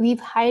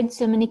we've hired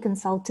so many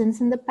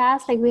consultants in the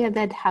past, like we have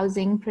that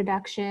housing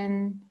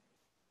production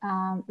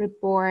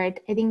report.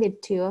 I think there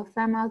are 2 of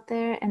them out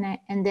there,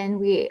 and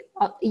then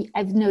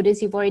I've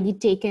noticed you've already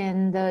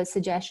taken the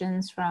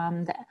suggestions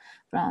from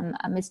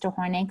Mr.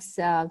 Hornick's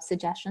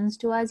suggestions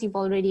to us. You've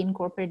already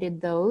incorporated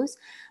those,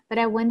 but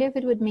I wonder if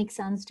it would make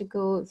sense to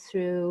go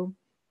through,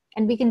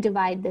 and we can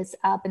divide this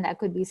up, and that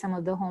could be some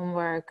of the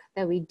homework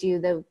that we do,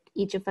 the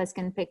each of us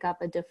can pick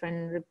up a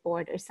different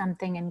report or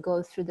something and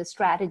go through the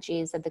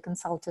strategies that the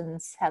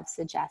consultants have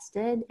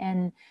suggested,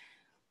 and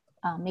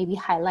maybe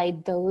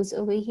highlight those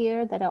over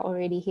here that are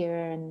already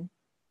here, and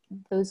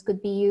those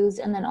could be used.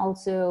 And then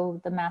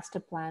also the master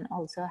plan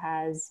also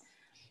has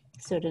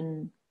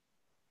certain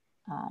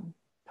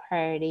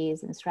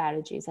priorities and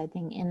strategies, I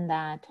think, in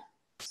that.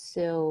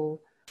 So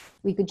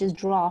we could just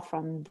draw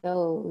from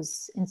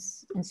those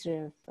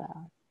instead of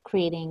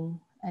creating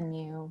a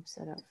new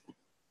sort of.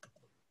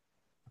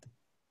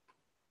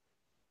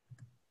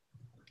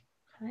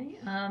 Okay,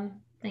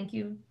 thank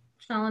you,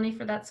 Shalini,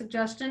 for that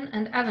suggestion.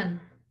 And Evan.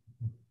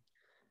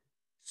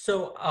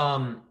 So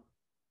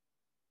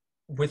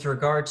with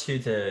regard to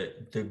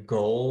the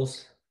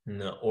goals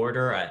and the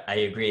order, I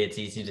agree. It's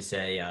easy to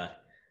say,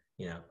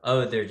 you know,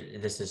 oh,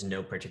 this is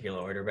no particular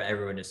order, but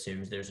everyone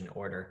assumes there's an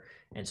order.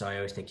 And so I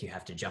always think you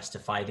have to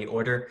justify the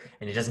order,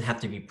 and it doesn't have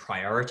to be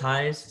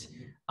prioritized.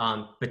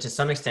 But to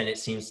some extent, it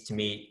seems to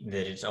me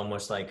that it's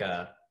almost like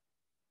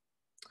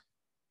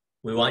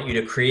we want you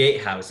to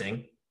create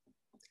housing.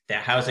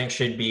 That housing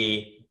should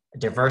be a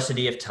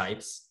diversity of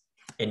types.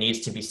 It needs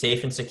to be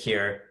safe and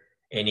secure.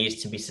 It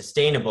needs to be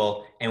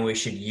sustainable, and we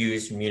should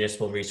use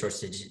municipal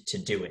resources to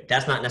do it.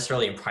 That's not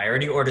necessarily in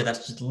priority order.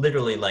 That's just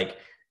literally like,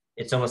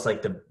 it's almost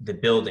like the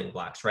building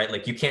blocks, right?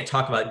 Like you can't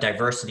talk about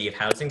diversity of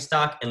housing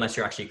stock unless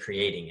you're actually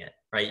creating it,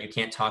 right? You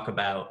can't talk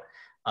about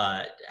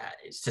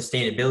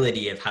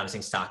sustainability of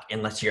housing stock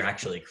unless you're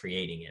actually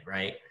creating it,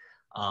 right?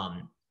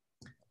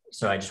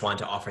 So I just wanted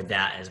to offer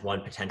that as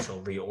one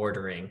potential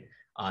reordering,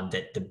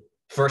 that the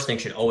first thing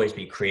should always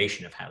be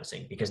creation of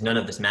housing, because none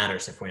of this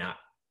matters if we're not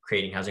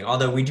creating housing,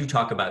 although we do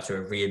talk about sort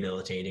of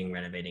rehabilitating,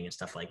 renovating, and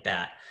stuff like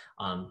that.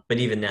 But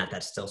even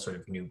that's still sort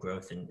of new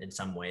growth in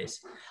some ways.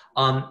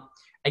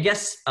 I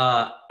guess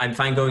I'm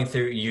fine going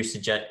through,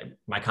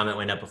 my comment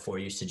went up before,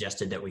 you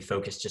suggested that we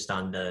focus just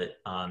on the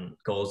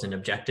goals and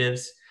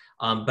objectives.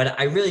 But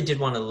I really did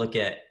want to look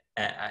at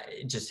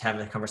just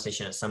having a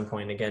conversation at some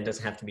point. Again, it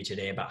doesn't have to be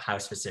today, about how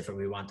specific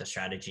we want the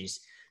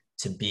strategies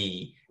to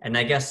be. And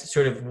I guess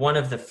sort of one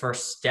of the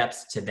first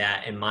steps to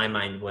that in my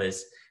mind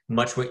was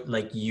much what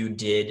like you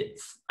did.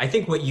 I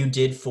think what you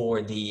did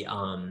for the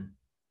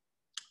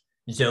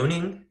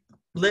zoning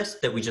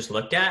list that we just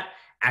looked at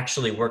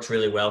actually works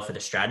really well for the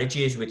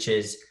strategies, which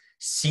is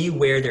see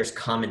where there's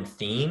common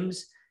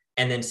themes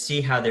and then see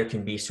how there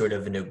can be sort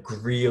of an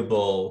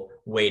agreeable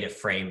way to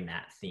frame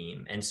that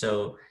theme. And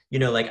so, you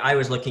know, like I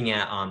was looking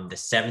at the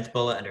 7th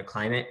bullet under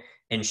climate,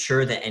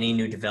 ensure that any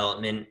new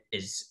development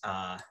is,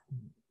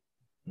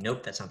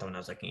 nope, that's not the one I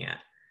was looking at.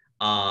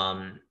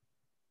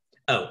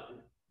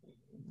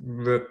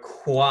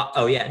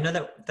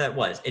 That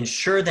was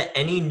ensure that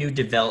any new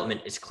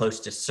development is close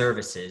to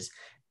services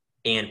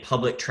and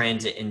public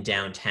transit in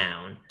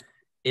downtown,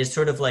 is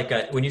sort of like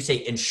when you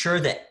say ensure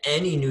that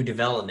any new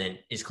development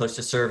is close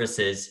to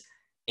services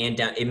and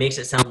down, it makes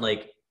it sound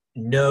like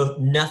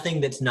nothing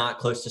that's not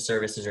close to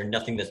services or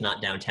nothing that's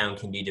not downtown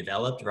can be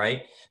developed,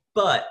 right?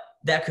 But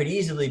that could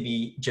easily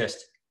be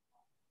just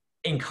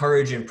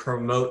encourage and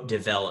promote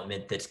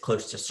development that's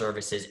close to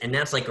services. And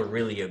that's like a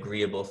really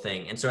agreeable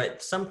thing. And so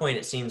at some point,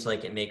 it seems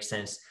like it makes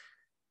sense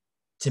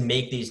to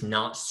make these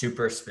not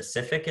super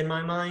specific in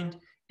my mind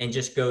and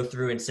just go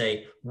through and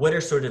say, what are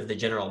sort of the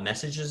general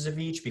messages of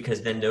each?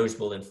 Because then those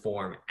will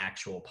inform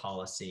actual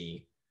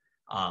policy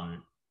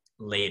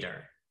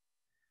later.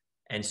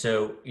 And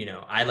so, you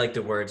know, I like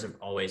the words of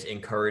always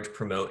encourage,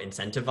 promote,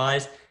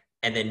 incentivize,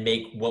 and then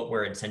make what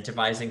we're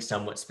incentivizing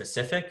somewhat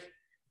specific.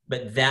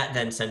 But that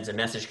then sends a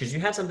message, because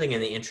you had something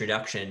in the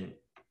introduction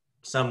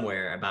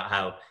somewhere about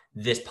how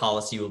this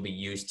policy will be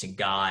used to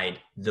guide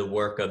the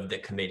work of the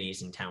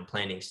committees and town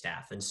planning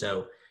staff. And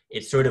so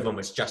it's sort of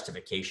almost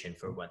justification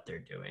for what they're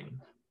doing.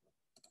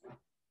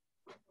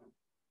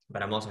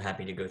 But I'm also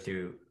happy to go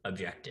through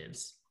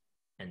objectives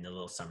and the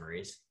little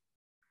summaries.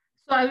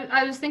 So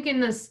I was thinking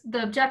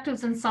the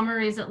objectives and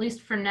summaries, at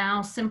least for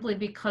now, simply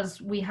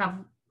because we have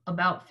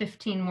about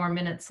 15 more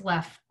minutes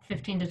left,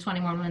 15 to 20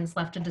 more minutes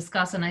left to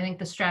discuss. And I think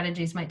the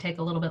strategies might take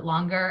a little bit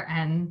longer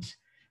and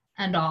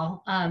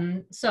all.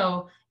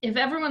 So if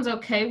everyone's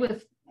okay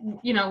with,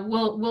 you know,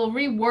 we'll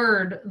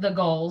reword the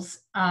goals.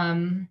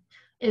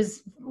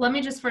 Let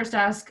me just first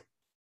ask,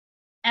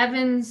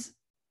 Evan's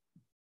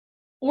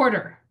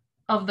order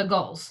of the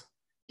goals,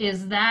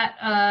 is that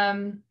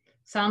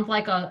sound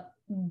like a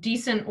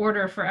decent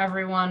order for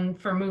everyone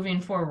for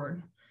moving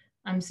forward?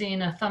 I'm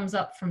seeing a thumbs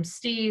up from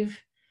Steve.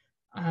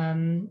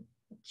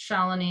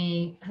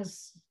 Shalini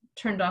has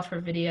turned off her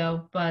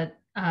video, but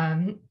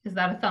is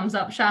that a thumbs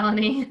up,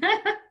 Shalini?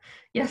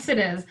 Yes, it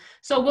is.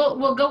 So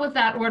we'll go with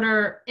that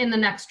order in the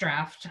next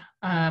draft.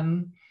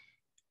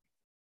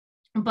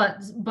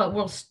 But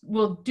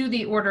we'll do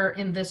the order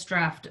in this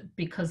draft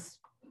because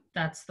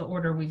that's the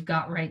order we've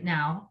got right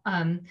now.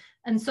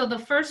 And so the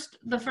first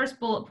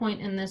bullet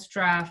point in this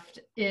draft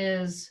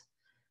is,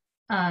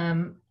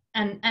 and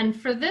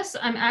for this,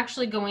 I'm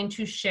actually going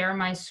to share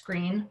my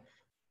screen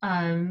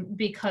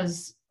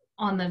because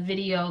on the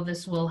video,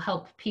 this will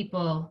help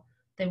people.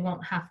 They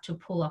won't have to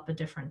pull up a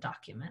different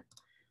document.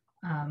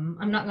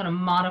 I'm not going to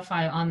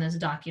modify on this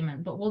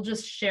document, but we'll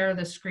just share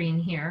the screen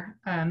here.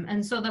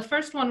 And so the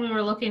first one we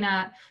were looking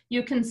at,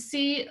 you can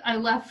see I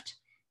left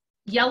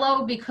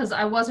yellow because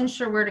I wasn't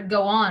sure where to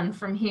go on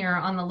from here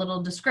on the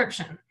little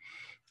description,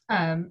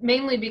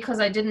 mainly because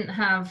I didn't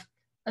have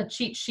a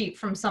cheat sheet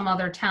from some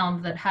other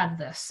town that had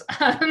this.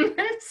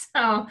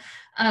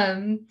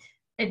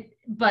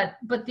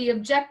 But the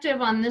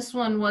objective on this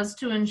one was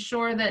to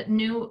ensure that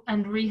new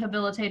and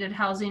rehabilitated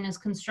housing is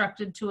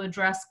constructed to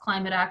address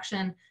climate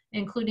action,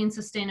 including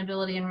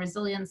sustainability and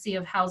resiliency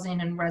of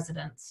housing and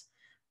residents.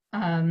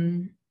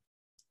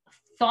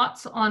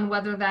 Thoughts on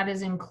whether that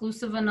is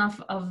inclusive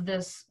enough of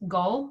this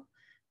goal?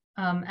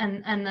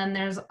 And then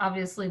there's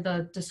obviously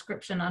the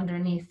description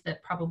underneath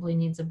that probably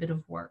needs a bit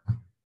of work.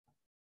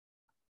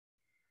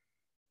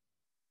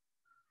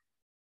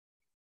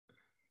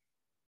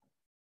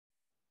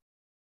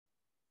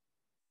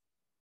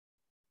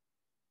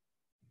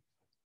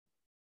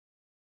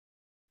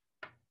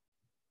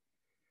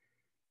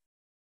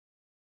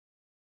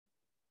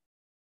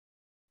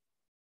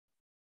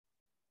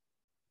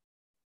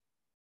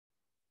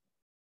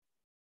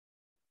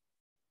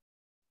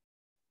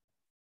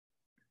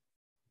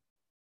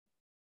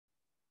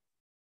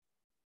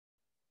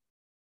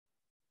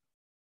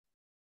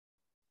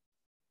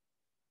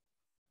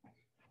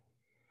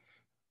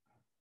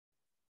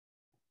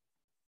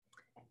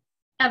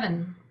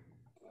 Evan.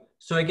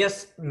 So I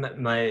guess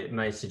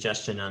my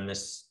suggestion on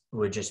this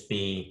would just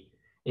be,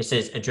 it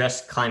says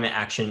address climate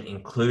action,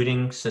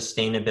 including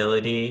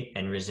sustainability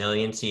and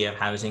resiliency of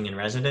housing and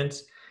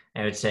residents.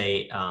 I would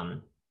say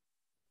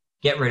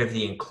get rid of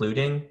the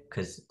including,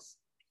 because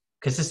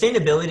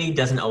sustainability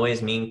doesn't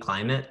always mean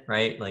climate,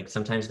 right? Like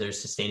sometimes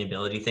there's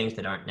sustainability things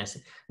that aren't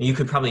necessary. You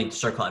could probably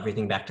circle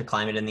everything back to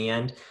climate in the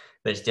end,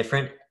 but it's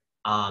different.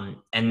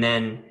 And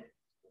then,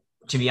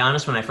 to be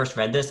honest, when I first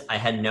read this, I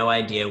had no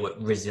idea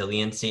what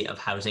resiliency of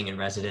housing and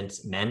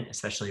residents meant,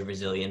 especially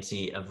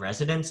resiliency of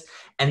residents.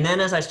 And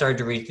then as I started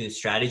to read through the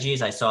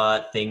strategies, I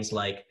saw things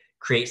like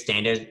create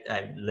standards,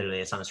 literally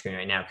it's on the screen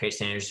right now, create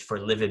standards for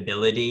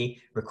livability,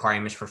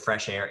 requirements for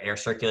fresh air, air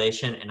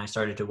circulation. And I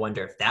started to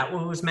wonder if that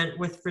was meant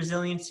with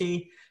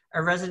resiliency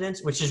of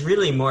residents, which is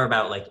really more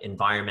about like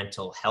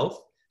environmental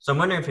health. So I'm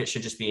wondering if it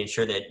should just be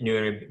ensure that new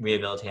and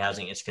rehabilitated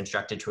housing is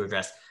constructed to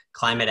address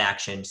climate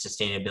action,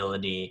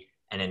 sustainability,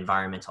 and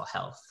environmental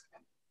health.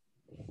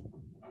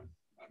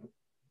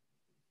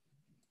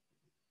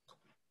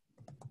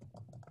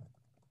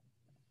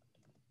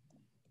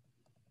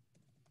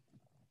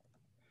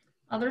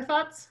 Other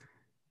thoughts?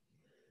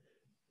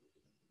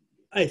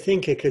 I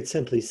think it could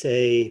simply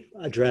say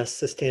address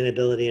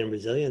sustainability and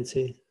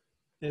resiliency.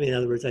 I mean, in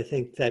other words, I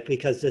think that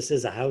because this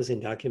is a housing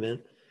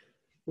document,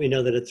 we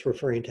know that it's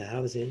referring to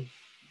housing.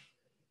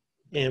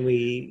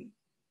 And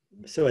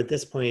so at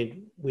this point,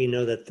 we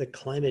know that the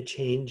climate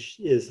change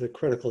is the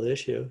critical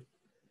issue.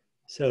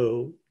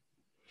 So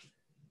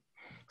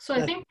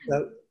I think,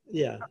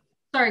 yeah.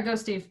 Sorry, go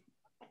Steve.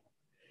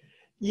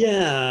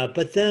 Yeah,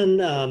 but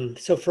then,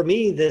 so for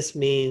me, this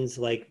means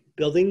like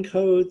building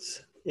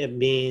codes. It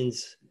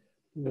means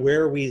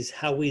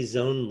how we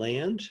zone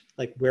land,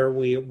 like where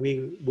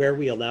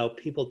we allow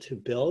people to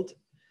build.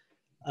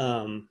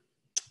 And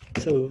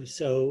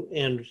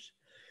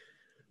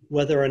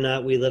whether or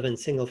not we live in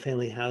single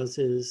family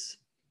houses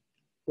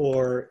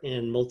or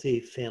in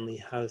multi-family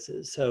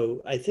houses.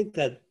 So I think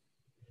that,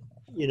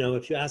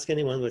 if you ask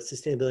anyone what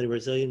sustainability and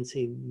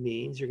resiliency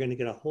means, you're going to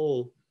get a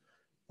whole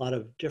lot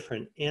of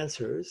different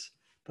answers.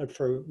 But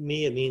for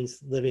me, it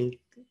means living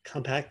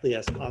compactly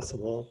as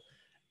possible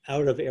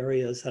out of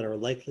areas that are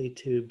likely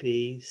to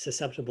be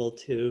susceptible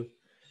to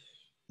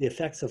the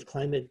effects of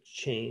climate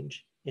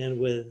change, and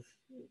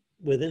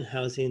within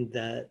housing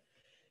that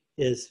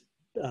is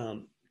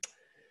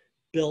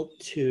built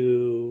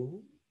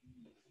to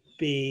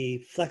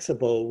be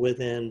flexible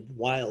within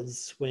wild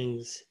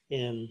swings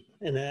and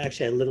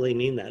actually I literally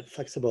mean that,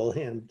 flexible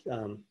and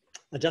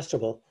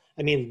adjustable.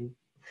 I mean,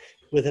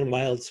 within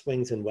wild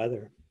swings in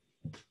weather.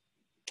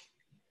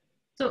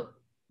 So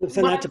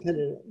not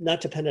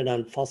dependent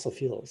on fossil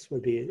fuels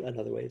would be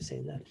another way of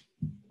saying that.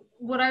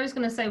 What I was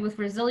going to say with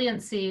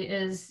resiliency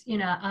is,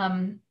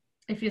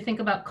 if you think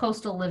about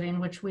coastal living,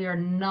 which we are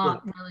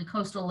not really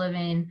coastal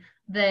living,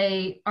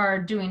 they are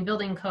doing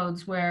building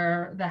codes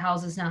where the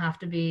houses now have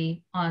to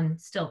be on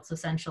stilts,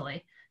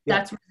 essentially.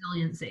 That's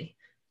resiliency.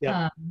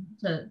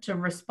 To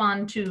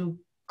respond to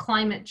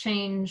climate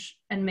change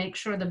and make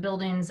sure the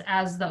buildings,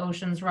 as the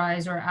oceans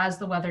rise or as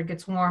the weather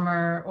gets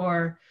warmer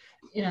or,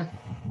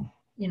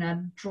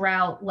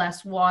 drought,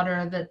 less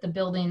water, that the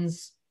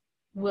buildings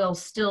will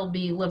still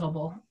be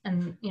livable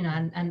and,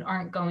 and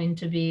aren't going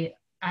to be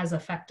as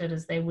affected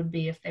as they would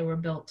be if they were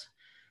built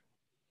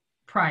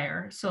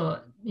prior.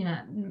 So,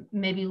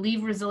 maybe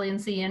leave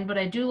resiliency in, but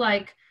I do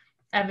like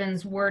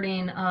Evan's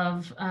wording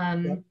of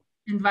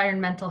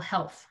environmental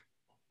health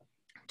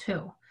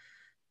too.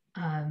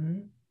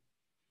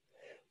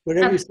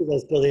 Whenever you see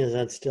those buildings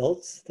on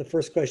stilts, the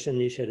first question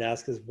you should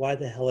ask is, why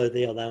the hell are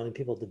they allowing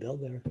people to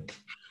build there?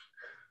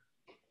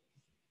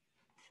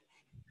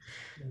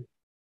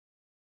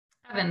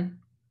 Evan.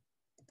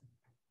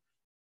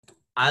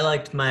 I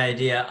liked my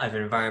idea of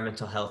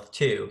environmental health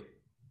too.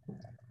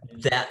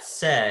 That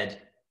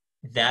said,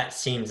 that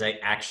seems like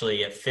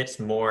actually it fits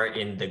more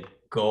in the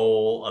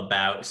goal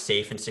about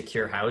safe and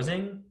secure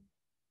housing.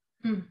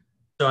 Hmm.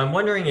 So I'm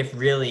wondering if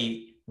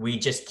really we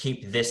just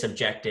keep this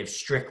objective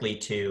strictly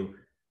to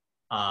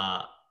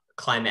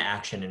climate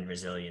action and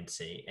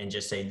resiliency, and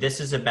just say this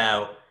is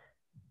about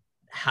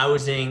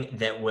housing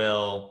that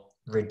will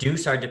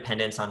reduce our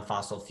dependence on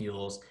fossil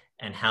fuels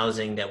and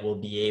housing that will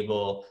be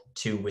able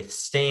to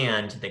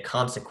withstand the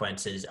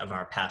consequences of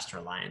our past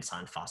reliance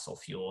on fossil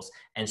fuels,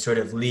 and sort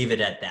of leave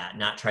it at that,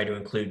 not try to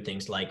include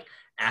things like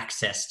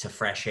access to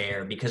fresh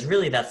air, because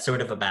really that's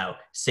sort of about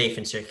safe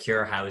and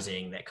secure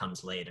housing that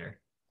comes later.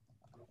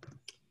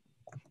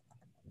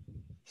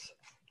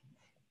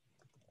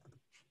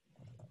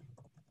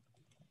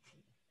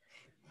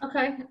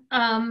 Okay.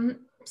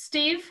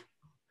 Steve?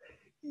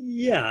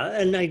 Yeah,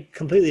 and I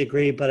completely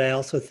agree, but I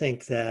also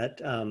think that,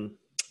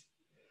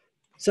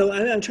 so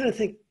I'm trying to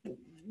think,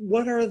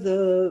 what are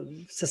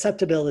the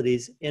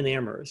susceptibilities in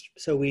Amherst?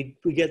 So we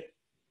get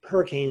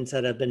hurricanes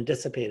that have been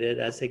dissipated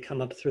as they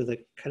come up through the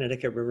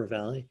Connecticut River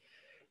Valley.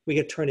 We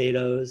get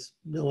tornadoes.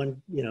 No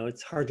one,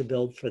 it's hard to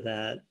build for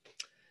that.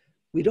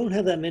 We don't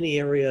have that many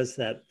areas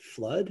that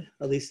flood,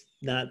 at least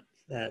not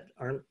that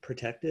aren't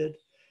protected.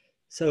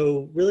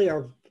 So really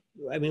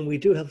we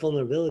do have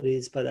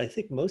vulnerabilities, but I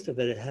think most of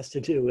it has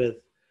to do with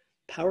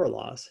power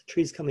loss,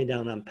 trees coming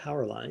down on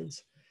power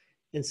lines.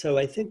 And so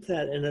I think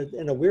that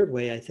in a weird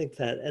way, I think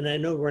that, and I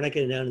know we're not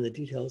getting down in the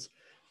details,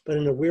 but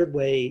in a weird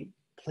way,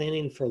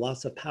 planning for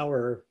loss of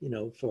power,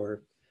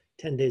 for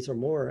 10 days or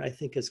more, I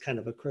think is kind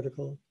of a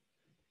critical,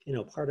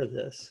 part of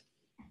this.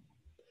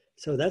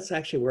 So that's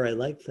actually where I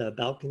like the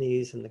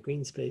balconies and the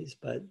green space,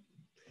 but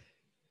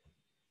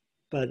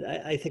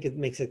I think it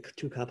makes it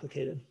too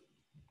complicated.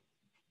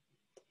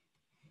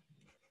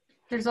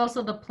 There's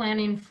also the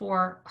planning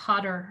for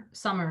hotter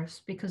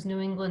summers, because New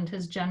England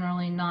has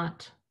generally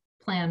not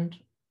planned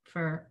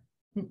for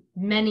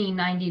many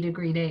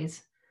 90-degree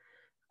days.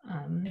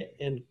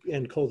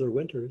 And colder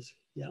winters,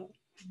 yeah.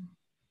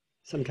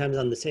 Sometimes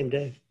on the same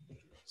day.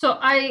 So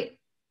I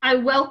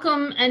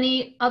welcome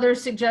any other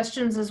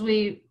suggestions as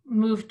we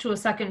move to a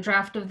second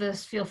draft of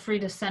this. Feel free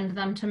to send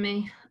them to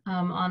me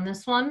on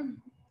this one,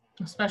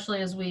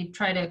 especially as we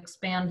try to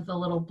expand the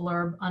little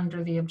blurb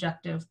under the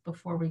objective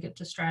before we get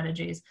to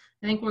strategies.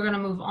 I think we're going to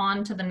move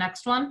on to the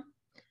next one,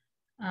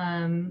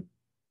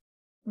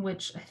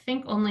 which I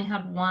think only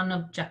had one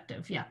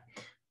objective. Yeah.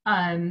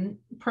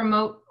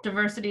 Promote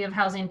diversity of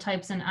housing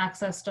types and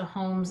access to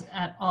homes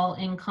at all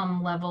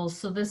income levels.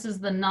 So this is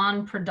the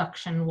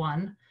non-production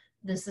one.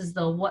 This is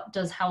the what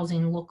does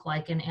housing look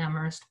like in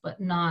Amherst,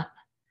 but not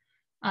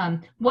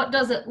what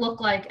does it look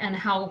like and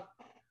how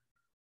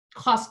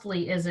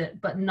costly is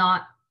it, but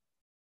not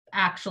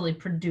actually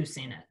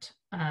producing it,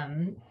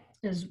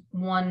 is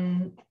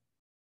one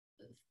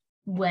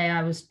way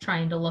I was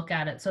trying to look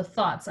at it. So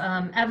thoughts,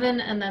 Evan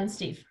and then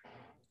Steve.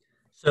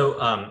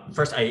 So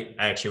first, I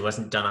actually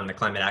wasn't done on the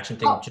climate action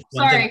thing. Oh,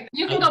 sorry,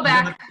 you can go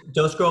back.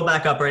 Don't scroll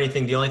back up or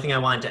anything. The only thing I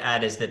wanted to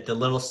add is that the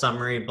little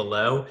summary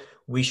below,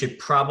 we should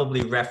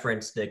probably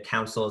reference the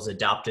council's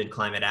adopted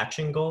climate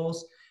action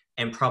goals,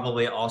 and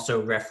probably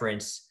also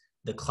reference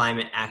the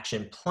climate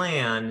action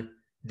plan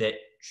that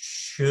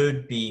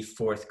should be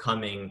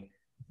forthcoming.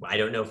 I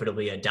don't know if it'll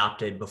be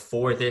adopted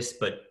before this,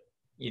 but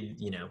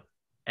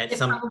at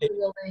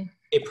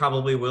it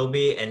probably will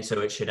be, and so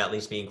it should at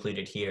least be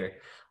included here.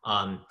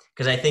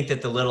 Because I think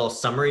that the little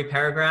summary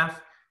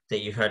paragraph that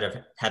you heard of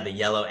had the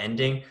yellow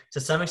ending. To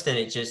some extent,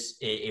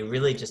 it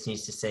really just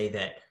needs to say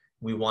that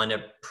we want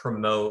to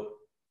promote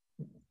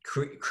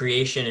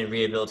creation and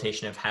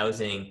rehabilitation of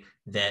housing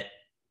that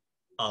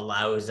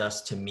allows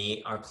us to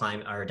meet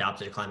our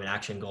adopted climate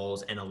action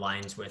goals and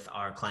aligns with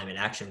our climate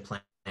action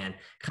plan.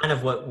 Kind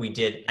of what we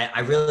did. I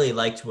really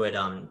liked what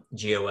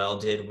GOL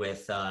did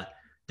with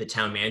the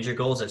town manager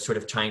goals of sort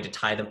of trying to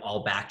tie them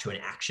all back to an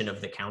action of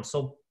the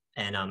council.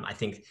 And I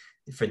think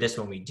for this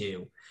one we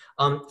do.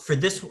 For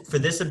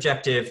this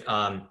objective,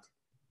 I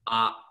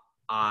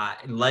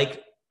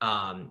like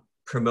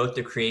promote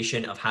the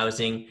creation of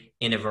housing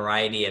in a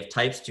variety of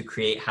types to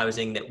create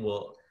housing that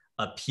will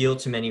appeal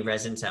to many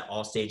residents at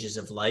all stages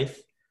of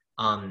life.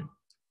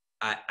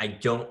 I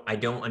don't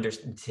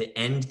understand, to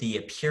end the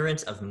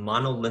appearance of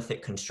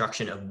monolithic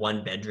construction of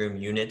one-bedroom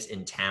units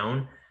in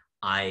town.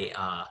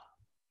 I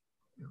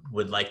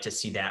would like to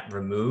see that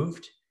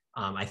removed.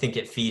 I think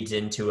it feeds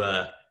into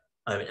an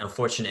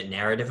unfortunate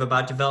narrative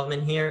about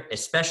development here,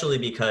 especially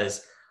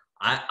because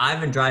I've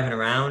been driving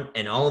around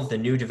and all of the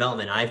new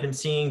development I've been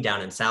seeing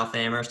down in South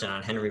Amherst and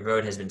on Henry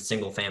Road has been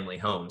single family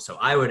homes. So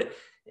I would,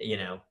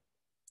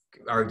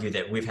 argue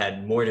that we've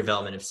had more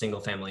development of single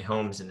family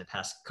homes in the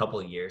past couple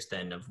of years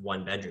than of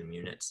one bedroom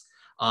units.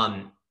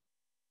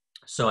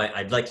 So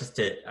I'd like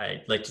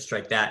to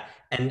strike that.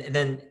 And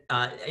then,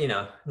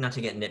 not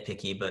to get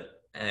nitpicky,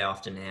 but I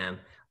often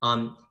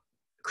am,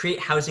 create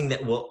housing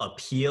that will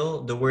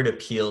appeal. The word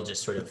appeal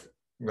just sort of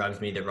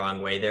rubs me the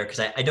wrong way there, because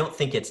I don't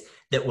think it's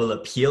that will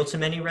appeal to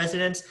many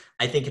residents.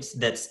 I think it's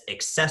that's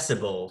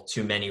accessible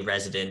to many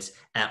residents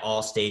at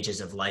all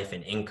stages of life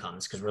and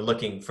incomes, because we're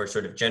looking for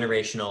sort of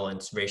generational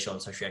and racial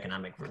and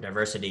socioeconomic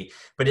diversity.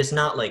 But it's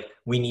not like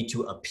we need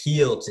to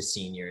appeal to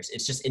seniors.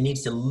 It's just it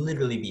needs to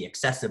literally be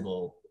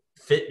accessible,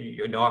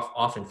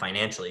 often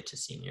financially, to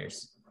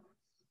seniors.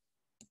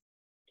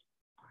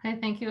 Okay,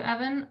 thank you,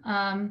 Evan.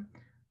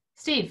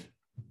 Steve.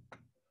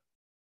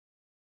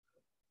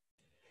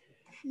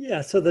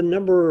 Yeah, so one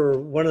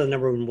of the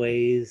number one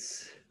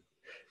ways,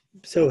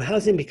 so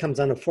housing becomes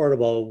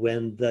unaffordable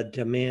when the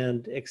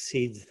demand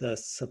exceeds the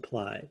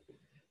supply.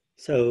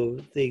 So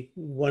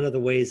one of the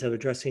ways of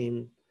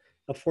addressing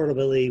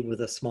affordability with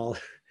a small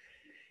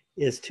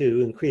is to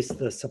increase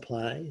the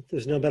supply.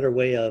 There's no better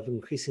way of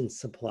increasing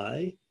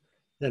supply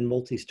than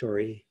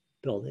multi-story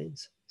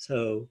buildings.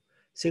 So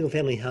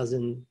single-family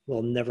housing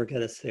will never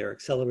get us there.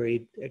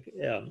 Accessory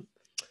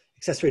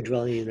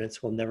dwelling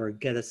units will never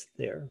get us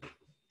there.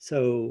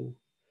 So,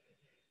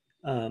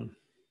 but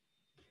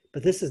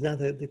this is not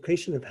the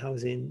creation of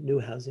housing, new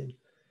housing.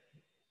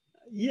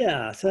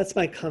 Yeah, so that's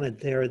my comment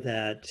there,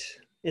 that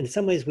in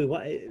some ways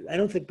I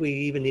don't think we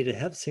even need to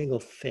have single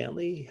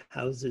family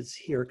houses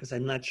here, because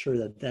I'm not sure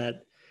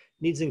that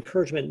needs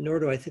encouragement,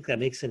 nor do I think that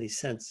makes any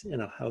sense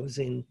in a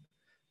housing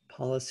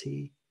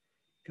policy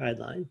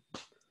guideline.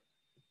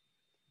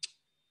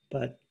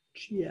 But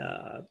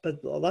yeah,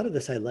 but a lot of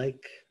this I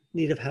like.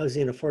 Need of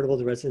housing affordable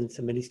to residents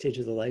in many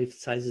stages of life,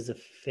 sizes of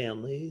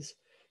families,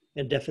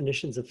 and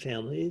definitions of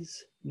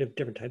families,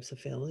 different types of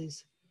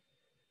families.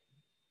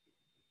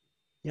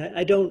 Yeah,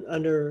 I don't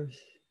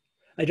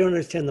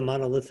understand the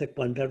monolithic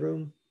one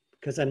bedroom,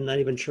 because I'm not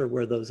even sure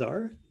where those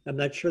are. I'm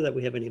not sure that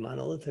we have any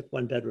monolithic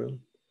one bedroom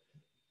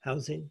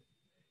housing.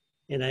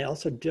 And I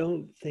also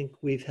don't think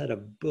we've had a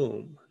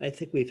boom. I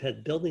think we've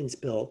had buildings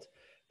built,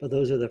 but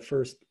those are the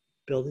first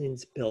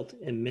buildings built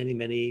in many,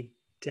 many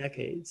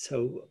decades.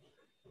 So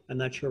I'm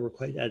not sure we're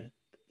quite at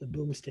the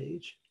boom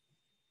stage.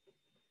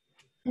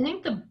 I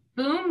think the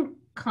boom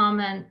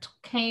comment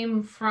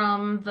came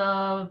from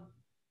the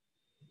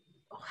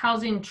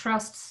Housing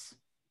Trust's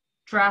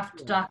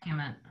draft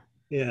document.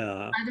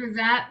 Yeah. Either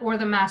that or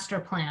the master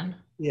plan.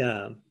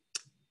 Yeah.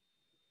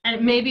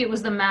 And maybe it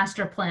was the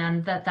master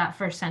plan that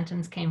first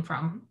sentence came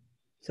from.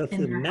 So if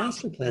the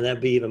master plan, that'd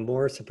be even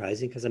more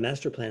surprising, because the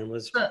master plan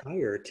was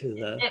prior to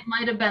the... It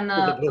might have been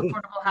the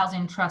Affordable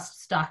Housing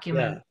Trust's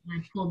document. Yeah.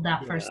 I pulled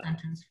that first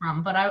sentence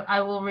from, but I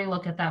will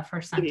relook at that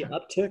first Maybe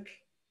sentence. uptick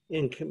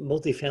in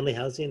multifamily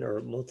housing or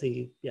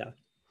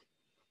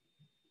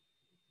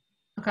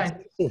Okay.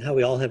 And how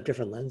we all have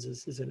different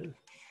lenses, isn't it?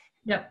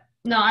 Yep.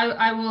 No,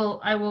 I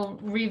will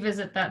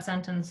revisit that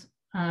sentence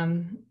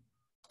and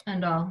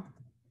all.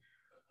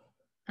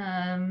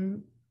 I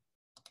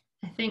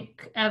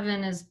think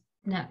Evan is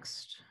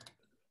next.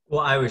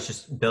 Well, I was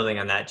just building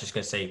on that, just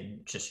going to say,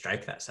 just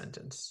strike that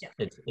sentence. Yeah.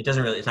 It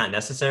doesn't really, it's not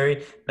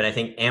necessary, but I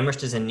think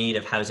Amherst is in need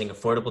of housing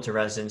affordable to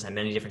residents at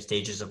many different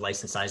stages of life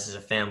and sizes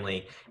of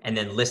family, and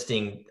then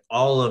listing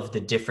all of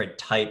the different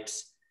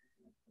types.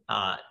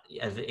 I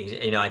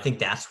think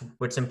that's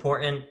what's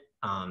important.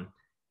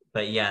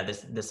 But yeah,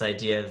 this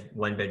idea of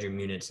one bedroom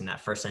units in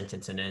that first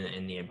sentence and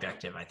in the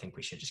objective, I think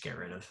we should just get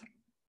rid of.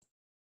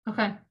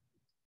 Okay.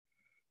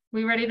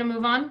 We ready to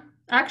move on?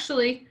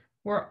 Actually,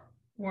 we're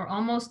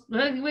almost,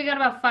 we got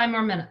about 5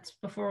 more minutes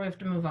before we have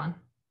to move on,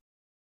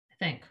 I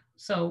think.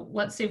 So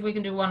let's see if we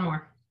can do one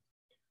more.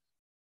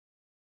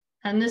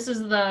 And this is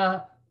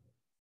the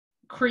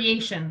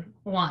creation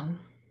one.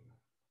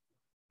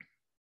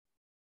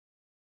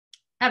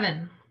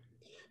 Evan.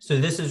 So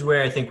this is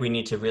where I think we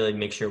need to really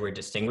make sure we're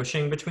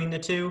distinguishing between the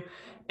two.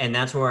 And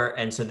that's where,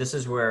 and so this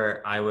is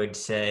where I would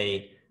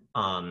say,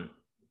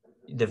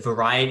 the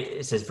variety,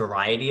 it says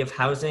variety of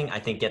housing, I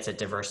think gets at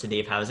diversity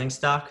of housing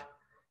stock.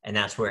 And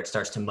that's where it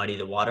starts to muddy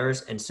the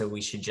waters. And so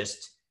we should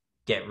just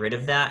get rid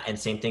of that. And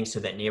same thing, so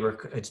that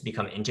neighborhoods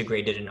become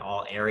integrated in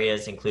all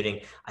areas, including,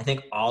 I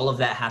think all of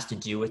that has to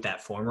do with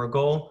that former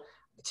goal.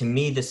 To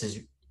me, this is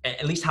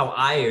at least how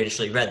I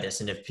initially read this.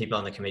 And if people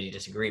on the committee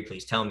disagree,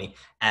 please tell me,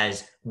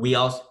 as we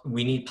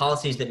need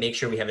policies that make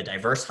sure we have a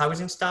diverse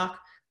housing stock,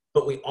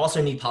 but we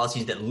also need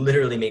policies that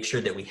literally make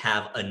sure that we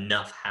have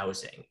enough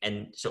housing.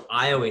 And so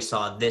I always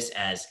saw this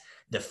as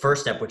the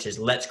first step, which is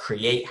let's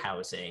create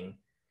housing.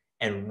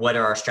 And what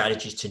are our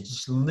strategies to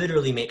just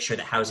literally make sure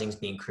that housing is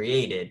being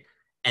created?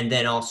 And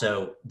then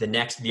also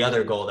the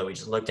other goal that we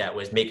just looked at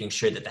was making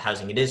sure that the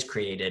housing it is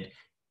created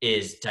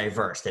is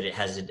diverse, that it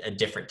has a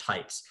different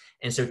types.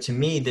 And so to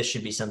me, this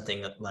should be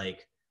something that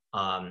like,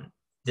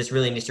 this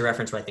really needs to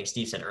reference what I think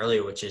Steve said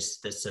earlier, which is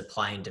the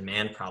supply and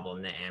demand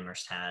problem that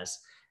Amherst has,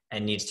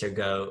 and needs to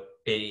go,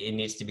 it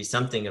needs to be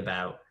something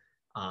about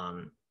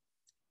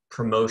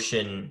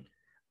creation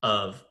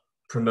of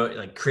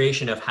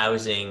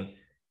housing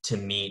to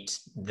meet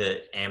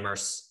the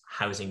Amherst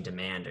housing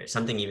demand, or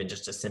something even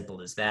just as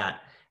simple as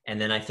that. And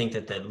then I think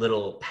that the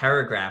little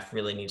paragraph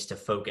really needs to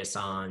focus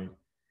on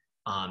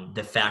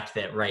the fact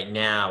that right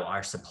now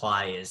our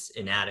supply is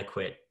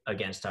inadequate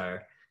against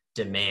our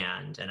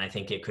demand. And I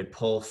think it could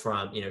pull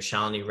from, you know,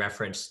 Shalini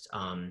referenced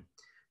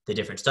the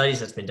different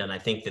studies that's been done. I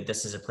think that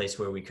this is a place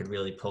where we could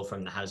really pull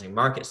from the housing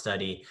market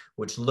study,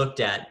 which looked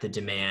at the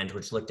demand,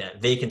 which looked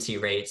at vacancy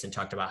rates and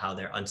talked about how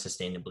they're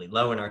unsustainably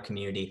low in our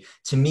community.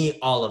 To me,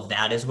 all of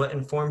that is what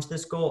informs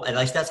this goal. And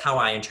that's how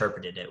I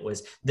interpreted it.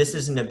 Was this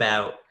is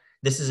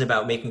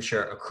about making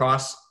sure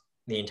across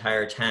the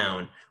entire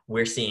town,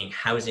 we're seeing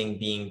housing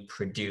being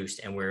produced,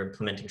 and we're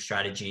implementing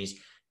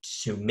strategies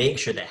to make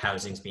sure that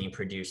housing is being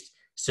produced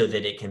so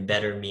that it can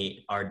better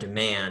meet our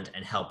demand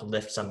and help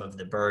lift some of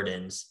the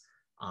burdens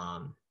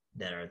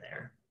that are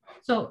there.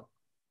 So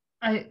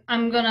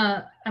I'm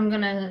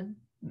gonna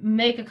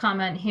make a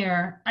comment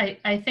here.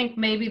 I think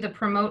maybe the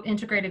promote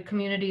integrated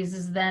communities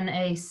is then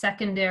a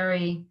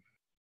secondary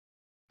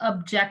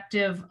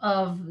objective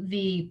of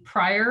the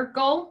prior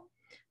goal,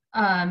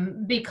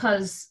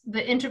 because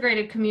the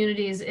integrated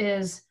communities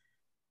is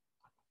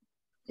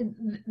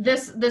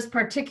this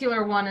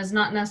particular one is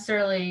not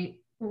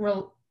necessarily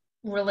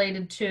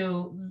related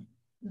to.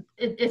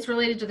 It's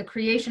related to the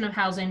creation of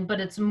housing,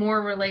 but it's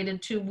more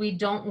related to, we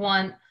don't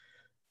want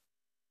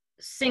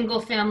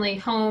single family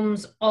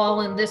homes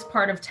all in this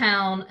part of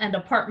town and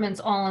apartments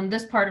all in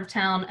this part of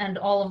town, and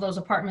all of those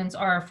apartments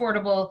are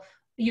affordable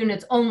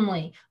units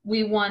only.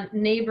 We want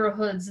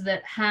neighborhoods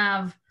that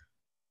have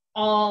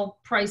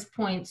all price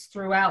points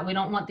throughout. We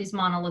don't want these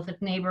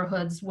monolithic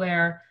neighborhoods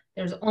where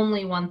there's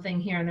only one thing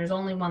here and there's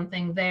only one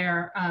thing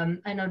there.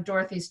 I know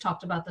Dorothy's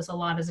talked about this a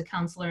lot as a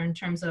counselor in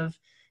terms of,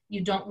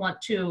 you don't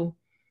want to,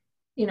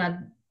 you know,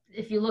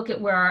 if you look at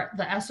where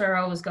the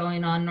SRO is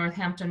going on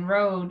Northampton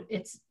Road,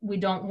 we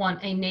don't want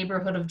a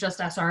neighborhood of just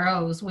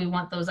SROs. We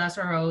want those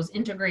SROs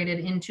integrated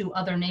into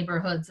other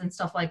neighborhoods and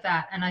stuff like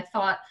that. And I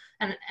thought,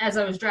 and as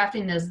I was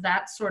drafting this,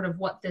 that's sort of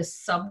what this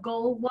sub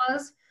goal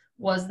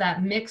was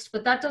that mixed,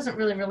 but that doesn't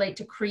really relate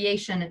to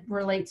creation. It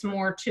relates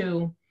more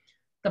to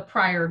the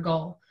prior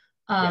goal.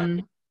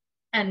 And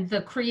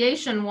the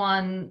creation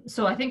one,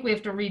 so I think we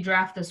have to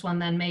redraft this one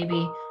then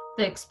maybe.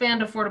 The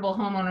expand affordable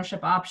homeownership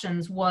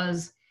options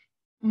was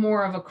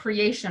more of a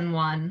creation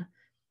one,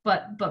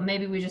 but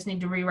maybe we just need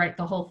to rewrite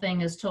the whole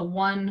thing as to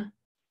one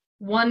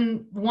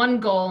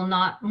goal,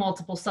 not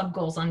multiple sub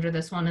goals under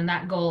this one. And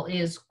that goal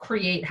is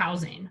create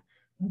housing,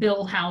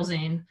 build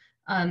housing,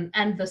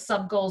 and the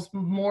sub goals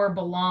more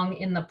belong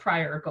in the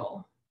prior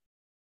goal.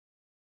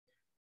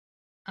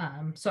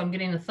 So I'm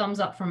getting a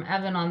thumbs up from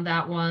Evan on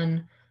that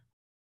one,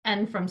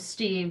 and from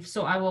Steve.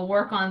 So I will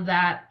work on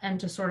that and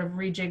to sort of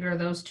rejigger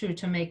those two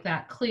to make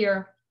that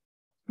clear.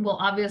 We'll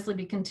obviously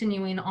be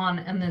continuing on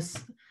in this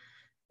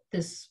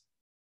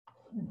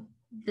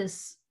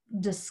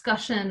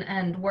discussion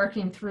and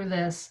working through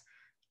this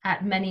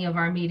at many of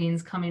our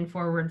meetings coming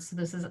forward. So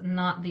this is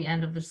not the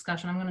end of the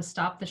discussion. I'm going to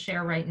stop the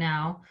share right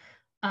now.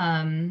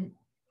 And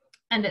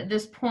at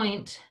this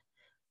point,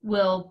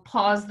 we'll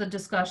pause the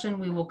discussion.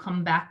 We will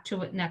come back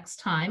to it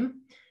next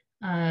time.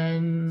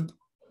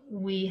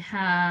 We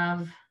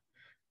have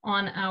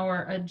on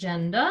our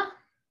agenda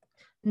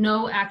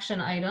no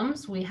action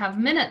items. We have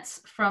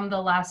minutes from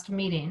the last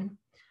meeting,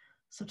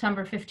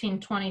 September 15,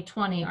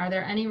 2020. Are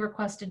there any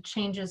requested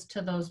changes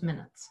to those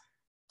minutes?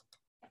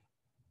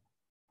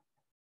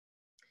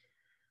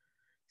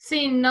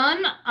 Seeing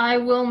none, I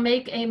will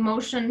make a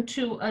motion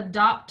to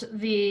adopt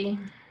the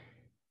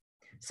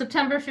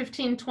September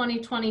 15,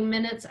 2020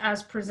 minutes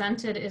as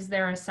presented. Is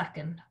there a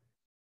second?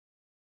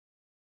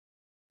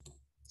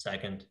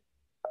 Second.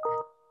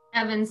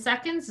 Evan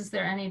seconds. Is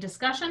there any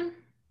discussion?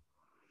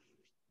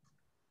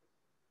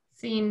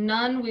 Seeing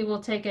none, we will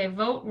take a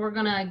vote. We're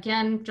gonna,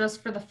 again,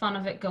 just for the fun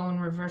of it, go in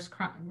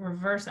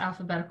reverse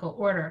alphabetical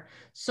order.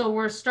 So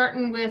we're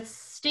starting with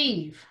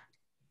Steve.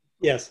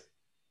 Yes.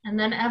 And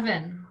then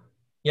Evan.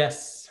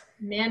 Yes.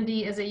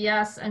 Mandy is a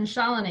yes, and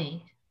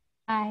Shalini.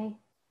 Aye.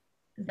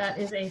 That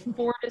is a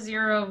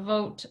 4-0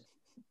 vote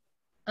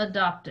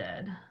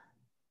adopted.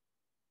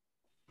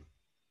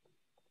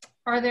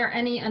 Are there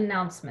any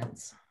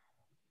announcements?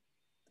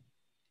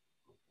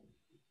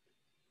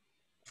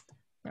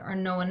 There are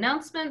no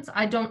announcements.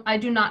 I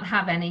do not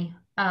have any.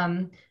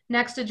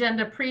 Next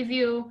agenda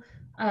preview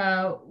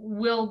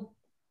will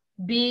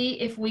be,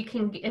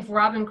 if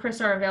Rob and Chris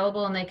are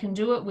available and they can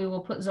do it, we will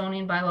put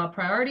zoning bylaw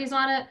priorities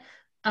on it.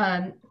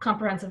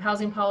 Comprehensive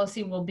housing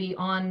policy will be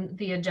on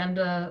the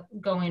agenda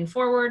going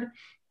forward.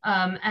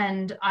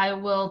 And I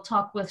will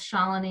talk with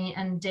Shalini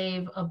and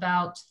Dave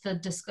about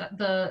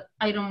the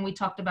item we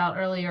talked about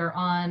earlier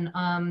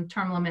on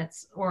term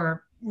limits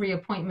or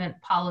reappointment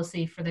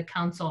policy for the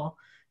council,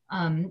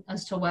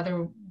 as to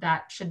whether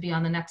that should be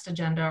on the next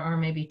agenda or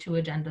maybe 2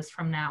 agendas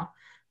from now.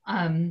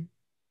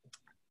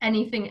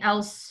 Anything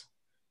else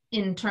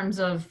in terms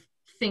of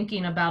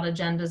thinking about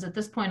agendas? At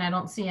this point, I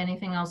don't see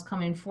anything else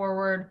coming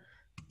forward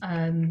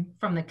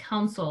from the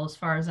council as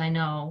far as I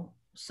know.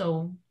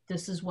 So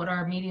this is what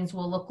our meetings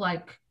will look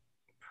like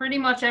pretty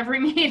much every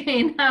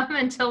meeting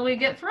until we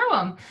get through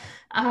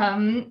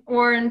them,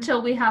 or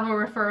until we have a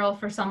referral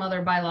for some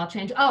other bylaw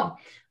change.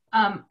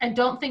 I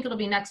don't think it'll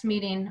be next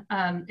meeting.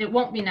 It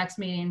won't be next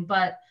meeting,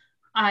 but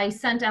I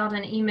sent out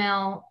an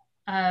email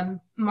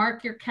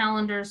Mark your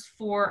calendars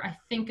for, I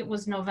think it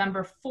was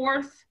November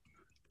 4th,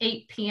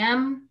 8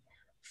 p.m.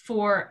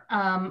 for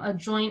a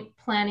joint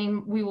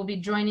planning. We will be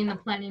joining the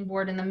planning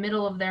board in the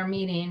middle of their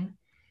meeting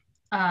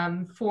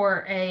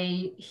for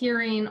a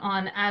hearing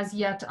on as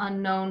yet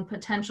unknown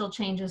potential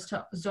changes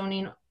to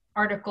zoning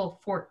Article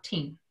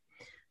 14.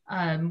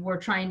 We're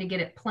trying to get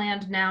it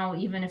planned now,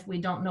 even if we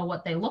don't know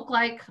what they look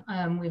like.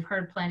 We've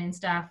heard planning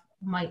staff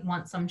might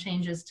want some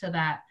changes to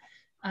that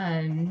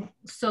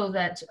so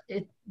that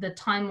the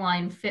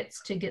timeline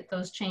fits to get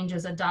those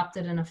changes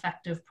adopted and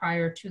effective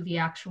prior to the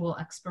actual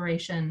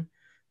expiration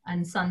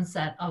and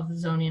sunset of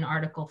zoning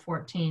Article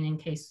 14, in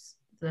case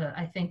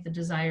I think the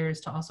desire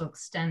is to also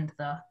extend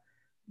the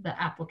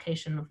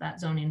application of that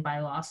zoning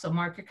bylaw. So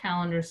mark your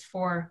calendars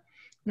for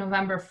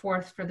November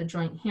 4th for the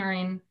joint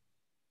hearing.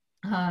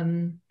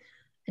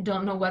 I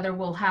don't know whether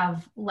we'll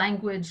have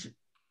language.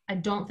 I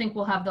don't think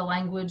we'll have the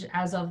language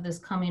as of this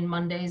coming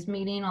Monday's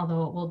meeting,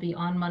 although it will be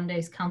on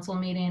Monday's council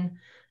meeting.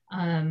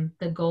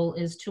 The goal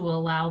is to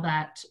allow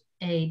that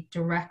a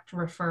direct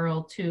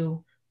referral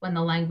to, when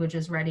the language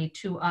is ready,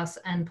 to us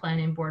and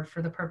planning board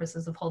for the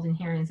purposes of holding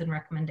hearings and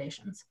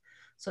recommendations.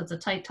 So it's a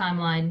tight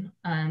timeline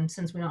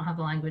since we don't have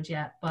the language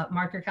yet, but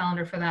mark your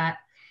calendar for that.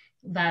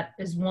 That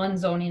is one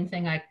zoning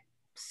thing I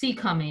see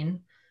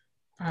coming.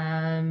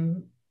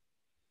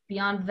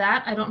 Beyond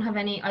that, I don't have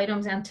any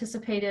items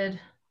anticipated,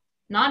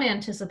 not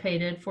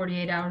anticipated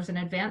 48 hours in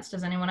advance.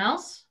 Does anyone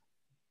else?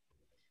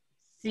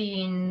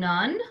 Seeing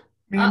none.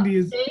 Mandy,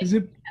 is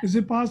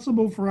it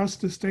possible for us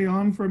to stay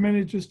on for a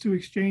minute just to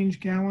exchange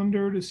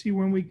calendar to see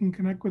when we can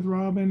connect with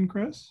Rob and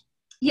Chris?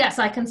 Yes,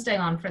 I can stay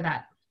on for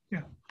that.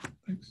 Yeah,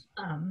 thanks.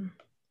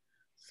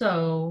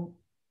 So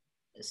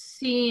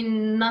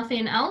seeing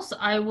nothing else,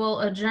 I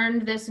will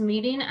adjourn this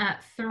meeting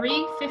at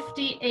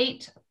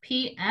 3:58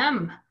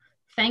 p.m.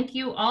 Thank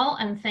you all,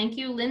 and thank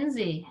you,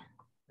 Lindsay.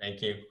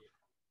 Thank you.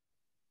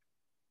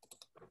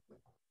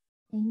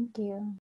 Thank you.